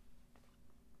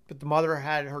 But the mother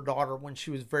had her daughter when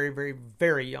she was very, very,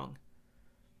 very young.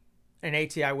 And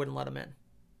ATI wouldn't let them in.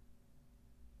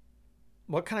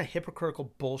 What kind of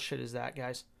hypocritical bullshit is that,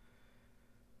 guys?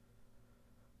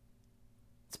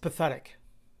 It's pathetic.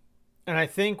 And I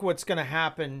think what's going to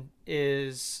happen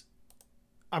is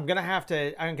I'm going to have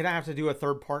to do a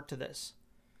third part to this.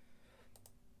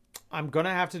 I'm going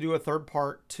to have to do a third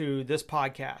part to this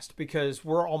podcast because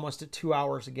we're almost at 2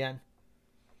 hours again.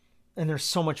 And there's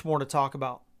so much more to talk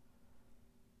about.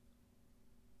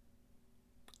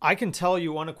 I can tell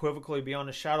you unequivocally, beyond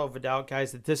a shadow of a doubt,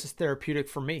 guys, that this is therapeutic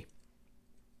for me.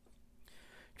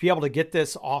 To be able to get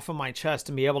this off of my chest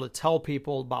and be able to tell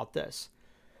people about this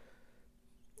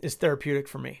is therapeutic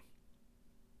for me.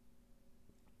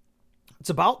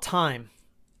 It's about time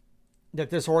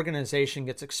that this organization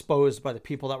gets exposed by the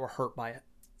people that were hurt by it.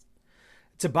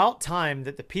 It's about time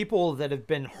that the people that have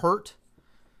been hurt,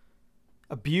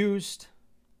 abused,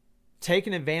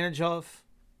 taken advantage of,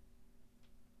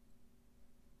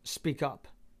 speak up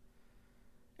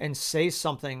and say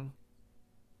something,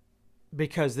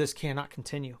 because this cannot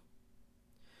continue.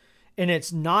 And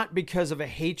it's not because of a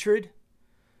hatred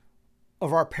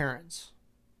of our parents,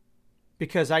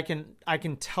 because I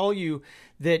can tell you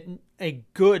that a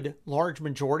good large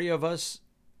majority of us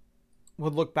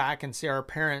would look back and say our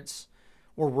parents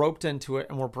were roped into it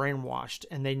and were brainwashed,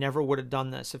 and they never would have done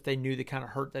this if they knew the kind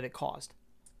of hurt that it caused.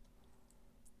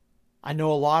 I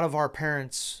know a lot of our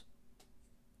parents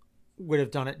would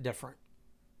have done it different.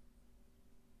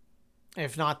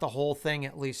 If not the whole thing,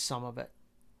 at least some of it.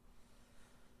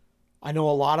 I know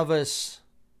a lot of us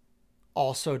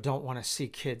also don't want to see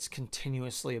kids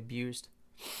continuously abused.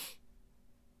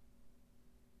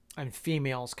 And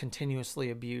females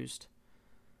continuously abused.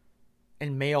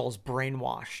 And males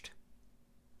brainwashed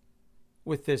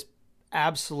with this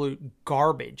absolute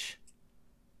garbage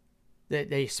that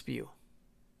they spew.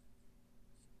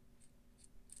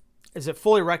 Is it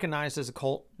fully recognized as a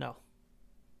cult? No,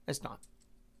 it's not.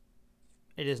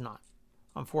 It is not,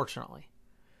 unfortunately.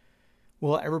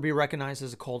 Will it ever be recognized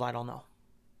as a cult? I don't know.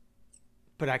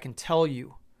 But I can tell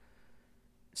you,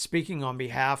 speaking on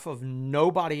behalf of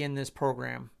nobody in this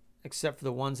program, except for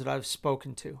the ones that I've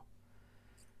spoken to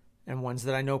and ones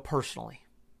that I know personally,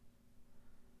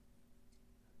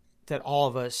 that all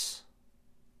of us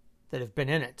that have been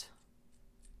in it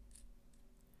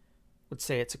would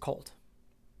say it's a cult.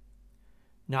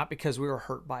 Not because we were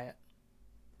hurt by it.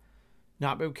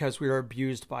 Not because we were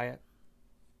abused by it.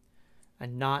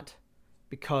 And not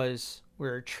because we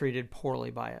were treated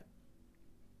poorly by it.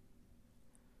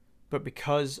 But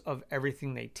because of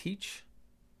everything they teach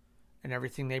and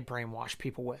everything they brainwash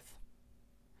people with.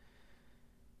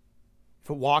 If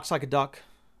it walks like a duck,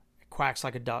 it quacks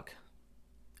like a duck,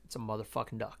 it's a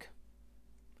motherfucking duck.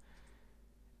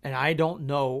 And I don't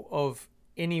know of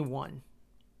anyone,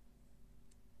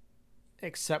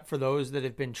 except for those that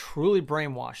have been truly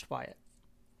brainwashed by it,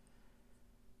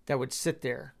 that would sit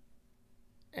there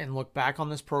and look back on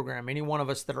this program. Any one of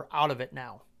us that are out of it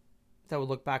now, that would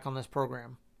look back on this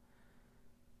program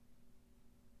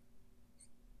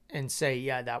and say,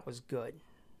 yeah, that was good.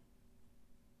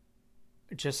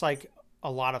 Just like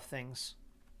a lot of things,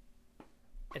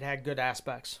 it had good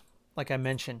aspects. Like I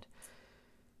mentioned,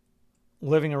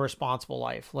 living a responsible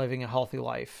life, living a healthy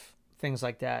life, things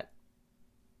like that.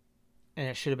 And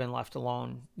it should have been left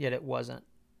alone, yet it wasn't.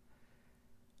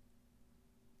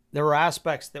 There were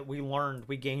aspects that we learned,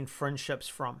 we gained friendships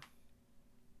from.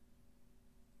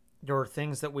 There were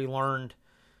things that we learned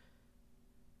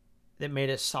that made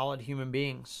us solid human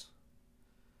beings.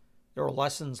 There were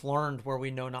lessons learned where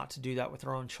we know not to do that with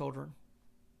our own children.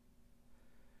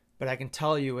 But I can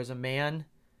tell you, as a man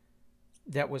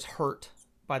that was hurt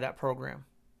by that program,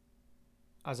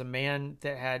 as a man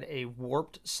that had a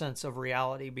warped sense of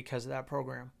reality because of that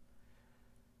program,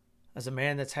 as a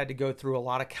man that's had to go through a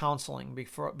lot of counseling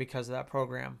because of that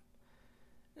program,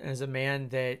 and as a man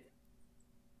that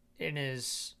in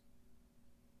his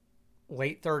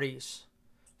late 30s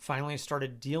finally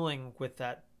started dealing with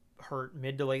that hurt,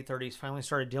 mid to late 30s, finally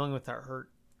started dealing with that hurt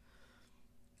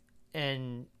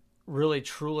and really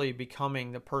truly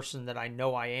becoming the person that I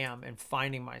know I am and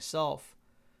finding myself,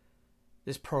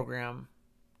 this program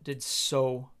did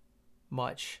so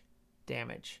much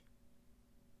damage.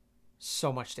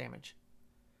 So much damage.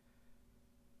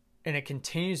 And it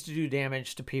continues to do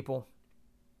damage to people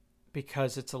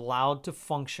because it's allowed to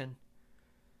function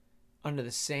under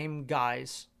the same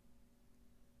guise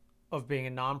of being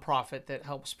a nonprofit that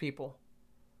helps people.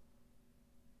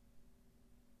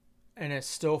 And it's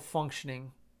still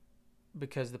functioning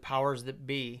because the powers that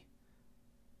be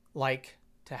like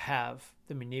to have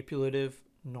the manipulative,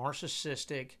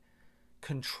 narcissistic,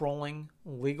 controlling,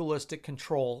 legalistic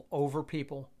control over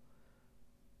people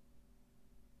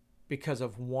because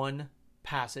of one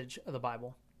passage of the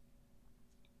Bible.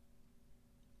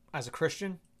 As a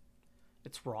Christian,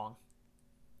 it's wrong.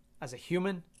 As a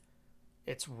human,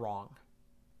 it's wrong.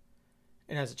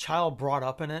 And as a child brought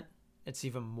up in it, it's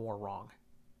even more wrong.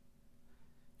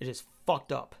 It is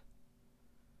fucked up.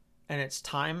 And it's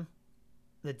time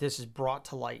that this is brought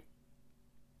to light.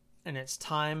 And it's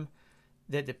time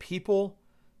that the people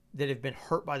that have been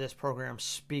hurt by this program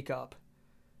speak up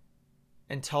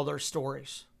and tell their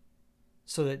stories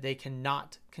so that they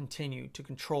cannot continue to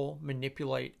control,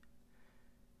 manipulate,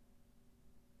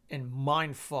 and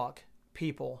mind fuck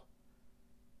people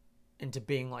into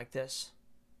being like this.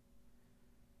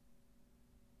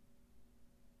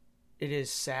 It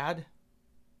is sad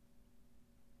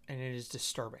and it is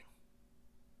disturbing.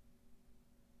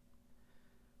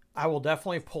 I will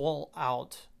definitely pull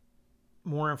out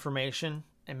more information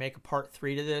and make a part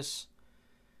 3 to this.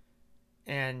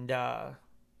 And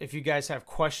if you guys have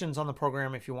questions on the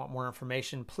program, if you want more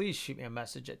information, please shoot me a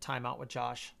message at Time Out with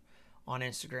Josh on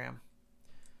Instagram.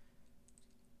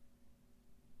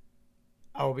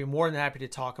 I will be more than happy to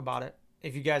talk about it.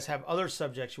 If you guys have other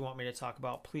subjects you want me to talk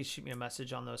about, please shoot me a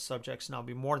message on those subjects, and I'll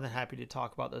be more than happy to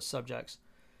talk about those subjects.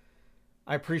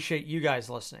 I appreciate you guys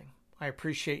listening. I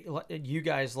appreciate you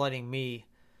guys letting me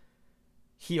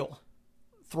heal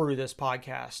through this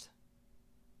podcast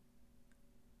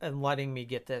and letting me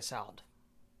get this out.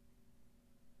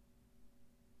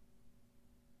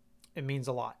 It means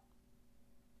a lot.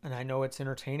 And I know it's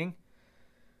entertaining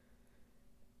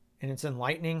and it's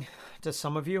enlightening to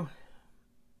some of you.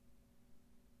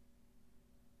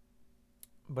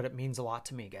 But it means a lot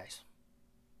to me, guys.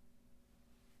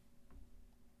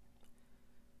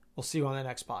 We'll see you on the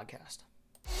next podcast.